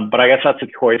 But I guess that's a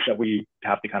choice that we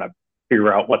have to kind of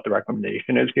figure out what the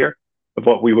recommendation is here of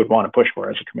what we would want to push for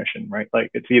as a commission, right? Like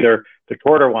it's either the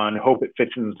shorter one, hope it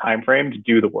fits in the time frame to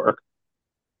do the work,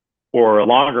 or a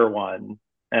longer one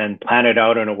and plan it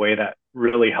out in a way that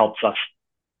really helps us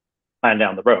plan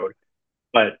down the road,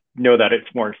 but know that it's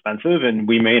more expensive and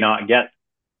we may not get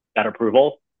that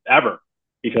approval ever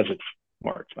because it's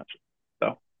more expensive.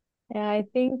 So yeah, I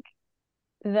think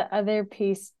the other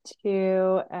piece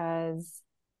too,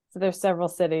 so there's several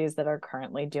cities that are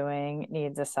currently doing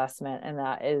needs assessment, and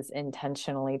that is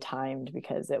intentionally timed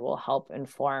because it will help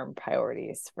inform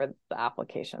priorities for the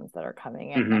applications that are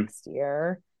coming in next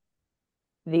year.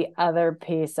 The other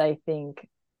piece I think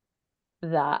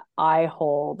that I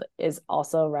hold is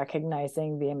also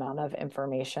recognizing the amount of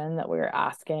information that we're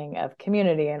asking of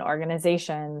community and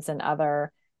organizations and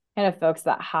other kind of folks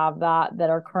that have that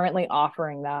are currently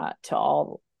offering that to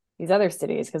all these other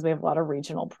cities, because we have a lot of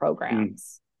regional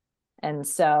programs. And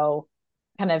so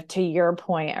kind of to your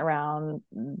point around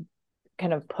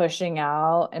kind of pushing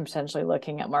out and potentially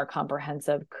looking at more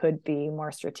comprehensive could be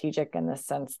more strategic in the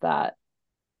sense that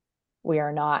we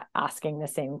are not asking the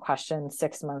same question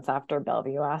 6 months after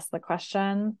Bellevue asked the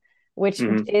question, which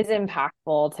is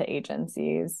impactful to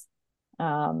agencies.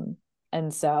 And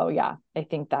so, yeah, I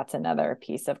think that's another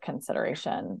piece of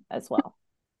consideration as well.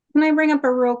 Can I bring up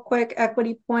a real quick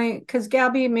equity point? Because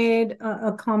Gabby made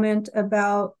a comment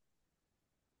about,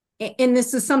 and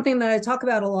this is something that I talk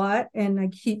about a lot, and I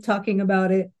keep talking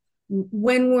about it.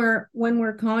 When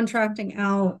we're contracting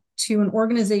out to an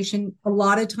organization, a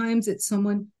lot of times it's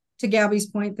someone, to Gabby's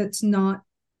point, that's not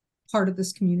part of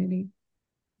this community,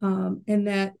 and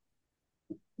that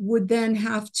would then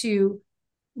have to.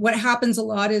 What happens a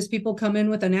lot is people come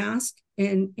in with an ask,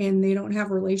 and they don't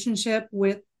have a relationship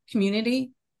with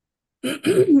community,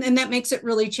 and that makes it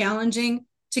really challenging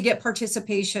to get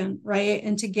participation, right,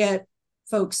 and to get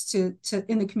folks to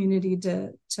in the community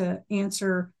to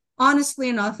answer honestly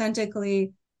and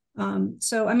authentically.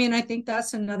 So I mean, I think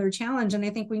that's another challenge, and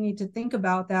I think we need to think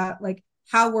about that, like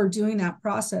how we're doing that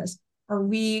process. Are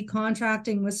we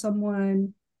contracting with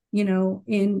someone, you know,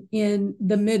 in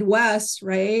the Midwest,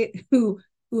 right, who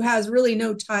has really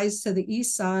no ties to the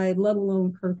East Side, let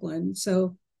alone Kirkland?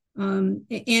 So and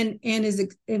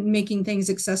is making things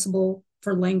accessible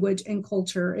for language and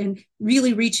culture, and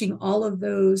really reaching all of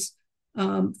those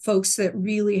folks that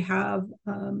really have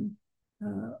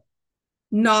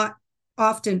not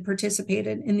often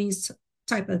participated in these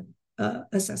type of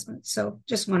assessments. So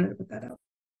just wanted to put that out.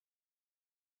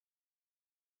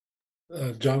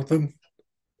 Jonathan?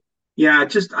 Yeah,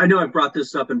 I know I brought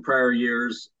this up in prior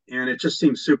years, and it just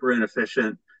seems super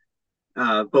inefficient,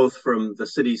 both from the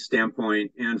city's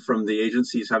standpoint and from the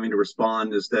agencies having to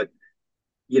respond, is that,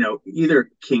 you know,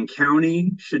 either King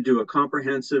County should do a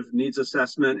comprehensive needs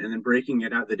assessment and then breaking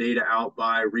it out, the data out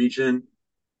by region,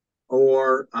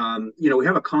 or, you know, we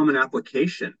have a common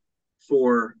application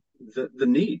for the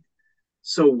need.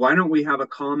 So why don't we have a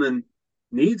common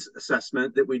needs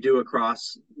assessment that we do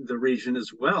across the region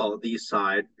as well, the East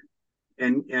Side?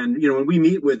 And you know, when we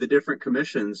meet with the different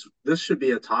commissions, this should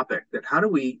be a topic that how do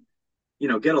we, you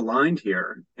know, get aligned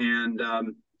here? And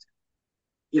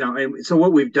you know, and so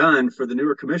what we've done for the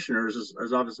newer commissioners is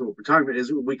obviously what we're talking about,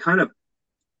 is we kind of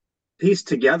piece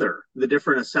together the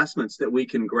different assessments that we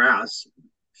can grasp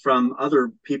from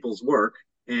other people's work,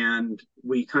 and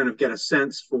we kind of get a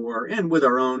sense for, and with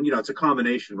our own, you know, it's a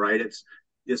combination, right? It's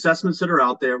the assessments that are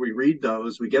out there, we read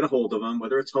those, we get a hold of them,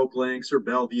 whether it's Hope Links or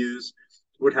Bellevue's,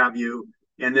 what have you.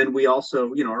 And then we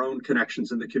also, you know, our own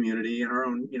connections in the community and our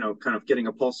own, you know, kind of getting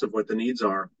a pulse of what the needs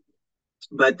are.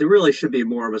 But there really should be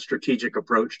more of a strategic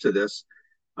approach to this.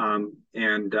 I'm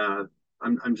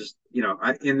just, you know,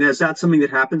 and is that something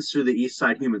that happens through the East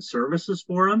Side Human Services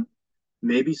Forum?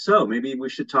 Maybe so. Maybe we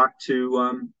should talk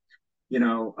to, you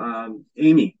know,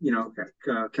 Amy, you know,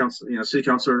 council, you know, city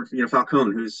councilor, you know,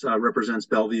 Falcone, who's represents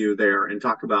Bellevue there, and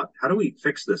talk about how do we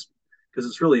fix this, because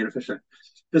it's really inefficient.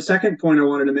 The second point I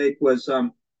wanted to make was,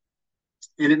 and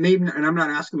I'm not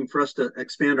asking for us to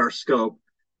expand our scope,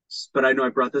 but I know I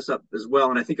brought this up as well,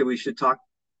 and I think that we should talk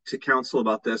to council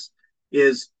about this,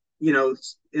 is, you know,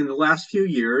 in the last few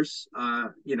years,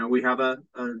 you know, we have a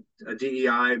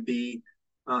DEIB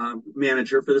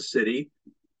manager for the city,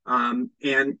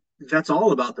 and that's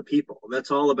all about the people.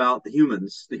 That's all about the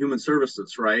humans, the human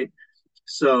services, right?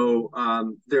 So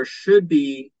there should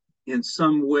be in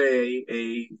some way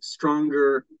a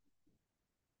stronger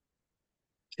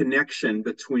connection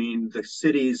between the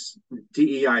city's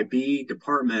DEIB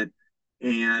department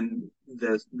and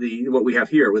the what we have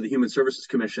here with the Human Services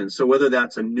Commission. So whether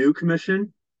that's a new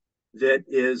commission that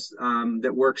is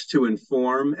that works to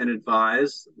inform and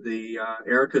advise the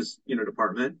Erica's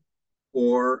department,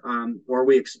 or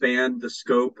we expand the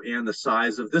scope and the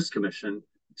size of this commission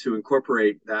to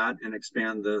incorporate that and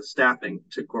expand the staffing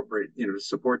to incorporate, to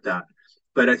support that.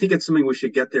 But I think it's something we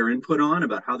should get their input on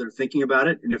about how they're thinking about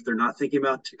it, and if they're not thinking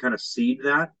about it, to kind of seed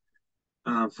that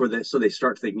so they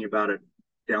start thinking about it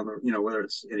down the, whether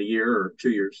it's in a year or 2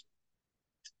 years.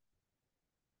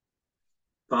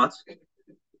 Thoughts?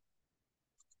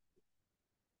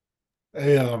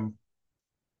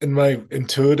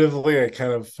 Intuitively, I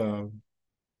kind of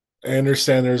I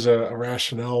understand there's a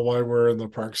rationale why we're in the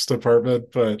Parks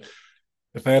Department, but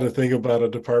if I had to think about a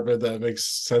department that makes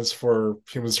sense for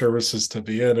human services to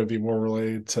be in, it'd be more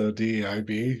related to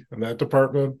DEIB in that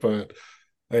department. But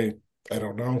I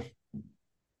don't know.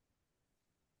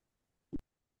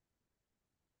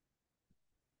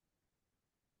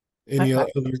 Any other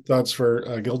thoughts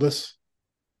for Gildas?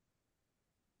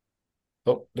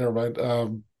 Oh, never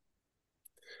mind.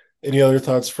 Any other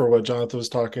thoughts for what Jonathan was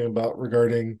talking about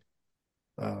regarding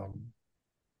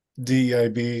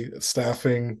DEIB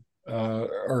staffing,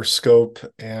 or scope,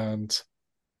 and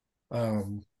a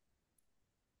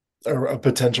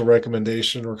potential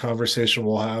recommendation or conversation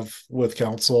we'll have with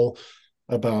council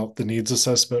about the needs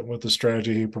assessment with the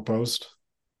strategy he proposed?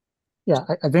 Yeah,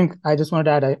 I think I just wanted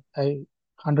to add, I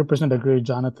 100% agree with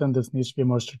Jonathan. This needs to be a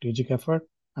more strategic effort.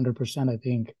 100%. I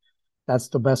think that's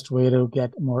the best way to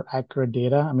get more accurate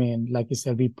data. I mean, like you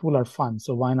said, we pool our funds,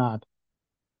 so why not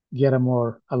get a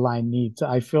more aligned need? So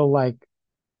I feel like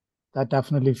that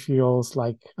definitely feels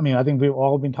like, I mean, I think we've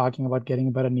all been talking about getting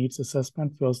a better needs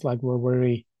assessment. Feels like we're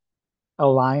very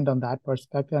aligned on that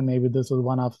perspective. And maybe this is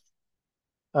one of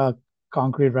a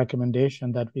concrete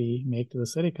recommendation that we make to the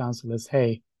city council is,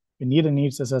 hey, we need a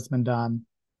needs assessment done.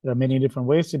 There are many different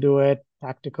ways to do it: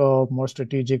 tactical, more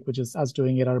strategic, which is us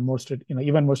doing it, or more,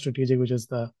 even more strategic, which is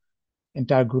the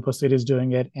entire group of cities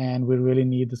doing it. And we really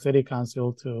need the city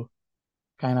council to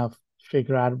kind of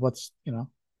figure out what's,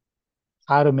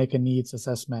 how to make a needs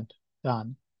assessment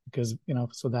done, because,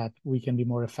 so that we can be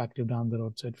more effective down the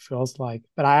road. So it feels like,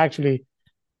 but I actually,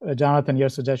 Jonathan, your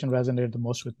suggestion resonated the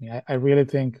most with me. I really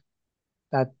think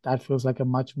that feels like a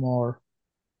much more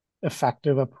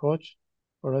effective approach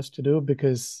for us to do,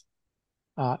 because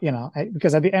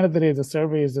because at the end of the day, the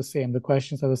survey is the same, the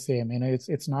questions are the same.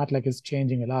 It's not like it's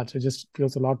changing a lot. So it just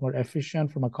feels a lot more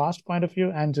efficient from a cost point of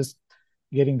view, and just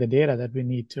getting the data that we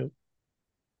need to.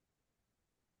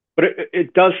 But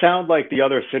it does sound like the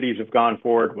other cities have gone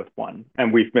forward with one,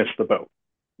 and we've missed the boat.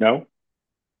 No?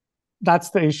 That's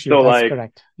the issue. So that's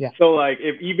correct. Yeah. So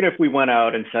even if we went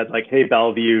out and said hey,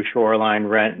 Bellevue, Shoreline,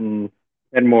 Renton,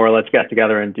 and more, let's get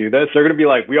together and do this, they're going to be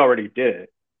like, we already did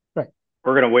it. Right.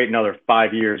 We're going to wait another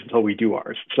 5 years until we do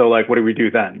ours. So what do we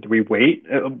do then? Do we wait?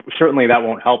 Certainly that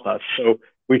won't help us. So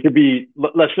we could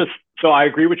so I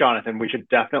agree with Jonathan. We should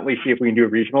definitely see if we can do a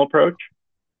regional approach,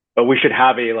 but we should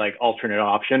have a alternate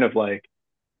option of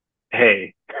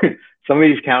hey, some of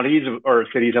these counties or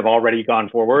cities have already gone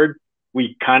forward.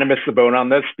 We kind of missed the boat on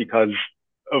this because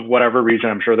of whatever reason.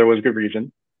 I'm sure there was a good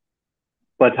reason.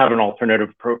 Let's have an alternative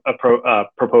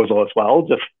proposal as well,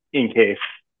 just in case,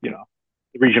 the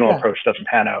regional approach doesn't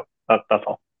pan out. That's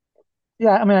all.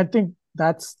 Yeah, I mean, I think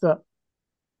that's the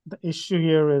issue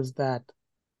here, is that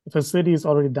if a city has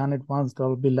already done it once,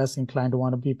 they'll be less inclined to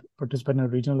want to participate in a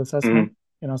regional assessment.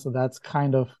 Mm-hmm. So that's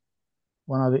kind of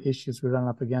one of the issues we run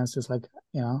up against, is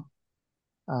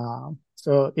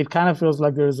so it kind of feels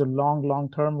like there is a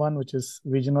long-term one, which is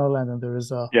regional, and then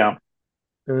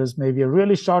there is maybe a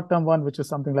really short-term one, which is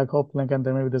something like HopeLink, and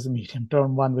then maybe there's a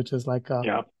medium-term one, which is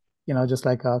just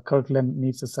like a Kirkland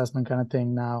needs assessment kind of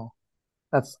thing. Now,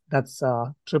 that's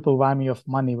a triple whammy of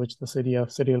money, which the city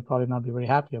will probably not be very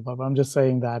happy about. But I'm just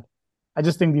saying that I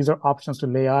just think these are options to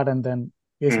lay out, and then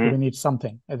basically we need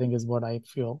something, I think, is what I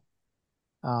feel.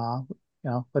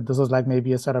 But this is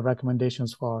maybe a set of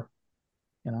recommendations for,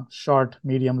 short,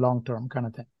 medium, long-term kind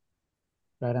of thing,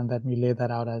 right? And then we lay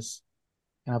that out as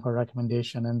kind of a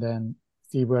recommendation, and then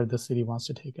see where the city wants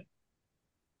to take it.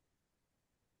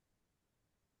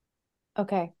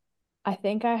 Okay. I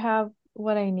think I have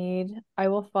what I need. I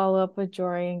will follow up with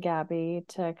Jory and Gabby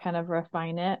to kind of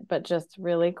refine it, but just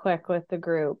really quick with the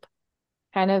group,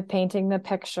 kind of painting the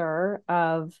picture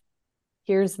of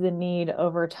here's the need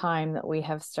over time that we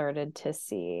have started to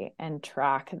see, and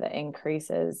track the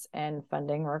increases in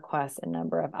funding requests and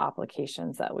number of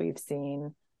applications that we've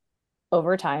seen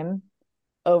over time,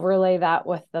 overlay that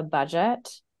with the budget,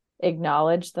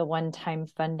 acknowledge the one-time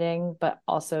funding, but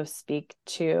also speak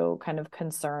to kind of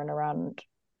concern around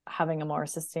having a more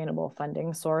sustainable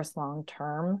funding source long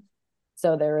term.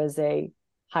 So there is a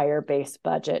higher base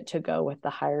budget to go with the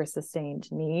higher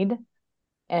sustained need.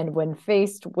 And when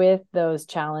faced with those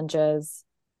challenges,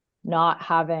 not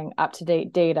having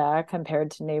up-to-date data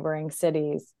compared to neighboring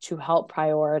cities to help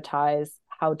prioritize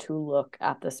how to look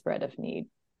at the spread of need,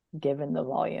 given the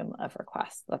volume of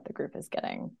requests that the group is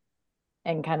getting.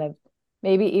 And kind of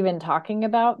maybe even talking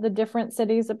about the different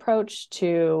cities' approach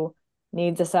to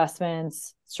needs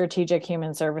assessments, strategic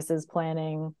human services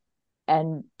planning,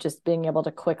 and just being able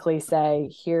to quickly say,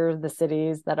 here are the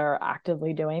cities that are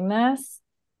actively doing this.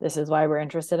 This is why we're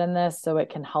interested in this, so it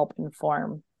can help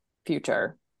inform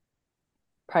future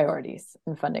priorities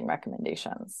and funding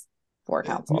recommendations for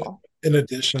council. In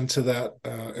addition to that,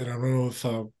 and I don't know if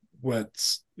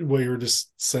what you were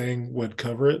just saying would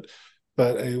cover it,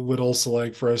 but I would also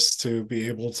like for us to be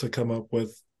able to come up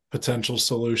with potential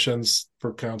solutions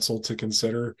for council to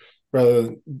consider,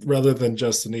 rather than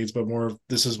just the needs, but more of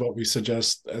this is what we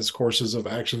suggest as courses of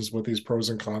actions with these pros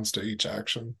and cons to each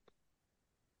action,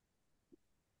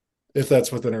 if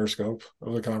that's within our scope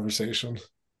of the conversation.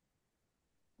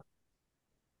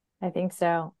 I think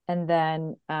so. And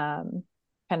then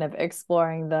kind of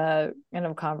exploring the kind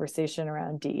of conversation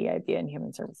around DEIB and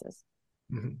human services.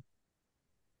 Mm-hmm.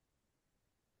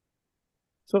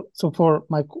 So for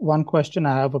my one question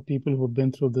I have of people who've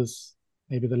been through this,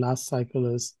 maybe the last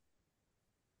cycle is,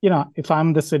 if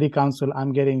I'm the city council,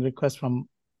 I'm getting requests from,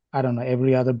 I don't know,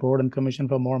 every other board and commission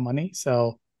for more money.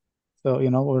 So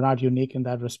we're not unique in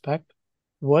that respect.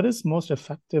 What is most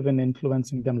effective in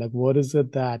influencing them? Like, what is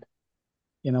it that,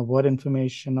 what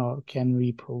information or can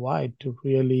we provide to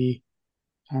really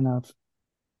kind of,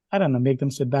 I don't know, make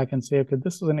them sit back and say, okay,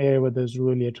 this is an area where there's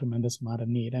really a tremendous amount of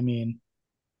need. I mean,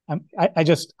 I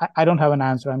don't have an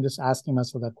answer. I'm just asking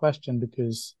myself that question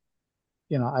because,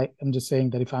 I'm just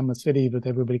saying that if I'm a city with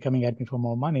everybody coming at me for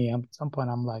more money, at some point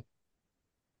I'm like,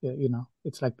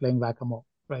 it's like playing whack-a-mole,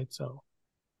 right? So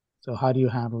how do you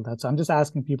handle that? So I'm just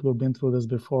asking people who've been through this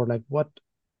before, like what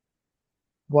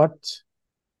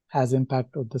has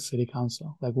impacted the city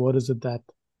council? Like, what is it that,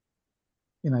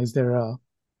 is there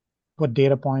what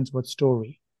data points, what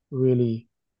story really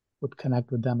would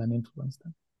connect with them and influence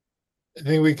them? I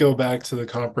think we go back to the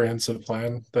comprehensive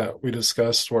plan that we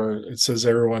discussed where it says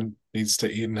everyone needs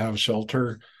to eat and have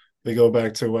shelter. They go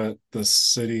back to what the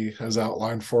city has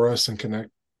outlined for us and connect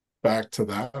back to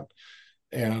that.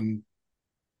 And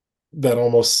that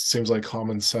almost seems like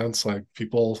common sense. Like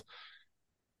people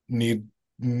need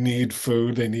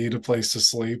food, they need a place to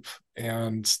sleep,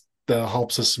 and that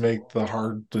helps us make the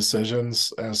hard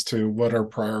decisions as to what our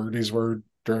priorities were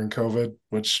during COVID,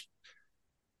 which,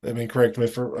 I mean, correct me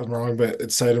if I'm wrong, but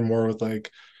it cited more with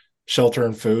like shelter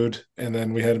and food, and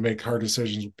then we had to make hard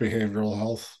decisions with behavioral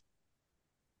health.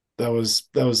 That was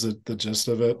the gist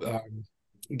of it.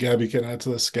 Gabby can add to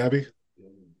this. Gabby?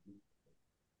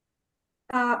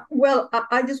 Well,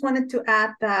 I just wanted to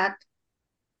add that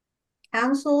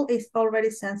council is already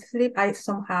sensitive.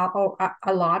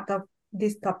 A lot of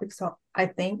these topics, I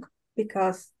think,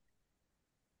 because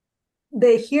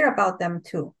they hear about them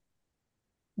too.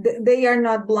 They are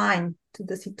not blind to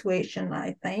the situation,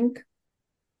 I think.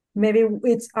 Maybe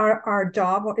it's our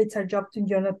job, or it's our job to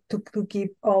give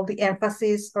all the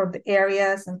emphasis or the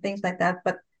areas and things like that.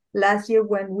 But last year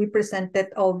when we presented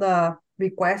all the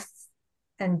requests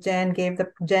and Jen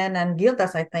and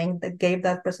Gildas, I think, that gave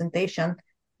that presentation,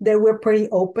 they were pretty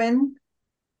open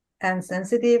and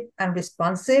sensitive and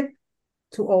responsive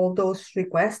to all those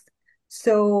requests.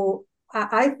 So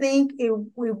I think if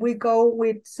we go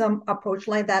with some approach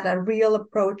like that, a real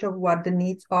approach of what the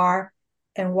needs are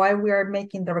and why we are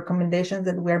making the recommendations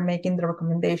that we're making the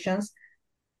recommendations,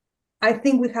 I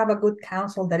think we have a good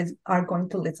council that are going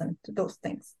to listen to those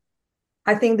things.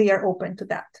 I think they are open to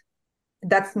that.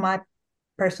 That's my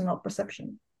personal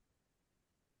perception.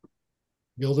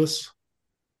 Gildas?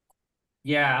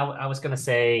 Yeah, I was going to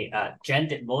say, Jen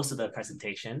did most of the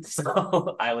presentation,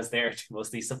 so I was there to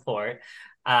mostly support.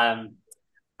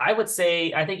 I would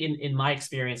say, I think in my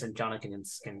experience, and Jonathan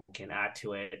can add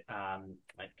to it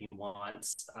if he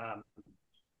wants,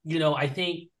 I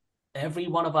think every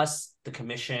one of us, the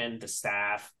commission, the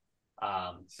staff,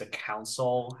 the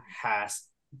council has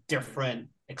different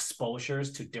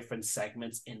exposures to different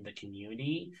segments in the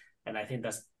community. And I think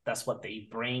that's what they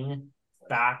bring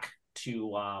back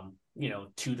to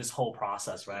to this whole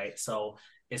process, right? So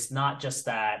it's not just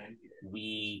that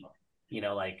we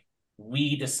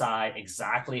decide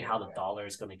exactly how the dollar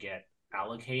is going to get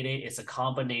allocated. It's a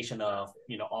combination of,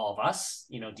 all of us,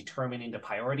 determining the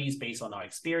priorities based on our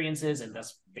experiences, and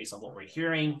that's based on what we're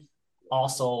hearing.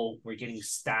 Also, we're getting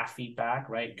staff feedback,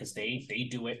 right? Because they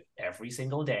do it every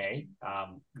single day,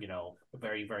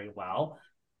 very, very well.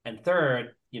 And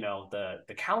third,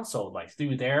 the council, like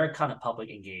through their kind of public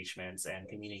engagements and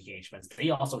community engagements, they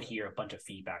also hear a bunch of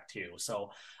feedback too.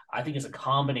 So I think it's a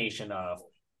combination of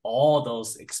all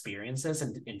those experiences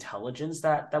and intelligence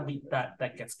that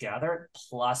gets gathered,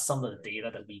 plus some of the data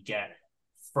that we get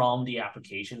from the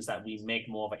applications, that we make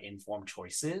more of an informed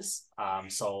choices.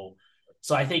 So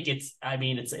I think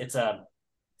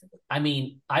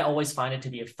I always find it to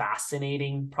be a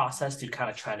fascinating process to kind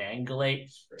of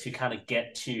triangulate, to kind of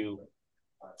get to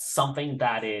something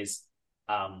that is,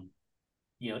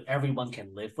 everyone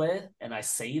can live with. And I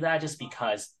say that just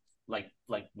because, like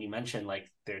we mentioned, like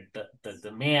the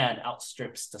demand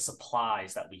outstrips the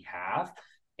supplies that we have.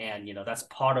 And, that's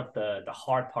part of the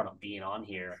hard part of being on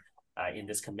here in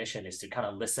this commission, is to kind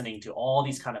of listening to all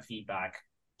these kind of feedback,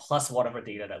 plus whatever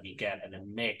data that we get, and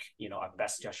then make, our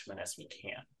best judgment as we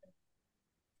can.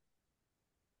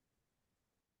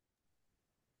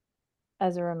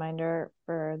 As a reminder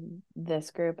for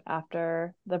this group,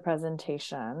 after the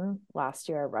presentation last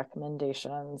year,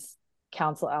 recommendations,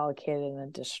 council allocated an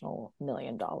additional $1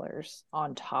 million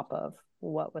on top of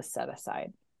what was set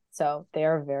aside. So they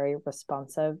are very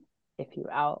responsive if you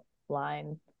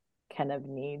outline kind of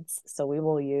needs. So we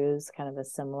will use kind of a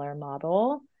similar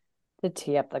model to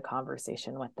tee up the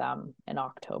conversation with them in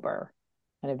October,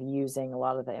 kind of using a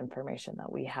lot of the information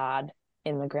that we had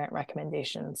in the grant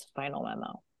recommendations final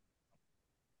memo.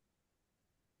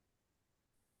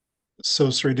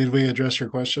 So, Sri, did we address your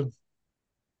question?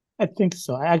 I think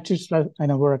so. I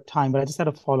know we're at time, but I just had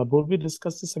a follow-up. Will we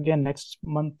discuss this again next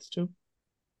month too?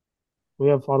 We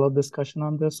have follow-up discussion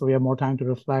on this, so we have more time to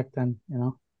reflect and,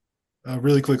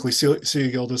 Really quickly,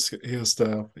 Celia Gildas, he has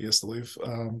to leave.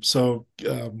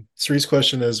 Sri's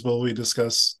question is, will we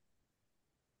discuss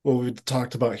what we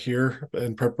talked about here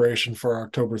in preparation for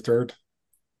October 3rd?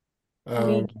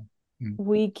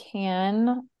 We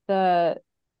can. The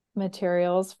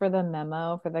materials for the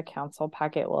memo for the council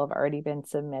packet will have already been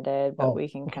submitted, but we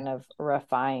can kind of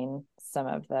refine some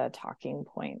of the talking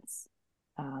points.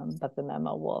 But the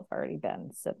memo will have already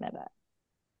been submitted.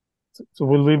 So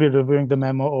will we be reviewing the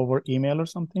memo over email or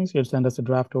something? So you'll send us a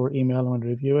draft over email and we'll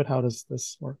review it. How does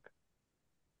this work?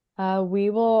 We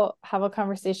will have a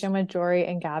conversation with Jory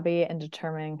and Gabby and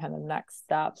determine kind of next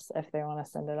steps, if they want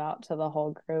to send it out to the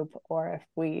whole group, or if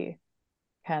we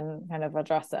can kind of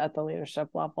address it at the leadership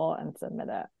level and submit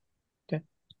it. Okay.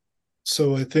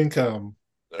 So I think, are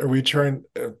we trying,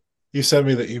 you sent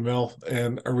me the email,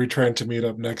 and are we trying to meet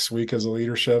up next week as a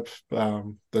leadership?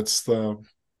 Is that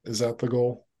the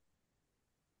goal?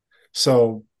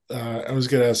 So I was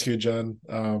going to ask you, Jen,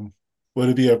 would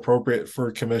it be appropriate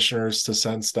for commissioners to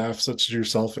send staff such as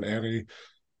yourself and Annie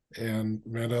and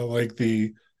Amanda, like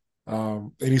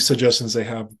any suggestions they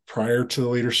have prior to the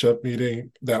leadership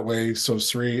meeting? That way, so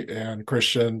Sri and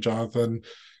Christian, Jonathan,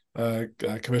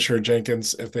 Commissioner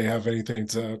Jenkins, if they have anything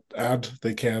to add,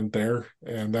 they can there,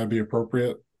 and that'd be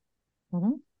appropriate.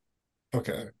 Mm-hmm.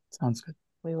 Okay. Sounds good.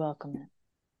 We welcome it.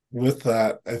 With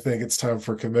that, I think it's time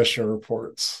for commissioner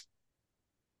reports.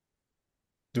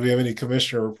 Do we have any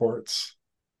commissioner reports?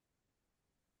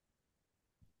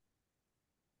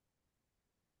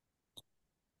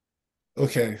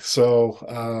 Okay,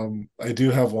 so I do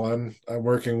have one. I'm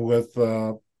working with,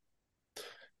 I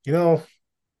gotta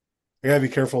be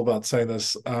careful about saying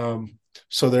this.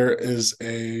 So there is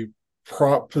a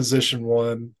Proposition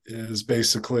 1 is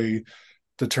basically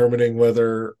determining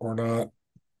whether or not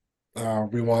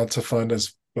we want to fund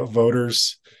as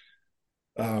voters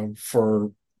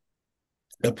for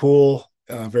a pool,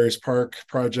 various park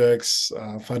projects,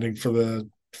 funding for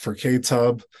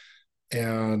KTUB,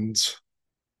 and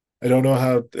I don't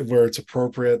know where it's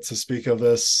appropriate to speak of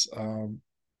this,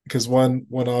 because one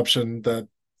option that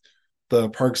the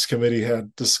Parks Committee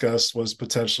had discussed was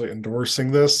potentially endorsing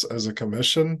this as a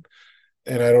commission,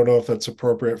 and I don't know if that's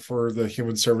appropriate for the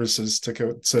Human Services to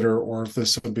consider, or if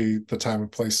this would be the time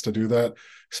and place to do that,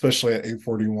 especially at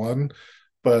 8:41.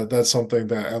 But that's something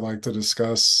that I'd like to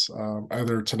discuss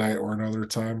either tonight or another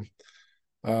time.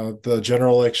 The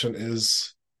general election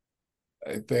is,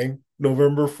 I think,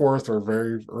 November 4th or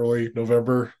very early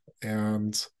November.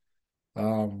 And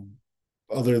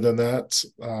other than that,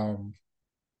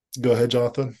 go ahead,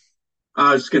 Jonathan.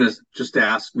 I was going to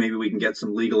ask, maybe we can get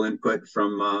some legal input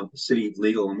from city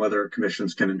legal on whether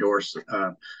commissions can endorse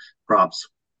props.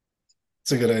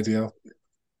 It's a good idea.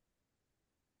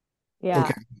 Yeah.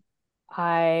 Okay.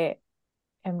 I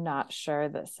am not sure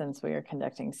that since we are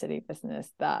conducting city business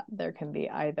that there can be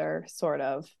either sort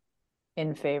of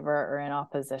in favor or in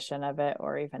opposition of it,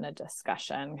 or even a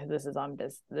discussion, because this is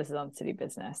on city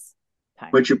business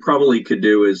time. What you probably could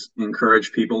do is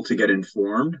encourage people to get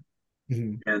informed,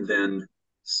 and then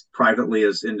privately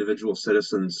as individual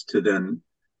citizens to then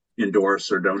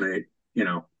endorse or donate,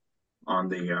 on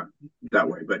the that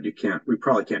way. But we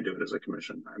probably can't do it as a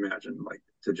commission, I imagine, like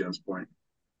to Jim's point.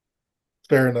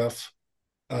 Fair enough.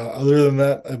 Other than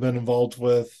that, I've been involved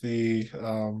with the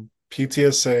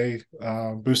PTSA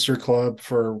Booster Club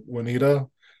for Juanita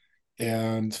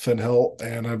and Finhill,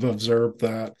 and I've observed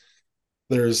that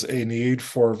there's a need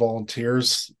for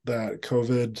volunteers. That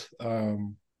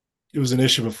COVID, it was an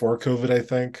issue before COVID, I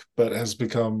think, but has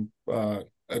become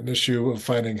an issue of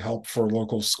finding help for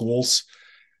local schools.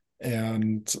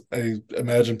 And I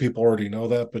imagine people already know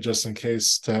that, but just in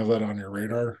case, to have that on your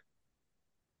radar.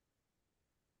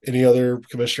 Any other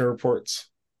commissioner reports?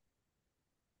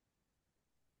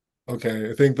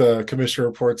 Okay, I think the commissioner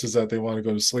reports is that they want to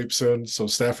go to sleep soon. So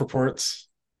staff reports.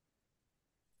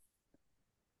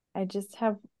 I just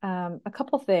have a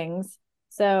couple things.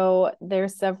 So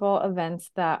there's several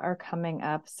events that are coming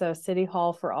up. So City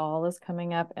Hall for All is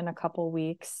coming up in a couple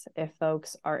weeks if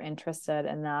folks are interested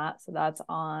in that. So that's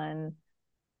on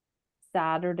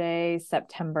Saturday,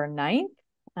 September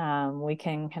 9th. We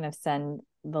can kind of send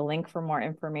the link for more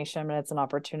information, but it's an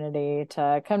opportunity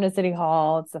to come to City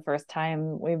Hall. It's the first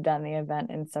time we've done the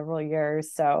event in several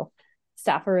years. So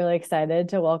staff are really excited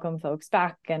to welcome folks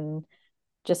back and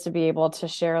just to be able to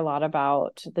share a lot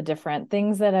about the different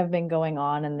things that have been going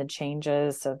on and the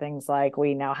changes. So things like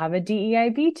we now have a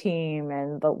DEIB team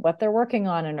and what they're working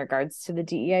on in regards to the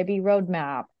DEIB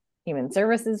roadmap. Human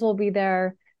Services will be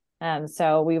there.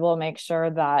 So we will make sure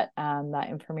that that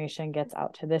information gets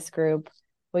out to this group.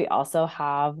 We also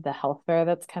have the health fair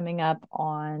that's coming up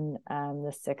on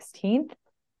the 16th.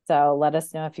 So let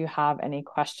us know if you have any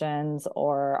questions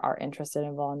or are interested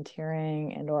in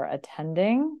volunteering and or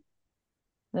attending.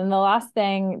 Then the last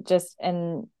thing, just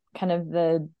in kind of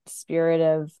the spirit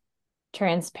of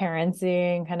transparency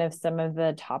and kind of some of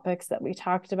the topics that we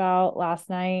talked about last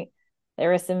night, there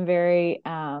were some very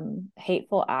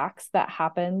hateful acts that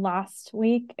happened last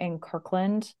week in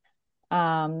Kirkland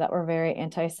that were very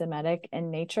anti-Semitic in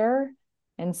nature.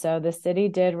 And so the city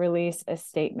did release a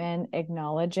statement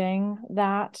acknowledging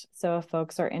that. So if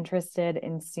folks are interested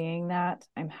in seeing that,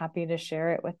 I'm happy to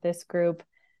share it with this group.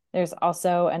 There's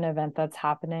also an event that's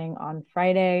happening on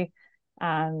Friday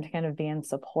to kind of be in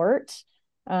support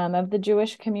of the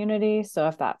Jewish community. So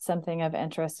if that's something of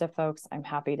interest to folks, I'm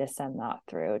happy to send that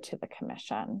through to the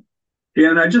commission.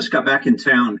 Yeah, and I just got back in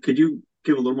town. Could you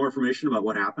give a little more information about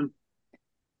what happened?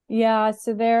 Yeah,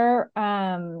 so there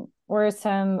were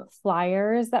some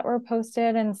flyers that were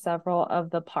posted in several of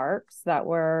the parks that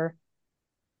were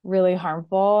really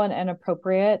harmful and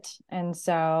inappropriate. And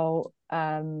so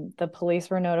the police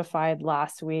were notified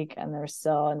last week and there's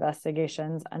still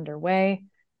investigations underway.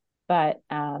 But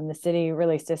the city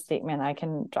released a statement. I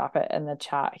can drop it in the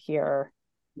chat here.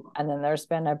 And then there's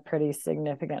been a pretty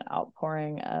significant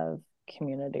outpouring of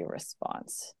community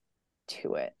response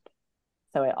to it.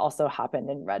 So it also happened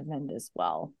in Redmond as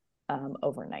well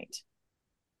overnight.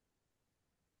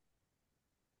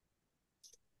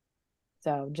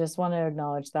 So just want to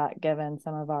acknowledge that given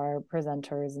some of our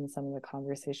presenters and some of the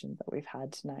conversations that we've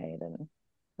had tonight and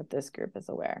that this group is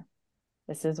aware.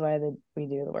 This is why we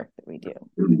do the work that we do.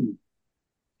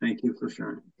 Thank you for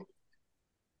sharing.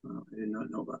 I did not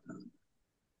know about that.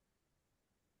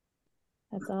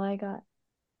 That's all I got.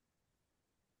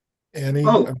 Annie,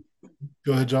 go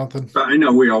ahead, Jonathan. I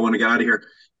know we all want to get out of here.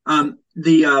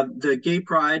 The Gay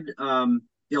Pride, the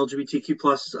LGBTQ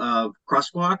plus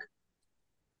crosswalk,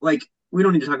 like we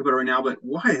don't need to talk about it right now, but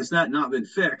why has that not been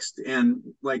fixed? And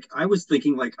like I was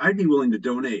thinking, like I'd be willing to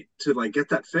donate to like get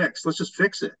that fixed. Let's just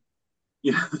fix it.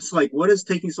 It's like what is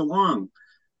taking so long?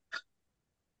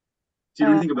 Do you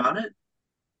know anything about it?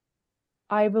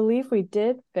 I believe we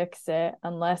did fix it,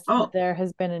 unless there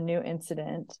has been a new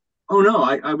incident. Oh no,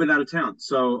 I've been out of town,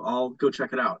 so I'll go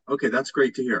check it out. Okay, that's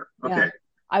great to hear. Okay. Yeah.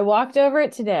 I walked over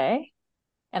it today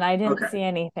and I didn't see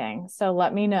anything. So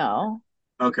let me know.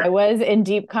 Okay. I was in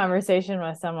deep conversation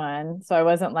with someone, so I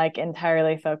wasn't like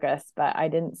entirely focused, but I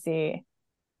didn't see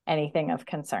anything of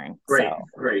concern. Great, so,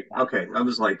 great. Yeah. Okay. I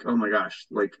was like, oh my gosh,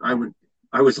 like I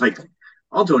was like,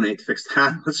 I'll donate to fix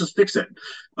that. Let's just fix it.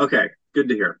 Okay, good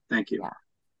to hear. Thank you.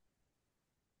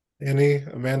 Yeah. Annie,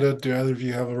 Amanda, do either of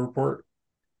you have a report?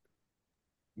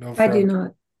 No, I do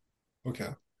not. Okay.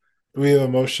 Do we have a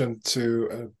motion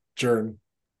to adjourn?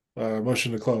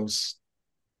 Motion to close.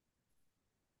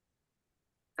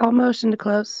 I'll motion to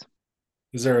close.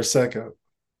 Is there a second?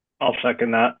 I'll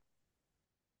second that.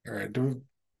 All right. Do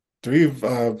we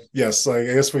yes, I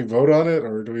guess we vote on it,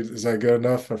 or is that good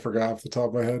enough? I forgot off the top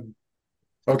of my head.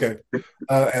 Okay.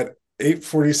 At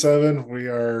 8:47, we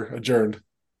are adjourned.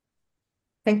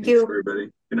 Thank you. Thanks,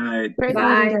 everybody. Good night. Great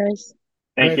Bye. meeting, guys.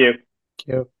 Thank you. Thank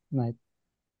you. Night.